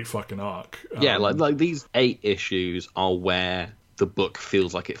great fucking arc. Yeah, like these 8 issues are where the book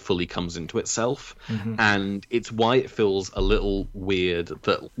feels like it fully comes into itself, and it's why it feels a little weird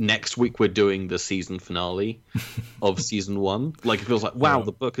that next week we're doing the season finale of season 1. Like, it feels like, wow,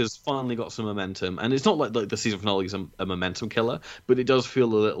 the book has finally got some momentum, and it's not like the season finale is a momentum killer, but it does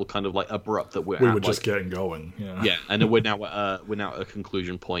feel a little kind of like abrupt that we were just getting going. Yeah, and we're now at a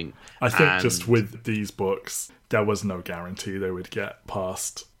conclusion point. I think just with these books, there was no guarantee they would get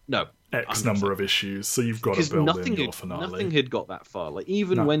past X 100%. Number of issues, so you've got to build in your finale. Nothing had got that far. Like,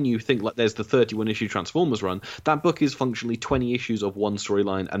 even when you think, like, there's the 31 issue Transformers run, that book is functionally 20 issues of one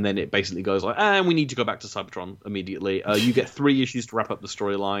storyline, and then it basically goes like, and we need to go back to Cybertron immediately. You get 3 issues to wrap up the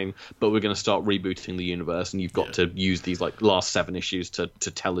storyline, but we're going to start rebooting the universe, and you've got to use these, like, last 7 issues to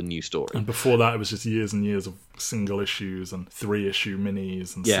tell a new story. And before that, it was just years and years of single issues and 3-issue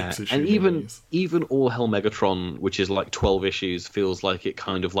minis and 6-issue minis. And even All Hell Megatron, which is like 12 issues, feels like it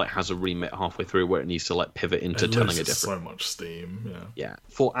kind of like has a remit halfway through where it needs to like pivot into telling a different. So much steam, yeah.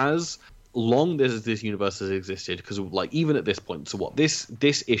 For as long as this universe has existed, because like even at this point, so what this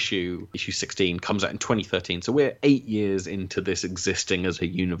issue 16 comes out in 2013, so we're 8 years into this existing as a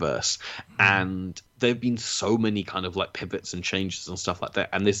universe, and there have been so many kind of like pivots and changes and stuff like that,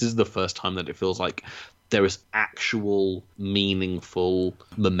 and this is the first time that it feels like there is actual meaningful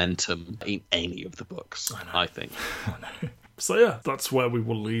momentum in any of the books, I think. So yeah, that's where we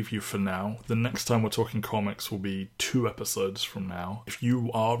will leave you for now. The next time we're talking comics will be 2 episodes from now. If you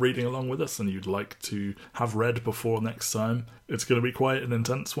are reading along with us and you'd like to have read before next time, it's going to be quite an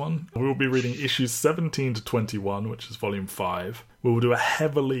intense one. We will be reading issues 17 to 21, which is volume 5. We will do a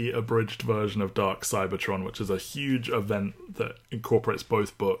heavily abridged version of Dark Cybertron, which is a huge event that incorporates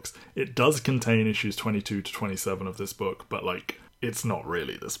both books. It does contain issues 22 to 27 of this book, but like, it's not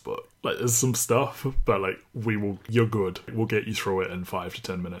really this book. Like, there's some stuff, but like, you're good. We'll get you through it in 5 to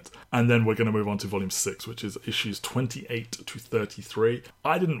 10 minutes. And then we're going to move on to volume 6, which is issues 28 to 33.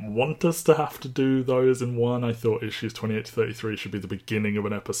 I didn't want us to have to do those in one. I thought issues 28 to 33 should be the beginning of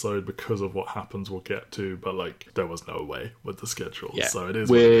an episode because of what happens we'll get to, but like, there was no way with the schedule. Yeah. So it is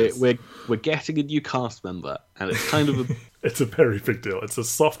what it is. We're getting a new cast member, and it's kind of a... It's a very big deal. It's a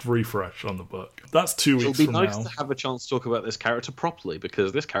soft refresh on the book. That's 2 weeks from now. It'll be nice to have a chance to talk about this character properly,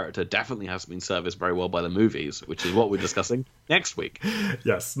 because this character definitely hasn't been serviced very well by the movies, which is what we're discussing next week.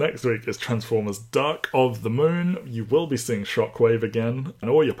 Yes, next week is Transformers Dark of the Moon. You will be seeing Shockwave again,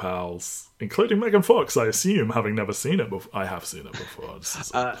 and all your pals, including Megan Fox, I assume, having never seen it before. I have seen it before.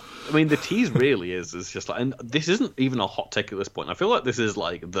 I mean, the tease really is just like, and this isn't even a hot take at this point. I feel like this is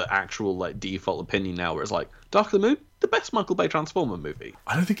like the actual like default opinion now, where it's like, Dark of the Moon, the best Michael Bay Transformer movie.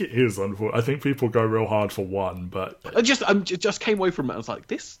 I don't think it is, unfortunately. I think people go real hard for 1, but... I just came away from it, I was like,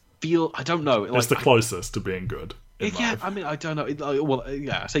 I don't know. It's the closest to being good. Yeah, I mean, I don't know.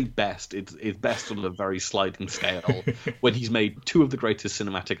 I say best. It's best on a very sliding scale when he's made 2 of the greatest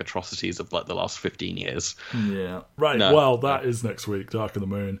cinematic atrocities of like the last 15 years. Yeah. Right, that is next week, Dark of the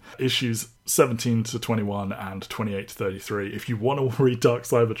Moon. Issues 17 to 21 and 28 to 33. If you want to read Dark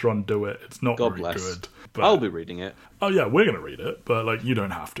Cybertron, do it. It's not very good. But I'll be reading it. Oh yeah, we're going to read it, but like, you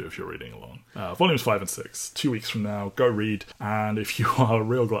don't have to if you're reading along. Volumes 5 and 6, 2 weeks from now, go read. And if you are a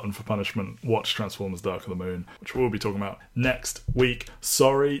real glutton for punishment, watch Transformers Dark of the Moon, which we'll be talking about next week.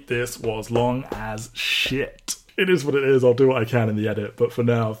 Sorry, this was long as shit. It is what it is. I'll do what I can in the edit. But for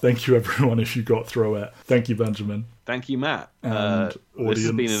now, thank you everyone if you got through it. Thank you, Benjamin. Thank you, Matt. And this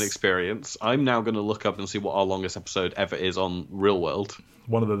has been an experience. I'm now going to look up and see what our longest episode ever is on Real World.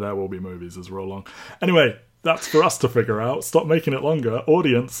 One of the There Will Be Movies is real long. Anyway, that's for us to figure out. Stop making it longer.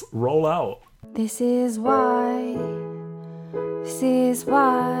 Audience, roll out. This is why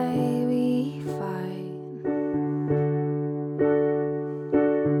we fight.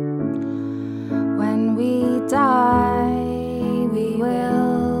 When we die, we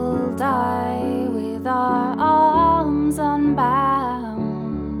will die with our arms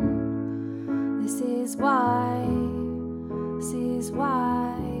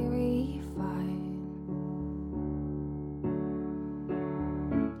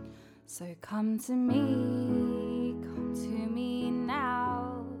So come to me.